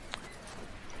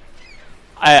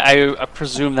 I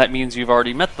presume that means you've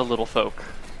already met the little folk.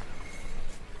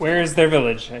 Where is their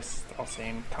village? I'll say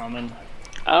in common.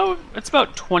 Oh, it's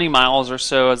about 20 miles or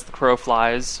so as the crow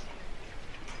flies.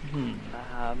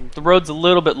 The road's a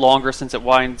little bit longer since it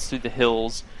winds through the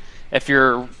hills. If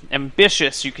you're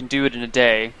ambitious, you can do it in a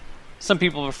day. Some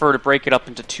people prefer to break it up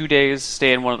into 2 days,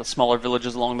 stay in one of the smaller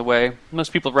villages along the way.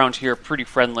 Most people around here are pretty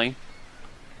friendly.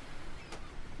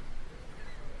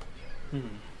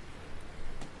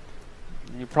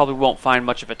 You probably won't find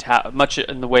much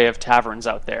in the way of taverns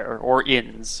out there, or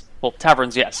inns. Well,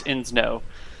 taverns, yes. Inns, no.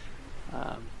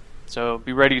 So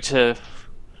be ready to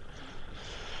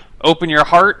open your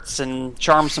hearts and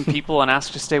charm some people and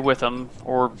ask to stay with them,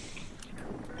 or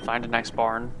find a nice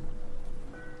barn.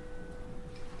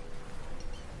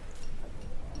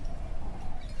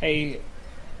 I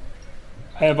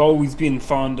have always been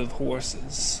fond of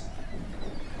horses.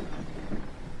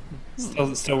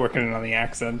 Still working on the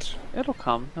accent. It'll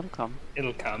come. It'll come.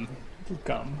 It'll come. It'll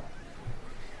come.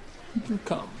 It'll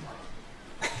come.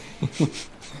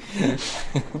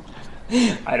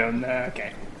 I don't know.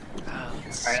 Okay.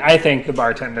 I think the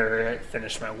bartender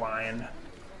finished my wine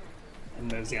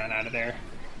and moves on out of there.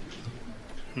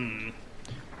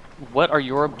 What are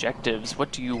your objectives?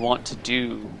 What do you want to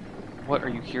do? What are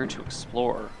you here to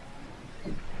explore?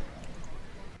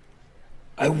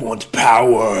 I want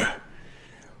power.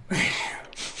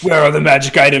 Where are the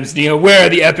magic items, Neo? Where are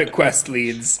the epic quest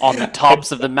leads? On the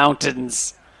tops of the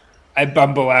mountains. I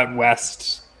bumble out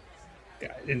west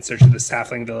in search of this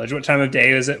halfling village. What time of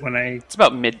day is it when It's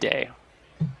about midday.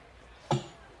 So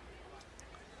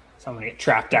I'm going to get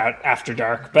trapped out after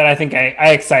dark. But I think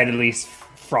I excitedly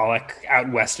frolic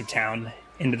out west of town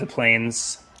into the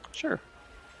plains. Sure.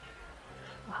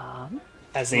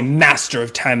 As a master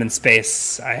of time and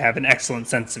space, I have an excellent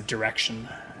sense of direction.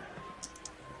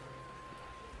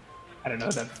 I don't know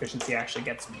if that proficiency actually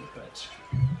gets me, but...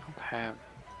 Okay.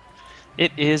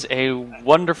 It is a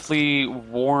wonderfully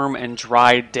warm and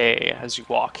dry day as you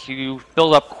walk. You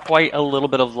build up quite a little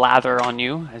bit of lather on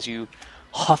you as you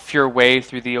huff your way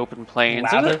through the open plains.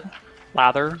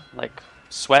 Lather, like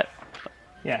sweat.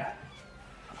 Yeah.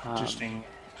 Interesting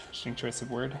choice of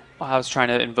word. Well, I was trying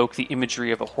to invoke the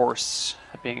imagery of a horse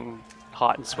being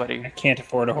hot and sweaty. I can't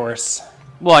afford a horse.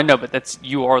 Well, I know, but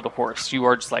you are the horse. You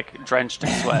are just like drenched in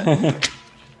sweat.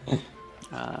 I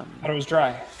thought it was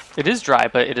dry. It is dry,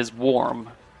 but it is warm,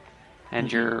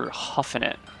 and you're hoofing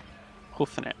it.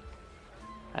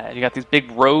 You got these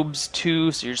big robes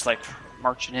too, so you're just like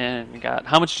marching in. And you got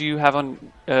how much do you have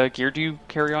on gear? Do you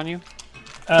carry on you?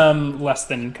 Less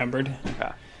than encumbered.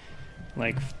 Okay.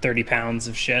 Like 30 pounds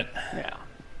of shit. Yeah.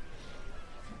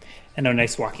 And a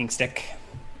nice walking stick.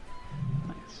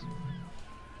 Nice.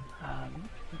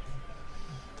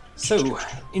 So,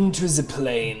 into the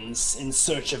plains in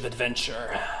search of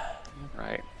adventure.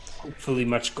 Right. Hopefully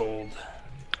much gold.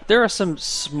 There are some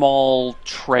small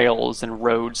trails and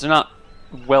roads. They're not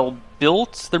well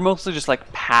built. They're mostly just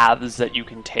like paths that you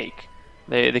can take.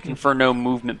 They confer no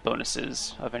movement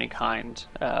bonuses of any kind.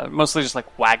 Mostly just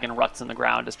like wagon ruts in the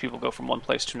ground as people go from one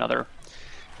place to another.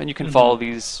 And you can follow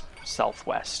these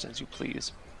southwest as you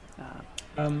please.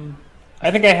 I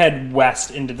think I head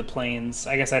west into the plains.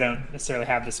 I guess I don't necessarily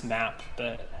have this map,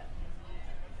 but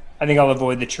I think I'll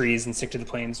avoid the trees and stick to the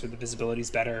plains where the visibility's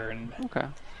better and Okay.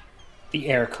 the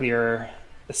air clearer,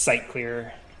 the sight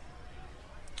clearer.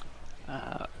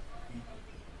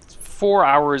 4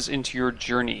 hours into your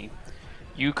journey,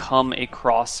 you come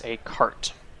across a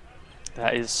cart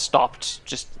that is stopped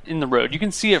just in the road. You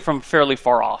can see it from fairly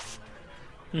far off.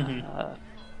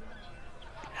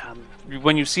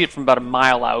 When you see it from about a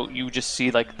mile out, you just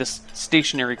see like this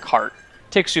stationary cart.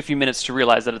 It takes you a few minutes to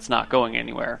realize that it's not going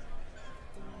anywhere.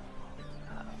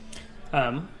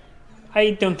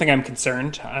 I don't think I'm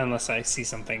concerned unless I see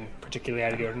something particularly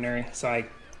out of the ordinary. So I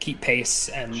keep pace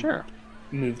and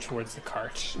move towards the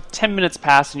cart. 10 minutes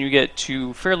pass and you get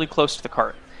to fairly close to the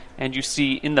cart. And you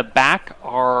see in the back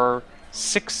are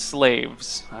 6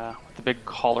 slaves with the big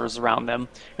collars around them.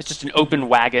 It's just an open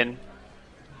wagon.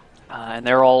 And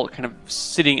they're all kind of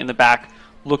sitting in the back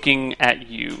looking at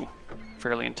you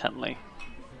fairly intently.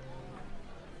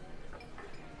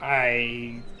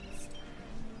 Why,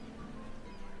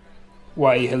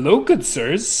 hello, good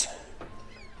sirs.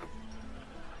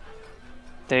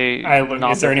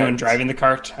 Is there anyone driving the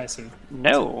cart?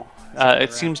 No.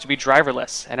 It seems to be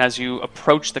driverless. And as you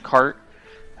approach the cart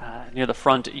near the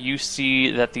front, you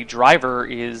see that the driver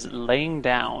is laying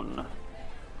down.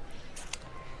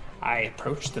 I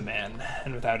approach the man,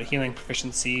 and without a healing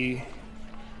proficiency,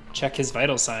 check his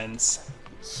vital signs.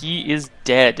 He is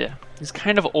dead. He's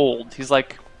kind of old. He's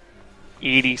like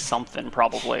 80-something,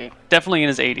 probably. Definitely in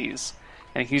his 80s.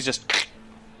 And he's just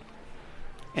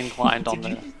inclined on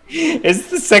the... Is this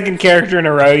the second character in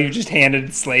a row you just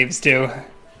handed slaves to?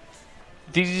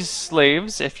 These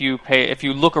slaves, if you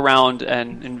look around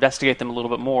and investigate them a little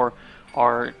bit more,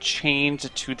 are chained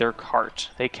to their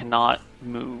cart. They cannot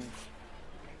move.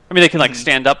 I mean, they can like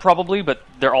stand up probably, but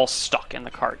they're all stuck in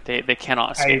the cart. They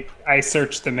cannot escape. I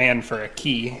searched the man for a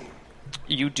key.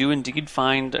 You do indeed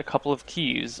find a couple of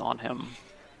keys on him,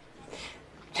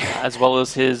 as well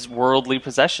as his worldly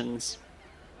possessions.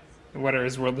 What are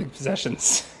his worldly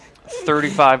possessions?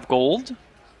 35 gold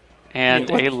and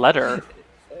a letter.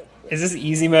 Is this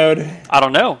easy mode? I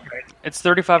don't know. It's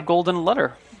 35 gold and a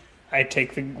letter. I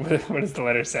take the... What does the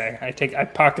letter say? I take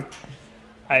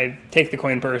the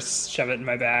coin purse, shove it in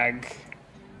my bag.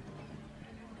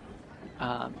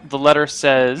 The letter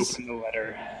says... Open the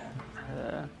letter.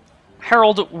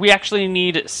 Harold, we actually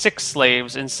need 6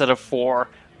 slaves instead of 4.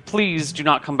 Please do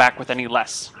not come back with any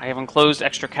less. I have enclosed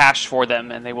extra cash for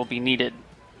them, and they will be needed.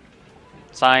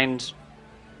 Signed,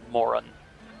 Moran.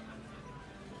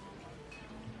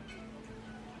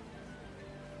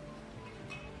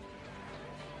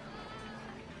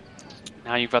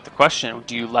 Now you've got the question.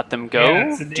 Do you let them go?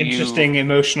 Yeah, it's an interesting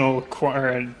emotional,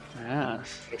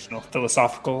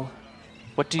 philosophical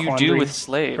What do you do with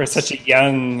slaves? For such a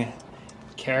young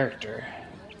character.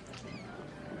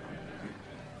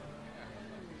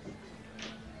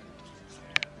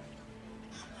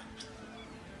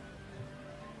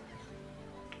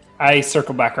 I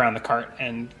circle back around the cart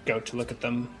and go to look at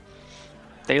them.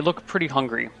 They look pretty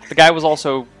hungry. The guy was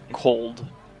also cold,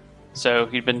 so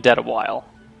he'd been dead a while.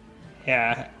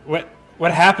 Yeah.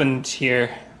 What happened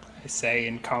here? I say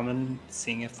in common,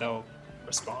 seeing if they'll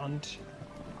respond.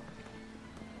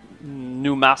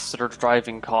 New master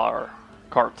driving cart.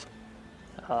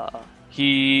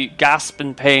 He gasped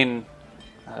in pain,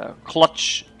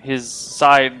 clutch his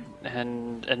side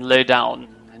and lay down,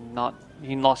 and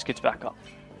he not get back up.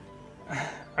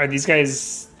 Are these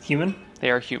guys human? They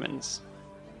are humans.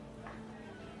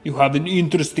 You have an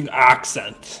interesting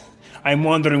accent. I'm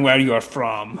wondering where you are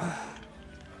from.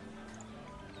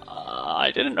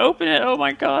 I didn't open it. Oh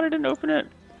my god, I didn't open it.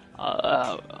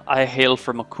 I hail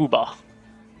from Akuba.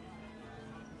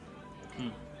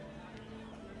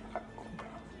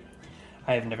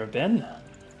 I have never been.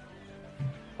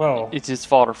 Well, it is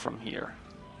far from here.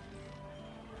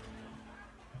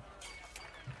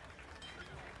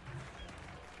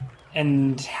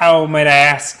 And how, might I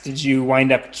ask, did you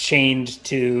wind up chained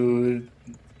to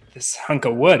this hunk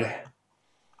of wood?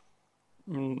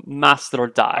 Master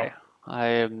die. I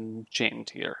am chained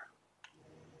here.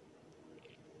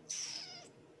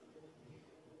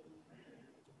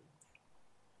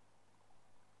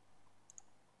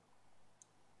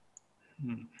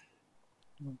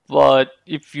 But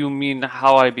if you mean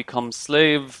how I become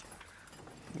slave,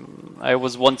 I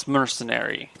was once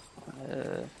mercenary.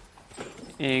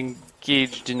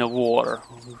 engaged in a war.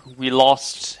 We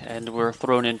lost and were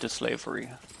thrown into slavery.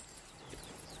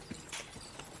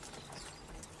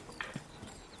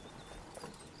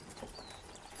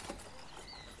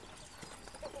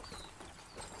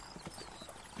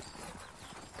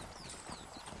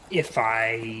 If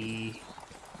I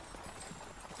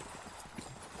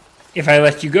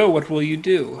let you go, what will you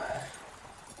do?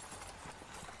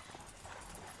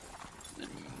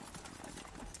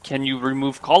 Can you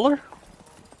remove collar?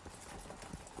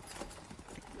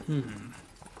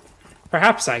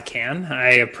 Perhaps I can.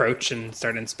 I approach and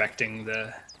start inspecting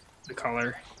the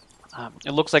collar.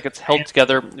 It looks like it's held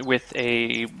together with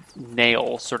a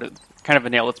nail, kind of a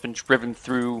nail that's been driven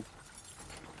through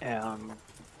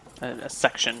a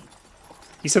section.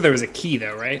 You said there was a key,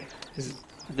 though, right?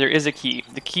 There is a key.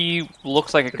 The key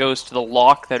looks like it goes to the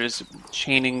lock that is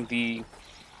chaining the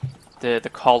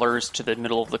collars to the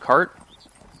middle of the cart,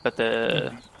 but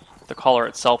the collar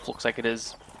itself looks like it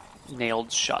is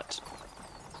nailed shut.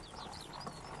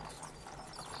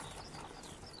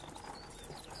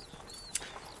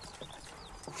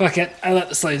 Fuck it, I let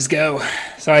the slaves go.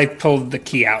 So I pulled the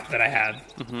key out that I had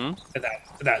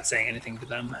without saying anything to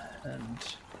them, and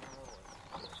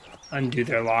undo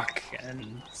their lock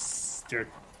and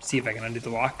see if I can undo the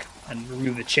lock and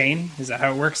remove the chain. Is that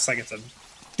how it works? Like it's a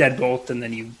deadbolt, and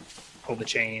then you pull the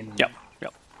chain. Yep.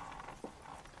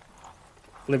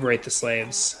 Liberate the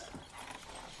slaves.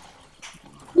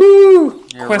 Woo!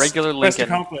 Your regular Lincoln. Quest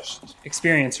accomplished.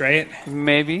 Experience, right?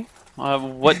 Maybe.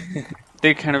 What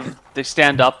they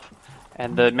stand up,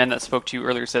 and the man that spoke to you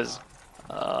earlier says,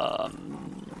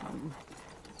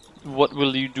 "What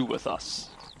will you do with us?"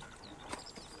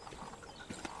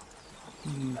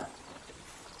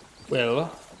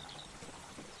 Well,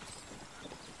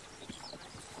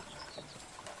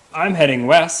 I'm heading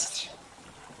west.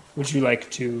 Would you like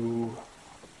to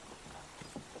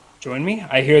join me?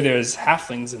 I hear there's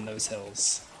halflings in those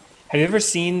hills. Have you ever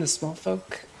seen the small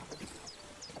folk?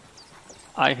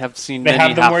 I have seen They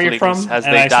many have them where you're halflings from, as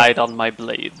and they I died on my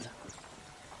blade.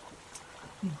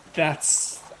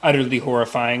 That's utterly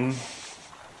horrifying.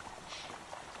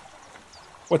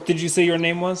 What did you say your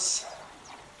name was?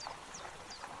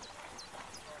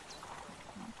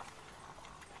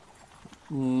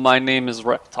 My name is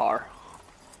Reptar.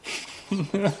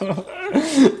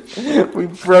 We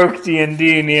broke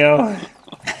D&D, Neil.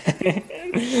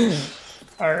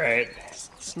 All right.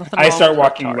 I start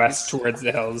walking west towards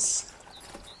the hills.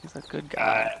 He's a good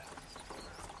guy.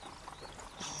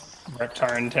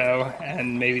 Reptar in tow,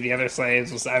 and maybe the other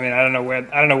slaves. I mean, I don't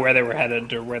know where they were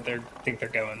headed or where they think they're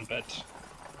going, but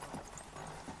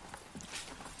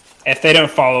if they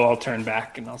don't follow, I'll turn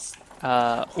back and I'll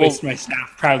hoist my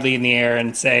staff proudly in the air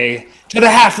and say, "To the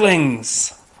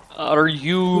halflings! Are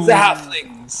you To the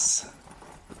halflings!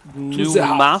 new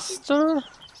master?"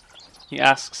 He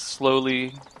asks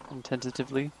slowly and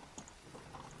tentatively.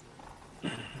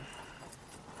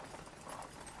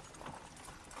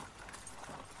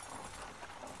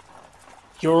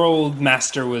 Your old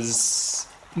master was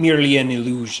merely an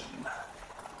illusion.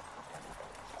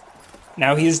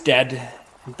 Now he is dead,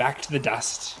 and back to the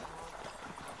dust.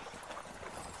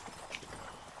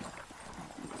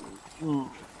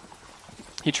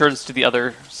 He turns to the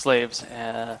other slaves,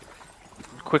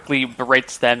 quickly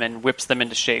berates them and whips them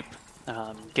into shape,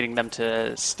 getting them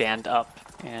to stand up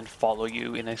and follow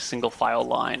you in a single file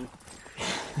line.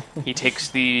 He takes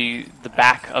the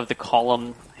back of the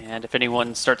column, and if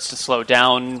anyone starts to slow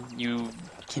down, you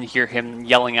can hear him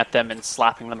yelling at them and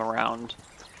slapping them around.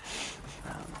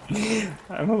 I'm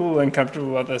a little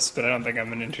uncomfortable about this, but I don't think I'm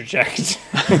going to interject.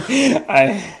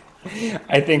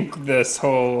 I think this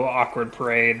whole awkward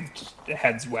parade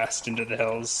heads west into the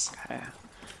hills. Okay.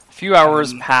 A few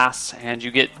hours pass, and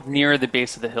you get near the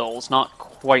base of the hills. Not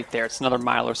quite there. It's another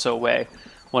mile or so away,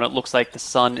 when it looks like the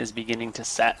sun is beginning to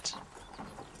set.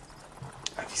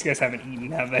 These guys haven't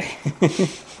eaten, have they?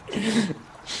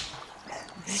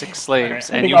 6 slaves,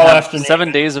 right, and you have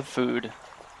 7 days of food.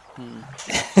 You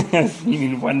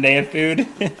mean 1 day of food?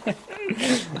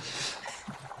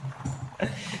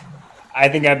 I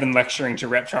think I've been lecturing to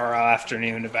Reptar all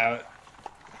afternoon about,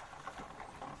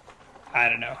 I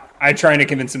don't know. I'm trying to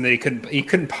convince him that he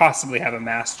couldn't possibly have a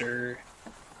master.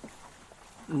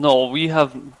 No, we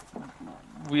have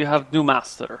new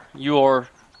master. You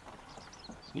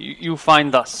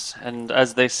find us, and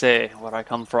as they say, where I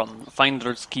come from,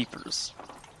 finders keepers.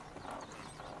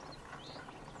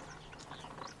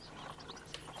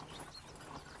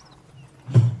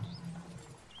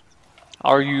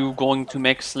 Are you going to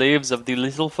make slaves of the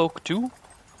little folk too?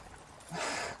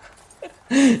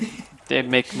 They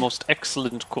make most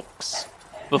excellent cooks.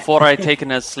 Before I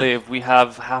taken as slave, we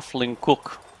have halfling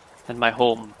cook in my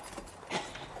home.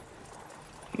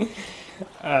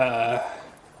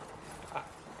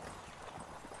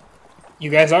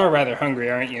 You guys are rather hungry,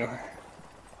 aren't you?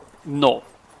 No.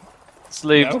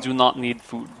 Slaves No? do not need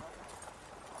food.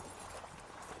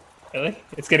 Really?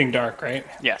 It's getting dark, right?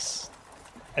 Yes.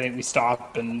 I think we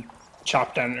stop and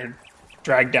chop down or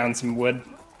drag down some wood.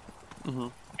 Mm-hmm.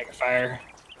 Make a fire.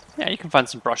 Yeah, you can find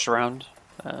some brush around.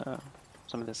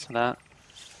 Some of this and that.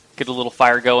 Get a little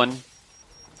fire going.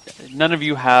 None of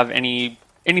you have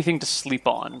anything to sleep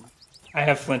on. I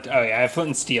have flint. Oh yeah, I have flint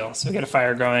and steel. So we get a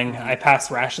fire going. I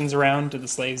pass rations around. Do the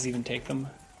slaves even take them?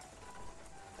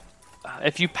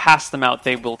 If you pass them out,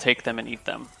 they will take them and eat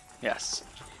them. Yes.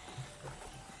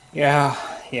 Yeah.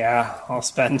 I'll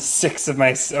spend 6 of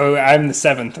my. Oh, I'm the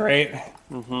 7th, right?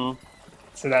 Mm-hmm.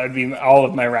 So that would be all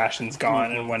of my rations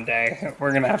gone in one day.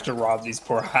 We're gonna have to rob these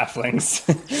poor halflings.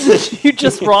 You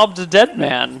just robbed a dead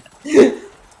man. Oh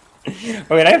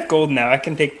wait, I have gold now. I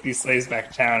can take these slaves back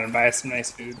to town and buy us some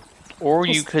nice food. Or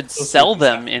you could sell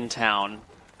them in town.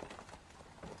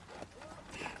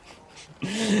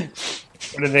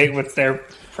 What's their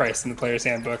price in the player's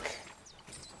handbook?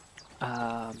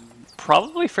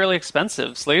 Probably fairly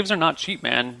expensive. Slaves are not cheap,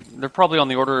 man. They're probably on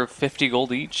the order of 50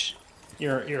 gold each.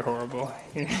 You're horrible.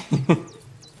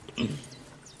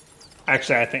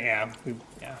 Actually, I think yeah.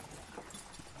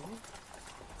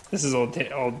 This is old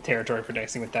territory for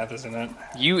dicing with death, isn't it?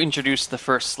 You introduced the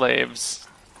first slaves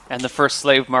and the first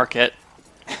slave market.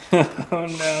 Oh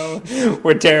no,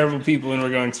 we're terrible people and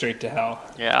we're going straight to hell.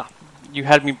 Yeah, you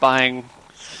had me buying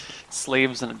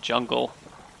slaves in a jungle.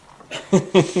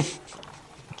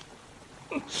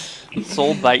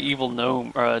 Sold by evil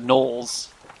gnolls.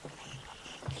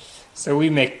 So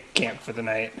we make camp for the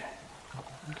night.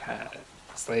 Okay.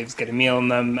 Slaves get a meal in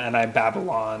them, and I babble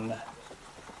on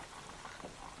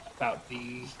about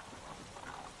the,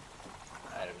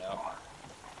 I don't know,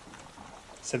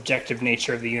 subjective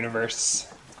nature of the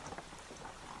universe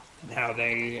and how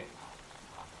they've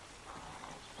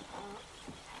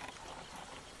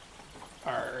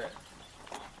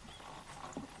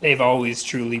always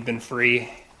truly been free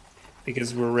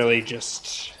because we're really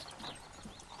just,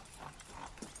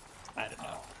 I don't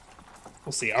know.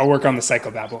 We'll see. I'll work on the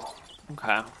psychobabble.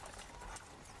 Okay.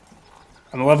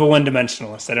 I'm a level 1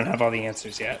 dimensionalist. I don't have all the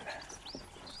answers yet.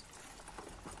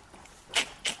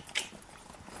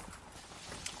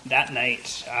 That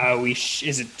night,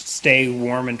 is it stay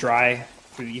warm and dry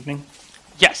through the evening?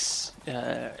 Yes,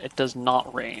 it does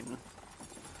not rain.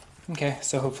 Okay,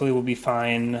 so hopefully we'll be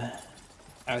fine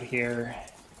out here.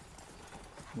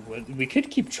 We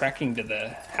could keep trekking to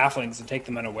the halflings and take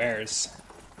them unawares.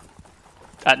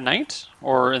 At night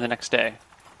or in the next day?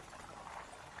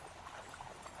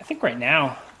 I think right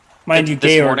now. Mind you,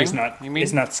 This Georg morning,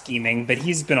 is not scheming, but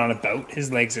he's been on a boat.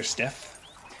 His legs are stiff.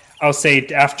 I'll say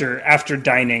after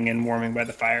dining and warming by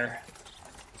the fire,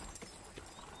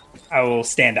 I will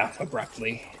stand up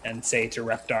abruptly and say to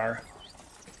Reptar,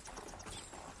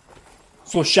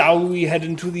 "So shall we head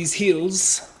into these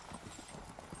hills?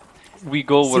 We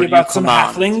go See where you about some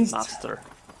command, halflings? master."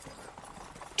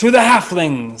 To the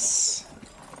halflings!"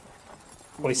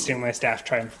 Hoisting my staff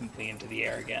triumphantly into the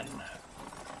air again.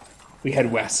 We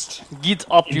head west. Get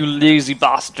up, you lazy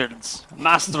bastards.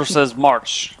 Master says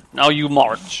march. Now you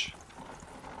march.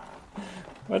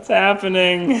 What's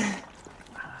happening?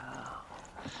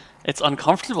 It's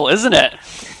uncomfortable, isn't it?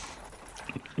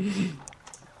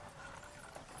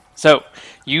 So,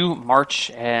 you march,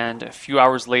 and a few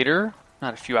hours later,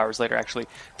 not a few hours later actually,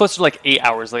 close to like 8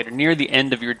 hours later, near the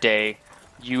end of your day,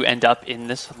 you end up in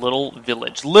this little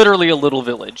village. Literally a little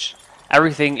village.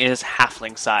 Everything is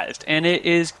halfling-sized, and it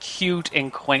is cute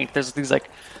and quaint. There's these, like,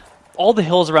 all the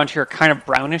hills around here are kind of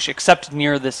brownish, except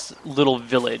near this little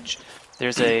village.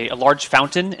 There's a large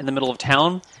fountain in the middle of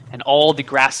town, and all the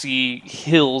grassy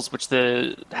hills, which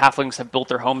the halflings have built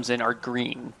their homes in, are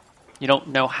green. You don't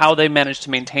know how they managed to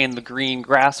maintain the green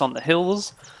grass on the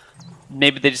hills.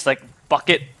 Maybe they just, like,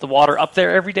 bucket the water up there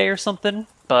every day or something,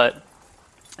 but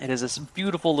it is this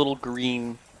beautiful little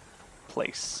green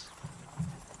place.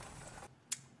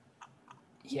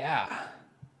 Yeah.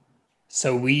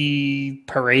 So we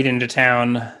parade into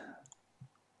town,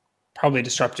 probably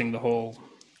disrupting the whole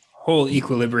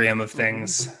equilibrium of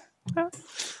things.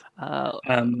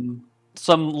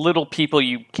 Some little people,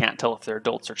 you can't tell if they're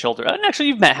adults or children. And actually,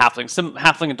 you've met halflings. Some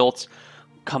halfling adults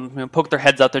come, poke their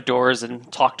heads out their doors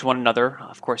and talk to one another.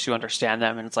 Of course, you understand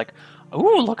them, and it's like,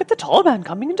 "Oh, look at the tall man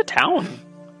coming into town."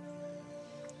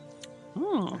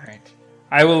 All right.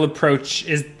 I will approach.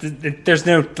 There's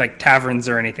no like taverns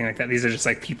or anything like that. These are just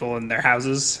like people in their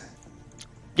houses.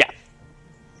 Yeah.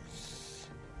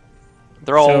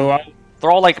 They're all So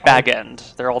they're all like Bag End.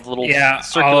 They're all the little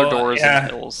circular doors and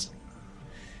hills.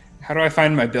 How do I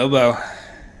find my Bilbo?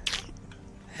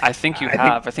 I think you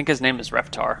have. I think his name is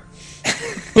Reptar.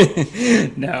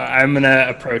 No, I'm gonna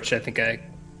approach. I think I.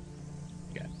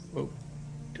 Yeah. Oh,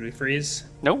 did we freeze?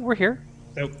 No, we're here.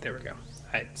 Oh, there we go.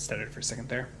 I stuttered for a second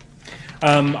there.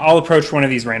 I'll approach one of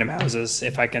these random houses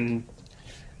if I can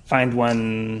find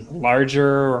one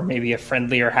larger or maybe a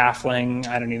friendlier halfling.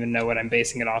 I don't even know what I'm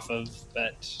basing it off of,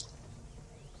 but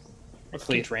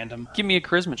hopefully it's random. Give me a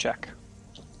charisma check.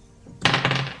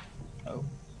 Oh.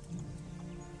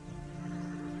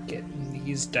 Getting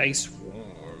these dice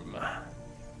warm.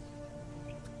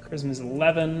 Charisma's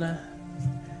 11.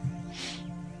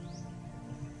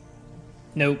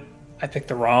 Nope. I picked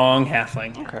the wrong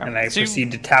halfling. Okay. And I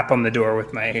proceed to tap on the door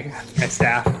with my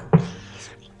staff.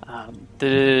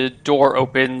 The door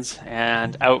opens,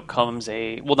 and out comes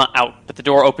well, not out, but the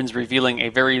door opens, revealing a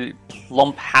very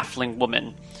plump halfling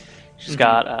woman. She's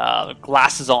got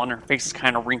glasses on, her face is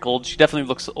kind of wrinkled. She definitely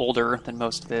looks older than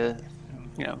most of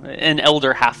an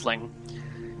elder halfling.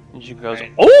 And she goes,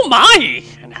 "Oh my!"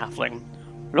 in halfling.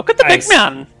 "Look at the big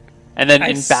man!" And then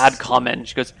in bad comment,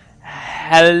 she goes,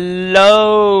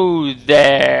 "Hello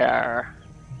there."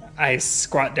 I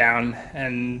squat down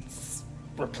and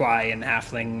reply in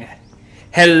halfling,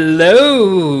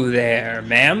 "Hello there,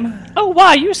 ma'am." "Oh,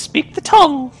 why, you speak the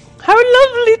tongue. How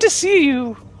lovely to see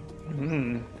you."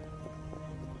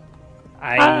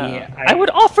 I would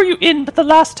offer you in, but the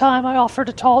last time I offered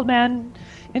a tall man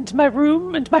into my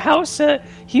room, into my house,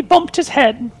 he bumped his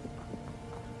head.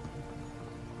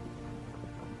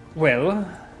 Well,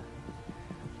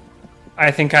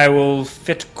 I think I will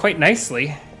fit quite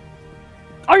nicely.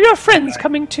 Are your friends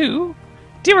coming too?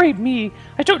 Dearie me,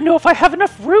 I don't know if I have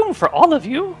enough room for all of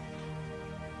you.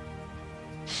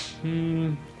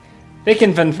 They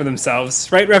can fend for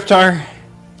themselves, right, Reptar?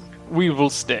 We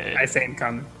will stay. I say in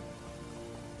common.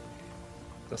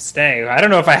 They'll stay. I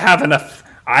don't know if I have enough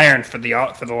iron for the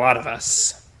lot of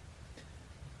us.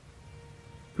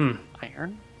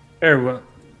 Iron? Very well.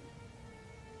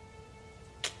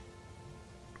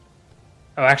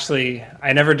 Oh, actually,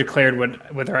 I never declared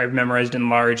whether I've memorized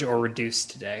enlarge or reduce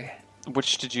today.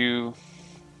 Which did you?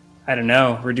 I don't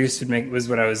know. Reduce was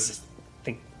what I was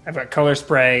thinking. I've got color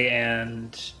spray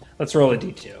and let's roll a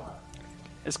d2.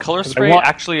 Is color spray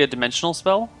actually a dimensional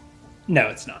spell? No,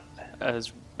 it's not.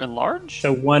 As enlarge?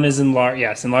 So one is enlarge.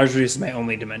 Yes, enlarge reduce is my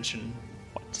only dimension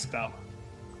spell.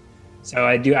 So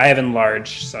I have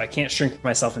enlarge, so I can't shrink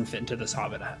myself and fit into this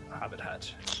hobbit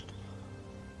hut.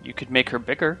 You could make her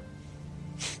bigger.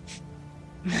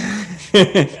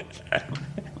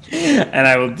 And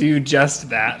I will do just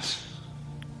that.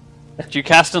 Do you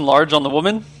cast enlarge on the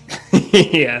woman?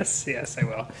 Yes, I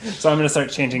will. So I'm going to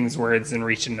start changing these words and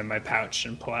reach into my pouch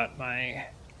and pull out my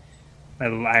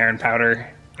little iron powder,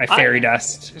 my fairy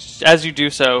dust. As you do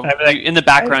so, in the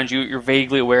background, you're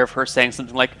vaguely aware of her saying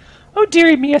something like, "Oh,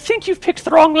 dearie me, I think you've picked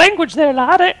the wrong language there,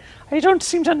 lad. I don't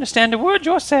seem to understand a word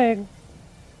you're saying."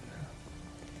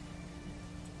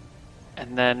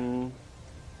 And then...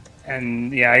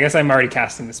 And yeah, I guess I'm already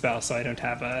casting the spell, so I don't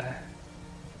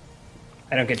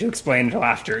get to explain until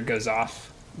after it goes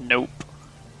off. Nope.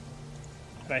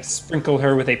 But I sprinkle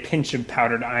her with a pinch of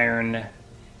powdered iron,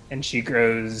 and she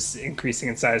grows, increasing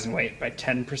in size and weight by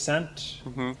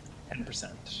 10%.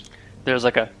 10%. There's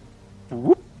like a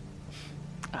whoop.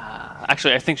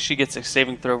 Actually, I think she gets a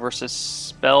saving throw versus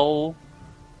spell.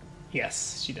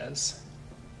 Yes, she does.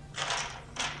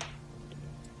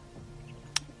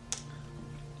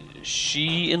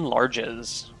 She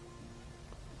enlarges.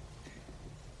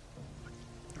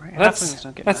 Right,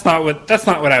 that's not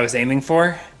what I was aiming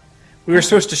for. We were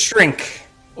supposed to shrink.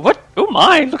 What? Oh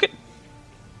my! Look at.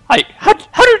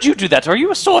 How did you do that? Are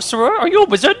you a sorcerer? Are you a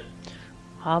wizard?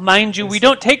 Mind you, we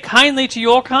don't take kindly to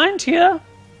your kind here.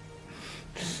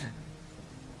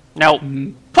 Now,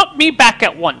 put me back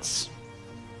at once.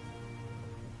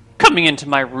 Coming into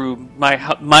my room,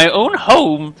 my own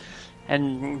home,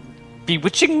 and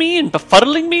bewitching me and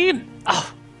befuddling me.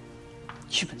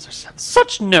 Humans have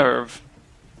such nerve.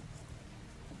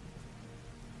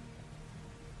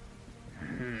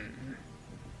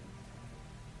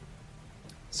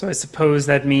 So I suppose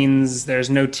that means there's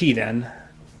no tea then?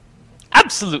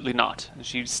 Absolutely not.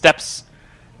 She steps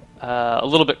a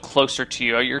little bit closer to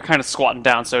you. You're kind of squatting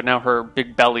down, so now her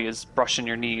big belly is brushing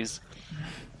your knees.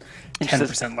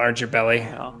 10% larger belly.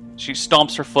 She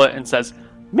stomps her foot and says,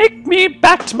 "Make me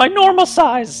back to my normal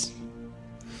size."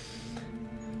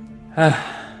 I'm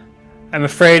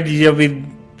afraid you'll be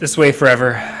this way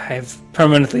forever. I've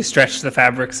permanently stretched the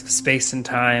fabrics of space and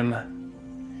time.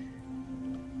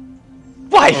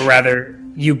 Why? Or rather,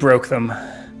 you broke them.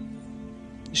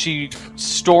 She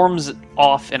storms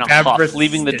off in a huff,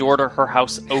 leaving the Fabric- door to her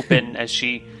house open as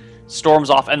she storms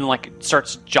off and like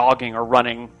starts jogging or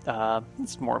running.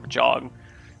 It's more of a jog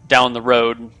down the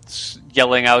road,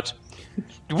 yelling out,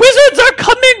 "Wizards are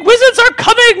coming! Wizards are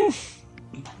coming!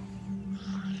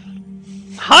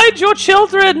 Hide your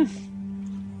children!"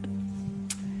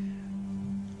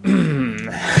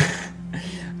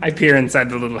 I peer inside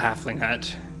the little halfling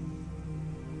hut.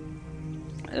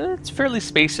 It's fairly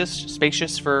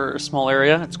spacious for a small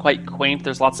area. It's quite quaint.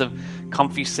 There's lots of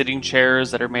comfy sitting chairs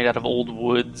that are made out of old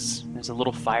woods. There's a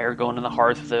little fire going in the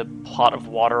hearth with a pot of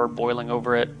water boiling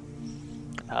over it.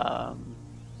 It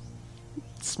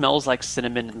smells like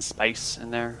cinnamon and spice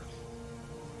in there.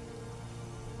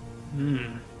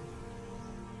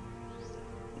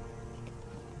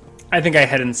 I think I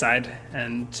head inside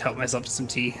and help myself to some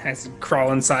tea. I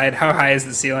crawl inside. How high is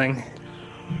the ceiling?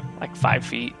 Like 5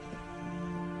 feet.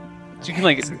 So you can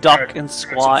like duck and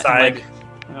squat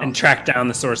and track down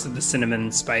the source of the cinnamon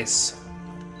and spice.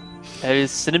 It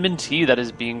is cinnamon tea that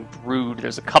is being brewed.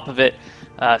 There's a cup of it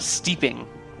steeping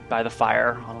by the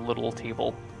fire on a little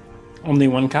table. Only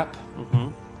one cup? Mm-hmm.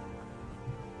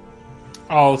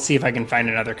 I'll see if I can find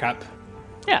another cup.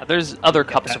 Yeah, there's other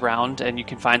cups around, and you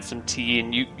can find some tea,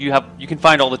 and you can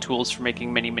find all the tools for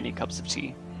making many cups of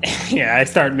tea. Yeah, I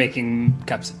start making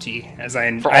cups of tea as I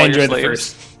enjoy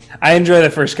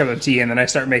the first cup of tea, and then I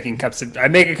start making cups of. I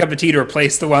make a cup of tea to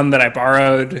replace the one that I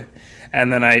borrowed,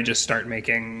 and then I just start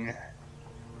making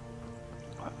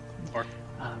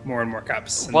more and more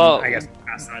cups. And well, I guess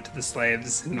pass on to the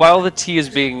slaves. While the tea is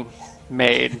being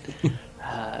made,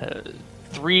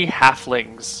 3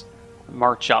 halflings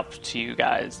march up to you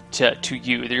guys, to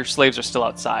you. Your slaves are still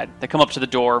outside. They come up to the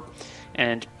door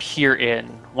and peer in.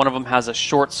 One of them has a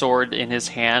short sword in his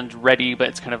hand, ready, but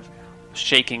it's kind of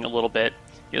shaking a little bit.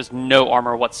 He has no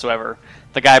armor whatsoever.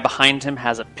 The guy behind him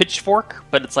has a pitchfork,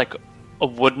 but it's like a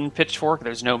wooden pitchfork.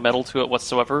 There's no metal to it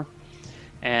whatsoever.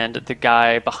 And the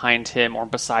guy behind him, or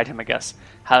beside him, I guess,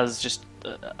 has just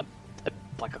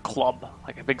like a club,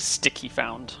 like a big stick he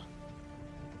found.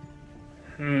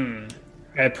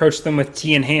 I approach them with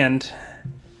tea in hand,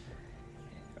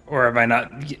 or have I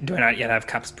not? Do I not yet have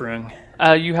cups brewing?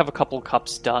 You have a couple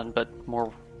cups done, but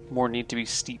more need to be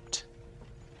steeped.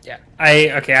 Yeah.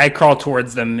 I crawl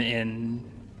towards them in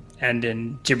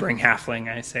gibbering halfling.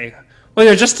 I say, "Well,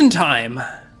 you're just in time.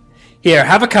 Here,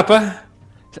 have a cuppa."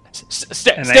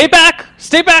 Stay back!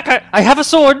 Stay back! I have a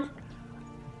sword.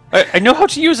 I know how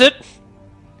to use it.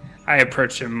 I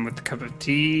approach him with a cup of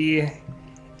tea.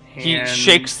 He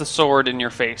shakes the sword in your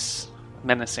face,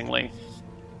 menacingly,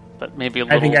 but maybe a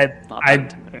little.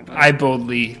 I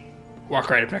boldly walk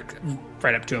right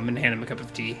up to him and hand him a cup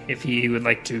of tea. If he would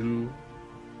like to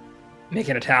make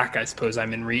an attack, I suppose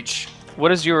I'm in reach.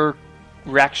 What is your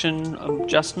reaction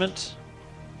adjustment?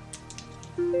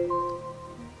 Ooh,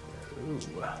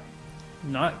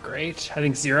 not great. I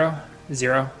think 0.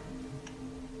 Okay.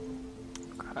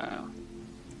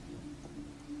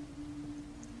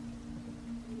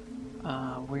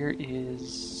 Where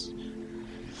is...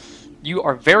 You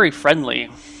are very friendly.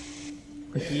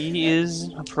 He is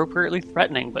appropriately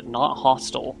threatening, but not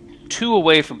hostile. 2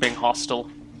 away from being hostile.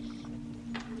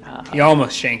 He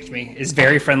almost shanked me. Is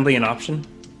very friendly an option?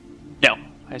 No,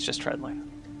 it's just friendly.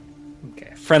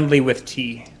 Okay, friendly with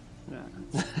tea.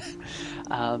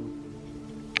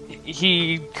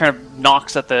 He kind of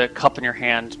knocks at the cup in your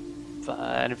hand,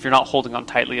 and if you're not holding on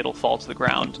tightly, it'll fall to the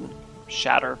ground and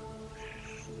shatter.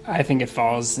 I think it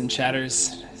falls and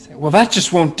shatters. Well, that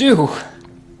just won't do.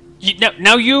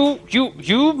 Now you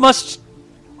must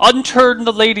unturn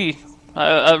the lady.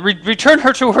 Return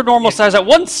her to her normal size at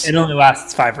once. It only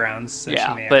lasts 5 rounds. So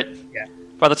but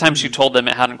by the time she told them,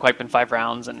 it hadn't quite been 5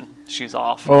 rounds, and she's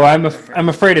off. Oh, I'm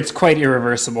afraid it's quite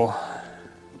irreversible.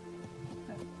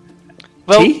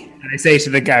 Well, tea? I say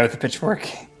to the guy with the pitchfork.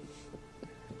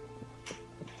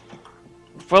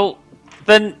 Well,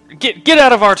 then get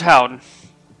out of our town.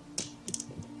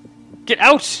 Get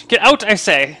out! I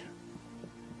say.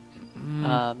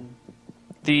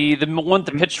 The one with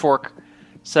the pitchfork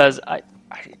says,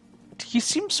 he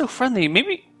seems so friendly.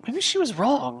 Maybe she was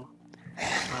wrong.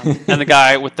 And the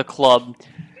guy with the club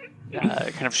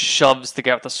kind of shoves the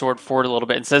guy with the sword forward a little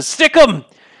bit and says, "Stick him!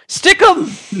 Stick him!"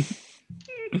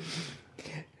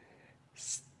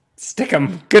 Stick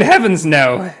him! Good heavens,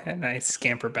 no! And I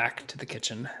scamper back to the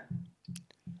kitchen.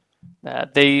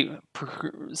 They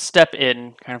step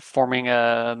in, kind of forming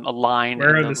a line.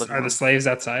 Where are the slaves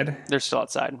outside? They're still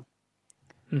outside.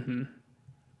 Mm-hmm.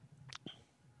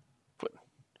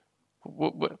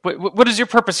 What is your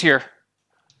purpose here?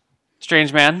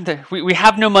 strange man. We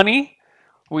have no money.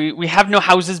 We have no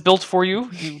houses built for you.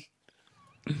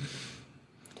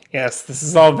 Yes, this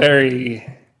is all very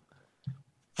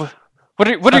What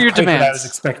are not your quite what I was demands?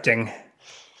 expecting.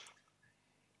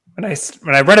 When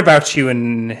I read about you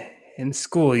in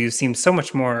school, you seemed so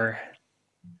much more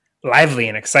lively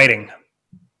and exciting.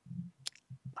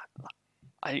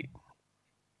 I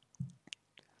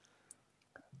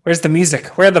Where's the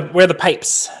music? Where are the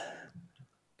pipes?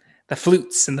 The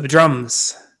flutes and the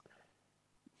drums.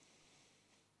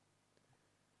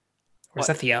 Where's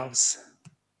what that the elves?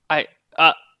 I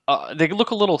they look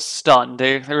a little stunned.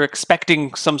 They're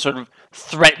expecting some sort of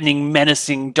threatening,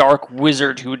 menacing, dark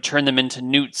wizard who would turn them into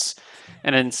newts,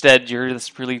 and instead you're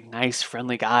this really nice,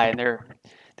 friendly guy, and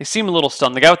they seem a little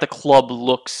stunned. The guy with the club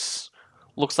looks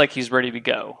like he's ready to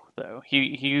go, though.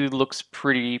 He looks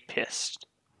pretty pissed.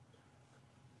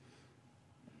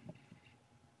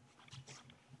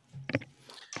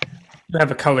 I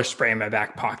have a color spray in my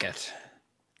back pocket.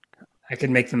 I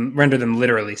could render them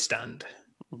literally stunned.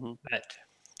 Mhm. But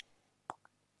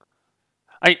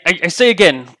I say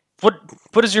again,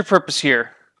 what is your purpose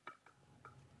here?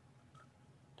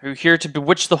 Are you here to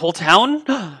bewitch the whole town?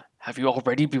 Have you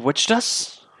already bewitched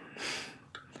us?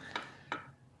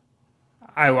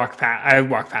 I walk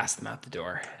past them out the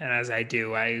door, and as I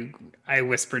do, I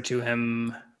whisper to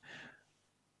him,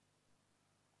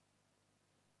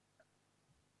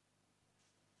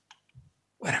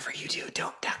 "Whatever you do,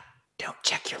 don't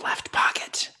check your left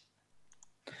pocket."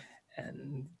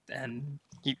 And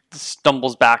He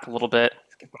stumbles back a little bit.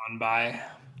 skip on by.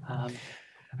 Um,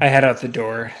 I head out the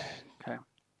door. okay.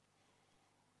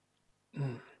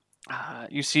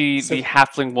 You see So the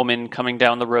halfling woman coming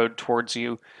down the road towards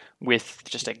you with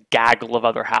just a gaggle of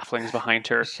other halflings behind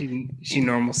her. she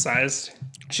normal sized.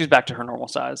 She's back to her normal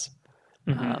size,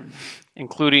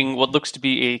 including what looks to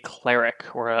be a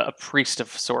cleric or a priest of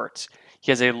sorts.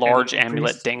 He has a large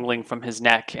amulet Priest. dangling from his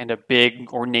neck and a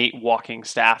big, ornate walking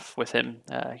staff with him.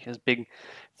 He has big,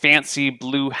 fancy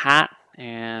blue hat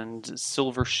and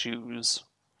silver shoes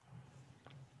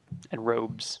and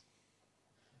robes.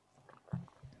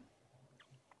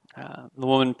 The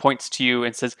woman points to you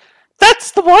and says,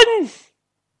 "That's the one!"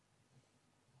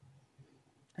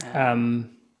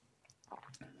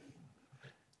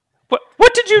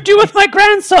 What did you do with my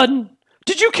grandson?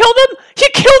 Did you kill them? He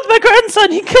killed my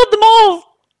grandson! He killed them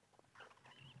all!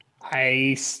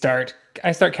 I start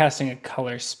casting a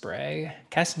color spray.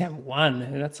 Casting have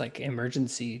one. That's like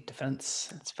emergency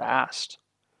defense. It's fast.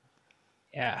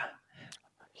 Yeah.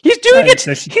 He's doing it!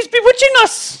 So He's bewitching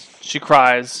us! She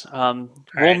cries. Roll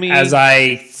me. As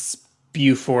I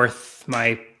spew forth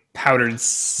my powdered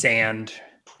sand,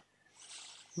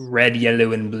 red,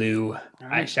 yellow, and blue,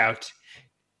 I shout,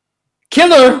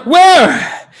 "Killer,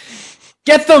 where?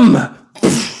 Get them!"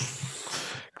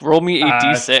 Roll me a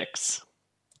d6.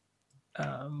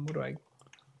 What do I?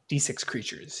 D6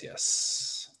 creatures,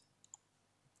 yes.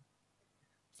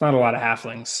 It's not a lot of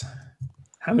halflings.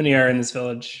 How many are in this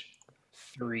village?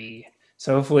 3.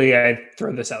 So hopefully I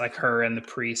throw this at like her and the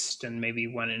priest and maybe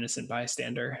one innocent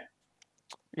bystander.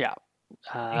 Yeah.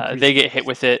 They get hit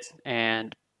with it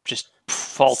and just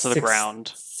fall to the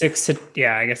ground. 6 to,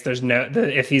 yeah, I guess there's no,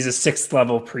 if he's a 6th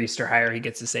level priest or higher, he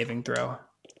gets a saving throw.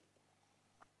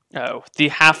 Oh, the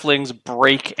halflings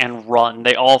break and run.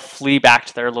 They all flee back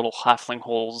to their little halfling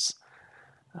holes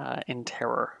in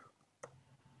terror.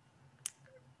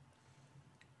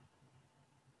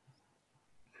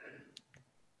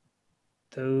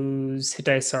 Those hit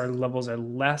dice levels are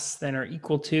less than or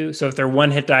equal to. So if they're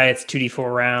 1 hit die, it's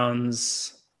 2d4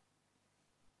 rounds.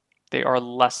 They are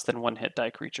less than 1 hit die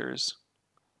creatures.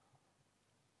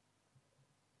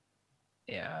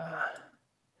 Yeah.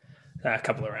 A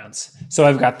couple of rounds. So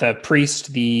I've got the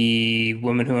priest, the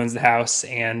woman who owns the house,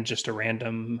 and just a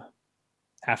random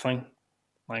halfling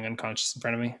lying unconscious in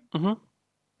front of me.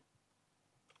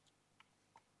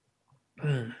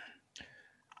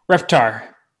 Reptar,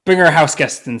 bring our house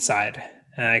guests inside.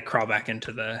 And I crawl back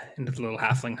into the little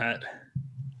halfling hut.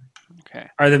 Okay.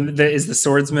 Is the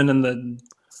swordsman and the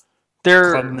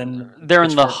clubman? They're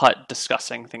in the hut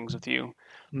discussing things with you.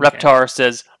 Okay. Reptar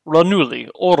says, "Ranuli,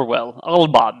 Orwell,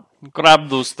 Albad, grab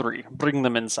those 3. Bring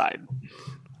them inside."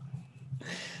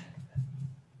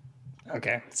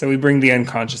 Okay, so we bring the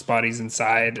unconscious bodies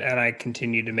inside, and I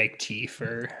continue to make tea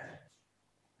for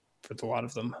the lot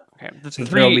of them. Okay, so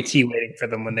there will be tea waiting for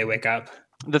them when they wake up.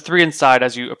 The 3 inside,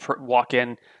 as you walk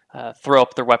in, throw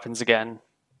up their weapons again,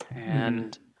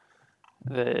 and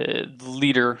the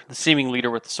leader, the seeming leader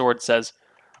with the sword, says,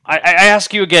 I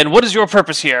ask you again, what is your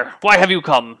purpose here? Why have you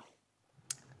come?"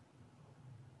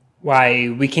 Why,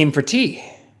 we came for tea.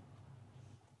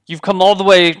 You've come all the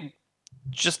way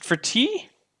just for tea?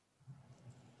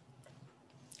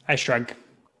 I shrug.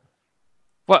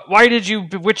 What? Why did you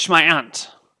bewitch my aunt?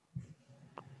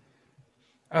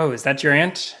 Oh, is that your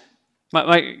aunt?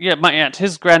 My aunt,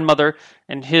 his grandmother,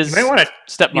 and You might his want to. You might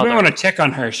stepmother. want to check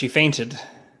on her. She fainted.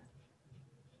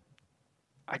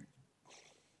 I,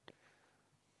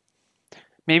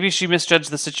 maybe she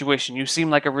misjudged the situation. You seem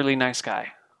like a really nice guy.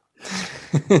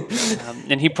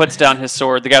 And he puts down his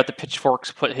sword. The guy with the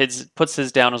pitchforks puts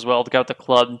his down as well. The guy with the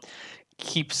club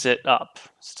keeps it up.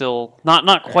 Still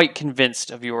not quite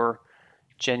convinced of your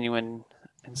genuine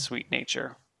and sweet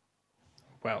nature.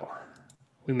 Well,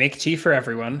 we make tea for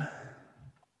everyone.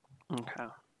 Okay.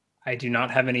 I do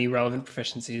not have any relevant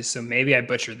proficiencies, so maybe I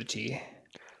butcher the tea.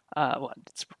 Well,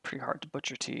 it's pretty hard to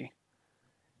butcher tea.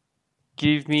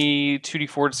 Give me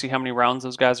 2d4 to see how many rounds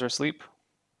those guys are asleep.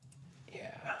 Yeah.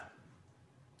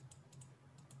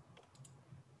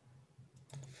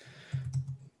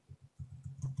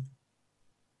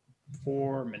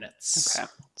 Four minutes. Okay.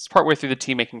 It's partway through the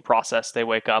tea making process. They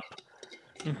wake up.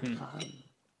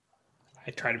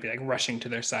 I try to be like rushing to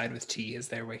their side with tea as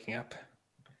they're waking up.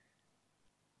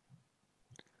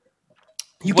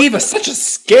 You gave us such a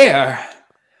scare!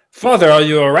 Father, are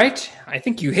you alright? I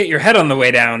think you hit your head on the way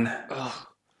down. Ugh.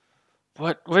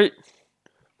 What? Wait.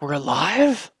 We're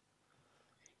alive?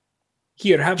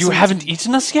 Here, have You some haven't tea.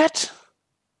 eaten us yet?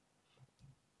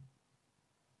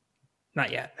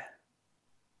 Not yet.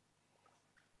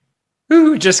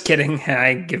 Ooh, just kidding.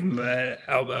 I give him an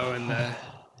elbow and a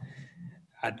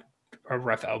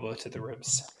rough elbow to the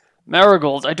ribs.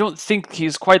 Marigold, I don't think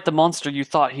he's quite the monster you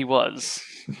thought he was.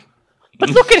 But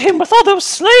look at him with all those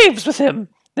slaves with him.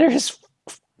 They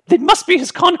must be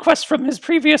his conquests from his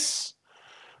previous,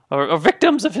 or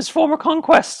victims of his former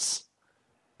conquests.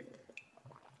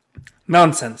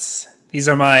 Nonsense. These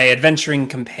are my adventuring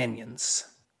companions.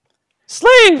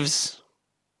 Slaves!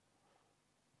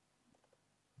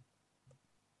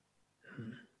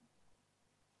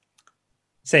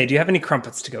 Say, do you have any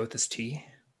crumpets to go with this tea?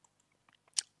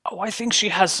 Oh, I think she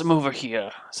has some over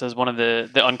here, says one of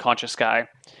the unconscious guy.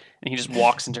 And he just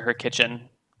walks into her kitchen.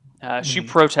 She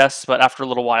protests, but after a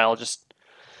little while, just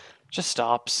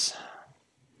stops.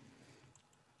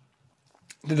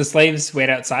 Do the slaves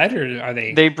wait outside, or are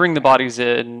they? They bring the bodies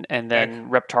in, and then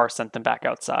Reptar sent them back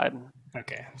outside.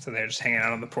 Okay, so they're just hanging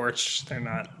out on the porch. They're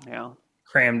not Yeah.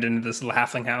 crammed into this little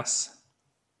halfling house.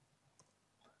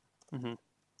 Mm-hmm.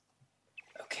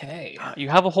 Okay. You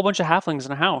have a whole bunch of halflings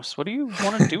in a house. What do you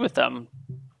want to do with them?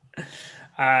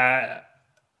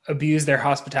 Abuse their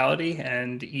hospitality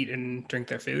and eat and drink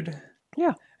their food.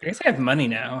 Yeah. I guess I have money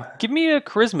now. Give me a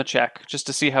charisma check just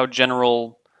to see how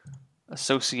general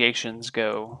associations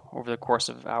go over the course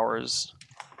of hours.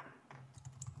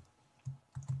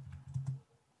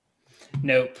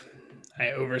 Nope.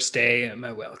 I overstay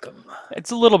my welcome.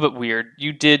 It's a little bit weird.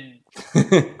 You did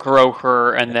grow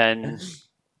her and then,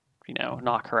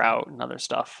 knock her out and other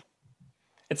stuff.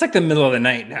 It's like the middle of the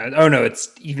night now. Oh no, it's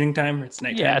evening time or it's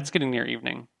nighttime? Yeah, it's getting near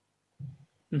evening.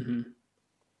 Mm-hmm.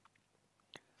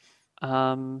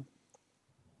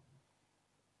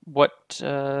 What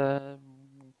do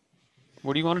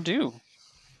you want to do?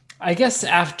 I guess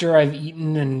after I've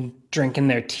eaten and drinking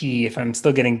their tea, if I'm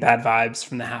still getting bad vibes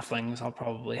from the halflings, I'll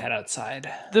probably head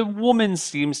outside. The woman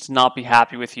seems to not be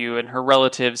happy with you, and her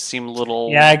relatives seem a little...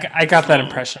 Yeah, I got that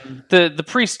impression. The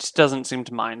priest doesn't seem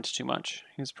to mind too much.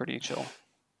 He's pretty chill.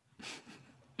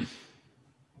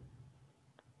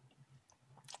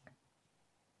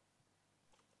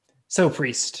 So,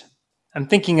 priest, I'm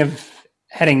thinking of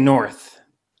heading north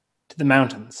to the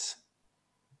mountains.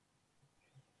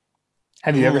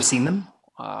 Have you ever seen them?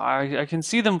 I can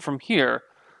see them from here.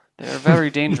 They're a very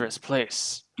dangerous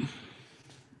place.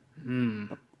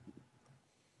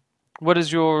 What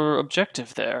is your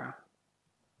objective there?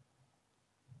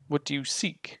 What do you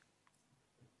seek?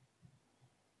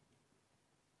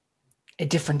 A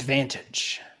different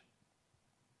vantage.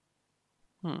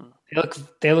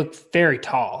 They look very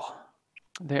tall.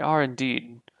 They are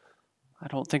indeed. I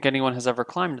don't think anyone has ever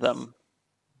climbed them.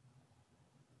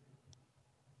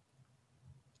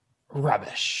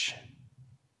 Rubbish.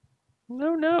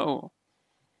 No.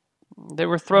 They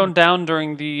were thrown down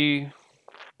during the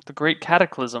Great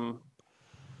Cataclysm.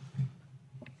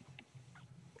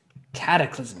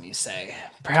 Cataclysm, you say?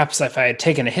 Perhaps if I had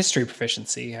taken a history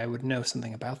proficiency, I would know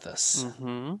something about this.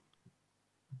 Mm-hmm.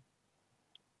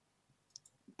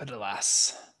 But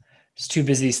alas, I was too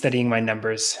busy studying my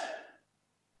numbers.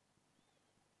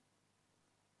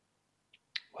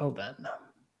 Well then.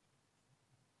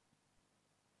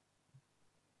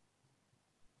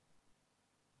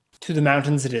 To the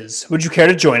mountains it is. Would you care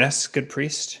to join us, good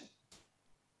priest?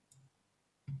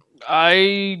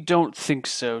 I don't think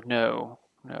so. No,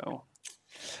 no.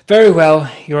 Very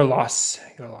well. Your loss.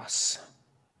 Your loss.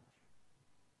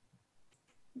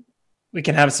 We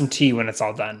can have some tea when it's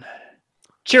all done.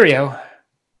 Cheerio.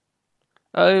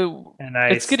 Uh, And I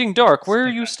it's getting dark. Where are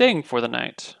step you out. staying for the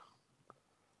night?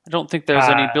 I don't think there's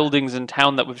any buildings in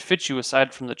town that would fit you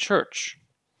aside from the church.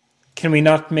 Can we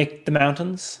not make the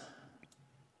mountains?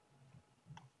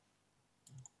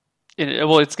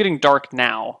 Well, it's getting dark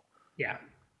now. Yeah.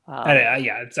 Um,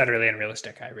 Yeah, it's utterly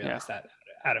unrealistic. I yeah. realize that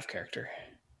out of character.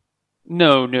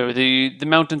 No, no. The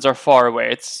mountains are far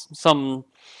away. It's some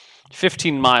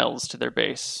 15 miles to their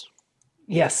base.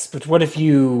 Yes, but what if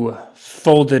you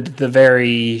folded the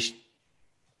very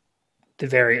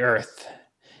earth,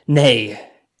 nay,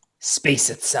 space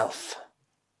itself,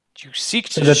 Do you seek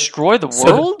to so that destroy the so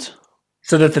that, world?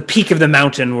 so that the peak of the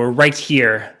mountain were right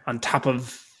here on top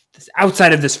of this,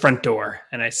 outside of this front door,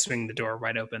 and I swing the door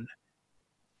wide open.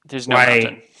 There's no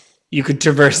mountain. You could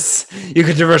traverse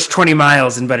 20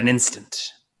 miles in but an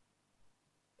instant.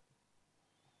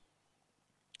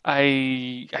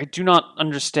 I do not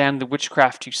understand the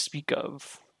witchcraft you speak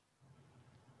of.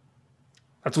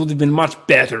 That would have been much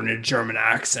better in a German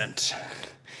accent.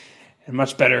 And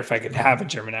much better if I could have a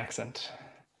German accent.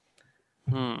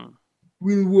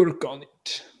 We'll work on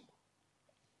it.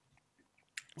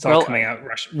 It's all coming out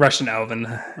Russian Elven.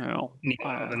 Well,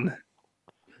 Neo-Elven.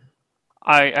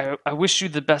 I wish you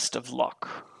the best of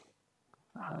luck.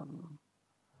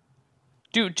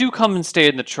 Do come and stay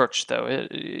in the church, though.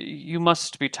 You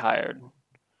must be tired.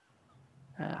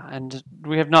 And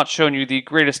we have not shown you the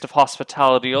greatest of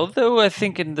hospitality, although I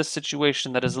think in this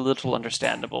situation that is a little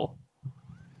understandable.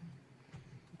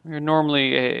 We're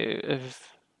normally a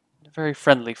very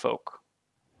friendly folk.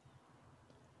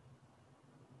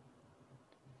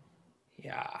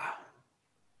 Yeah.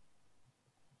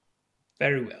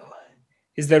 Very well.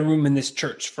 Is there room in this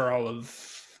church for all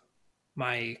of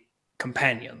my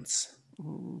companions?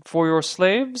 For your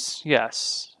slaves?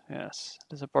 Yes. Yes.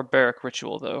 It is a barbaric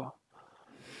ritual, though.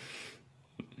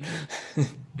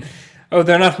 Oh,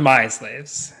 they're not my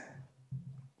slaves.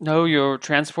 No, you're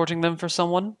transporting them for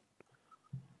someone?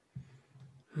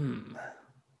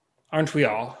 Aren't we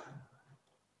all?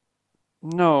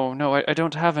 No, no, I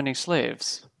don't have any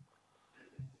slaves.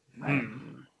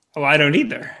 Oh, I don't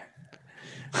either.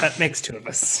 That makes two of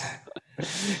us.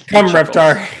 Come,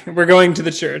 Reptar. We're going to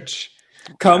the church.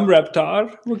 Come,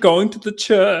 Reptar. We're going to the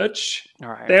church. All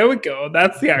right. There we go.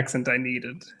 That's the accent I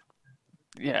needed.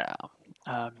 Yeah.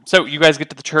 So you guys get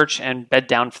to the church and bed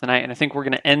down for the night, and I think we're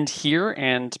going to end here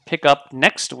and pick up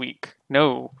next week.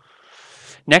 No.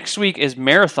 Next week is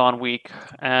marathon week.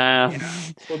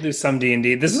 We'll do some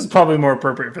D&D. This is probably more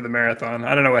appropriate for the marathon.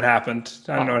 I don't know what happened.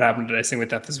 I don't know what happened to I Sing with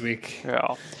Death this week.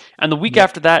 Yeah. And the week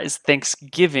after that is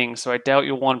Thanksgiving, so I doubt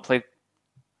you'll want to play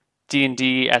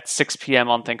D&D at 6 p.m.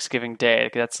 on Thanksgiving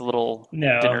Day. That's a little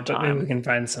dinner time. But maybe we can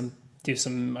do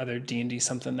some other D&D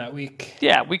something that week.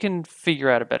 Yeah, we can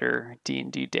figure out a better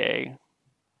D&D day.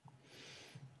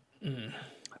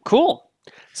 Cool.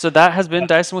 So that has been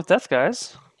Dicing with Death,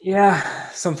 guys. Yeah,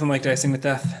 something like Dicing with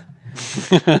Death.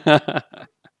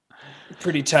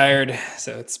 Pretty tired,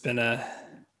 so it's been a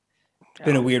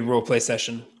weird roleplay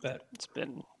session, but it's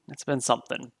been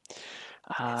something.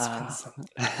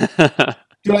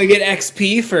 Do I get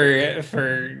XP for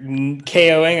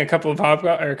KOing a couple of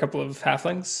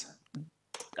halflings?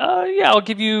 Yeah, I'll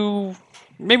give you,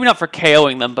 maybe not for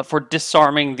KOing them, but for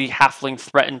disarming the halfling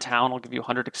threat in town. I'll give you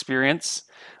 100 experience.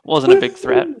 Wasn't a big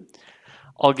threat.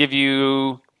 I'll give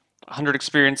you 100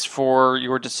 experience for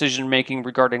your decision making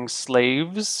regarding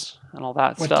slaves and all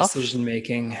that stuff. What decision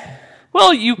making?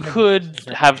 Well, you could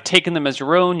have taken them as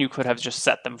your own. You could have just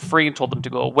set them free and told them to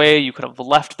go away. You could have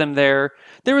left them there.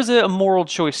 There was a moral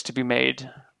choice to be made.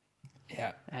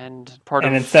 Yeah. And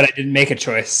instead I didn't make a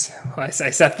choice. I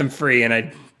set them free and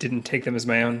I didn't take them as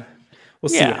my own. We'll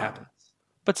see what happens.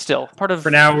 But still,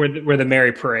 for now, we're the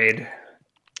merry parade.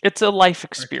 It's a life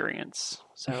experience.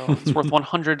 So it's worth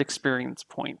 100 experience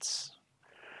points.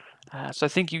 So I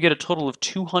think you get a total of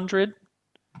 200.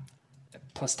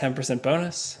 Plus 10%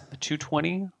 bonus. The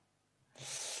 220.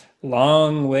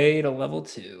 Long way to level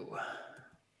 2.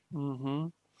 Mm-hmm.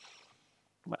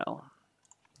 Well.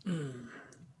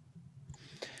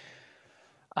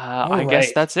 I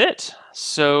guess that's it.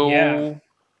 So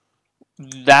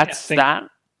that's that.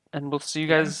 And we'll see you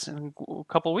guys in a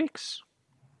couple weeks.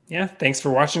 Yeah, thanks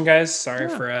for watching, guys. Sorry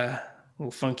for a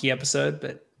little funky episode,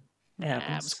 but it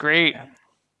was great.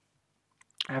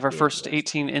 I have our first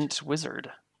 18 int wizard.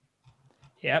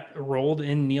 Yep, rolled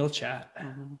in Neil chat.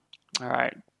 All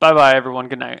right. Bye bye, everyone.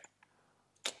 Good night.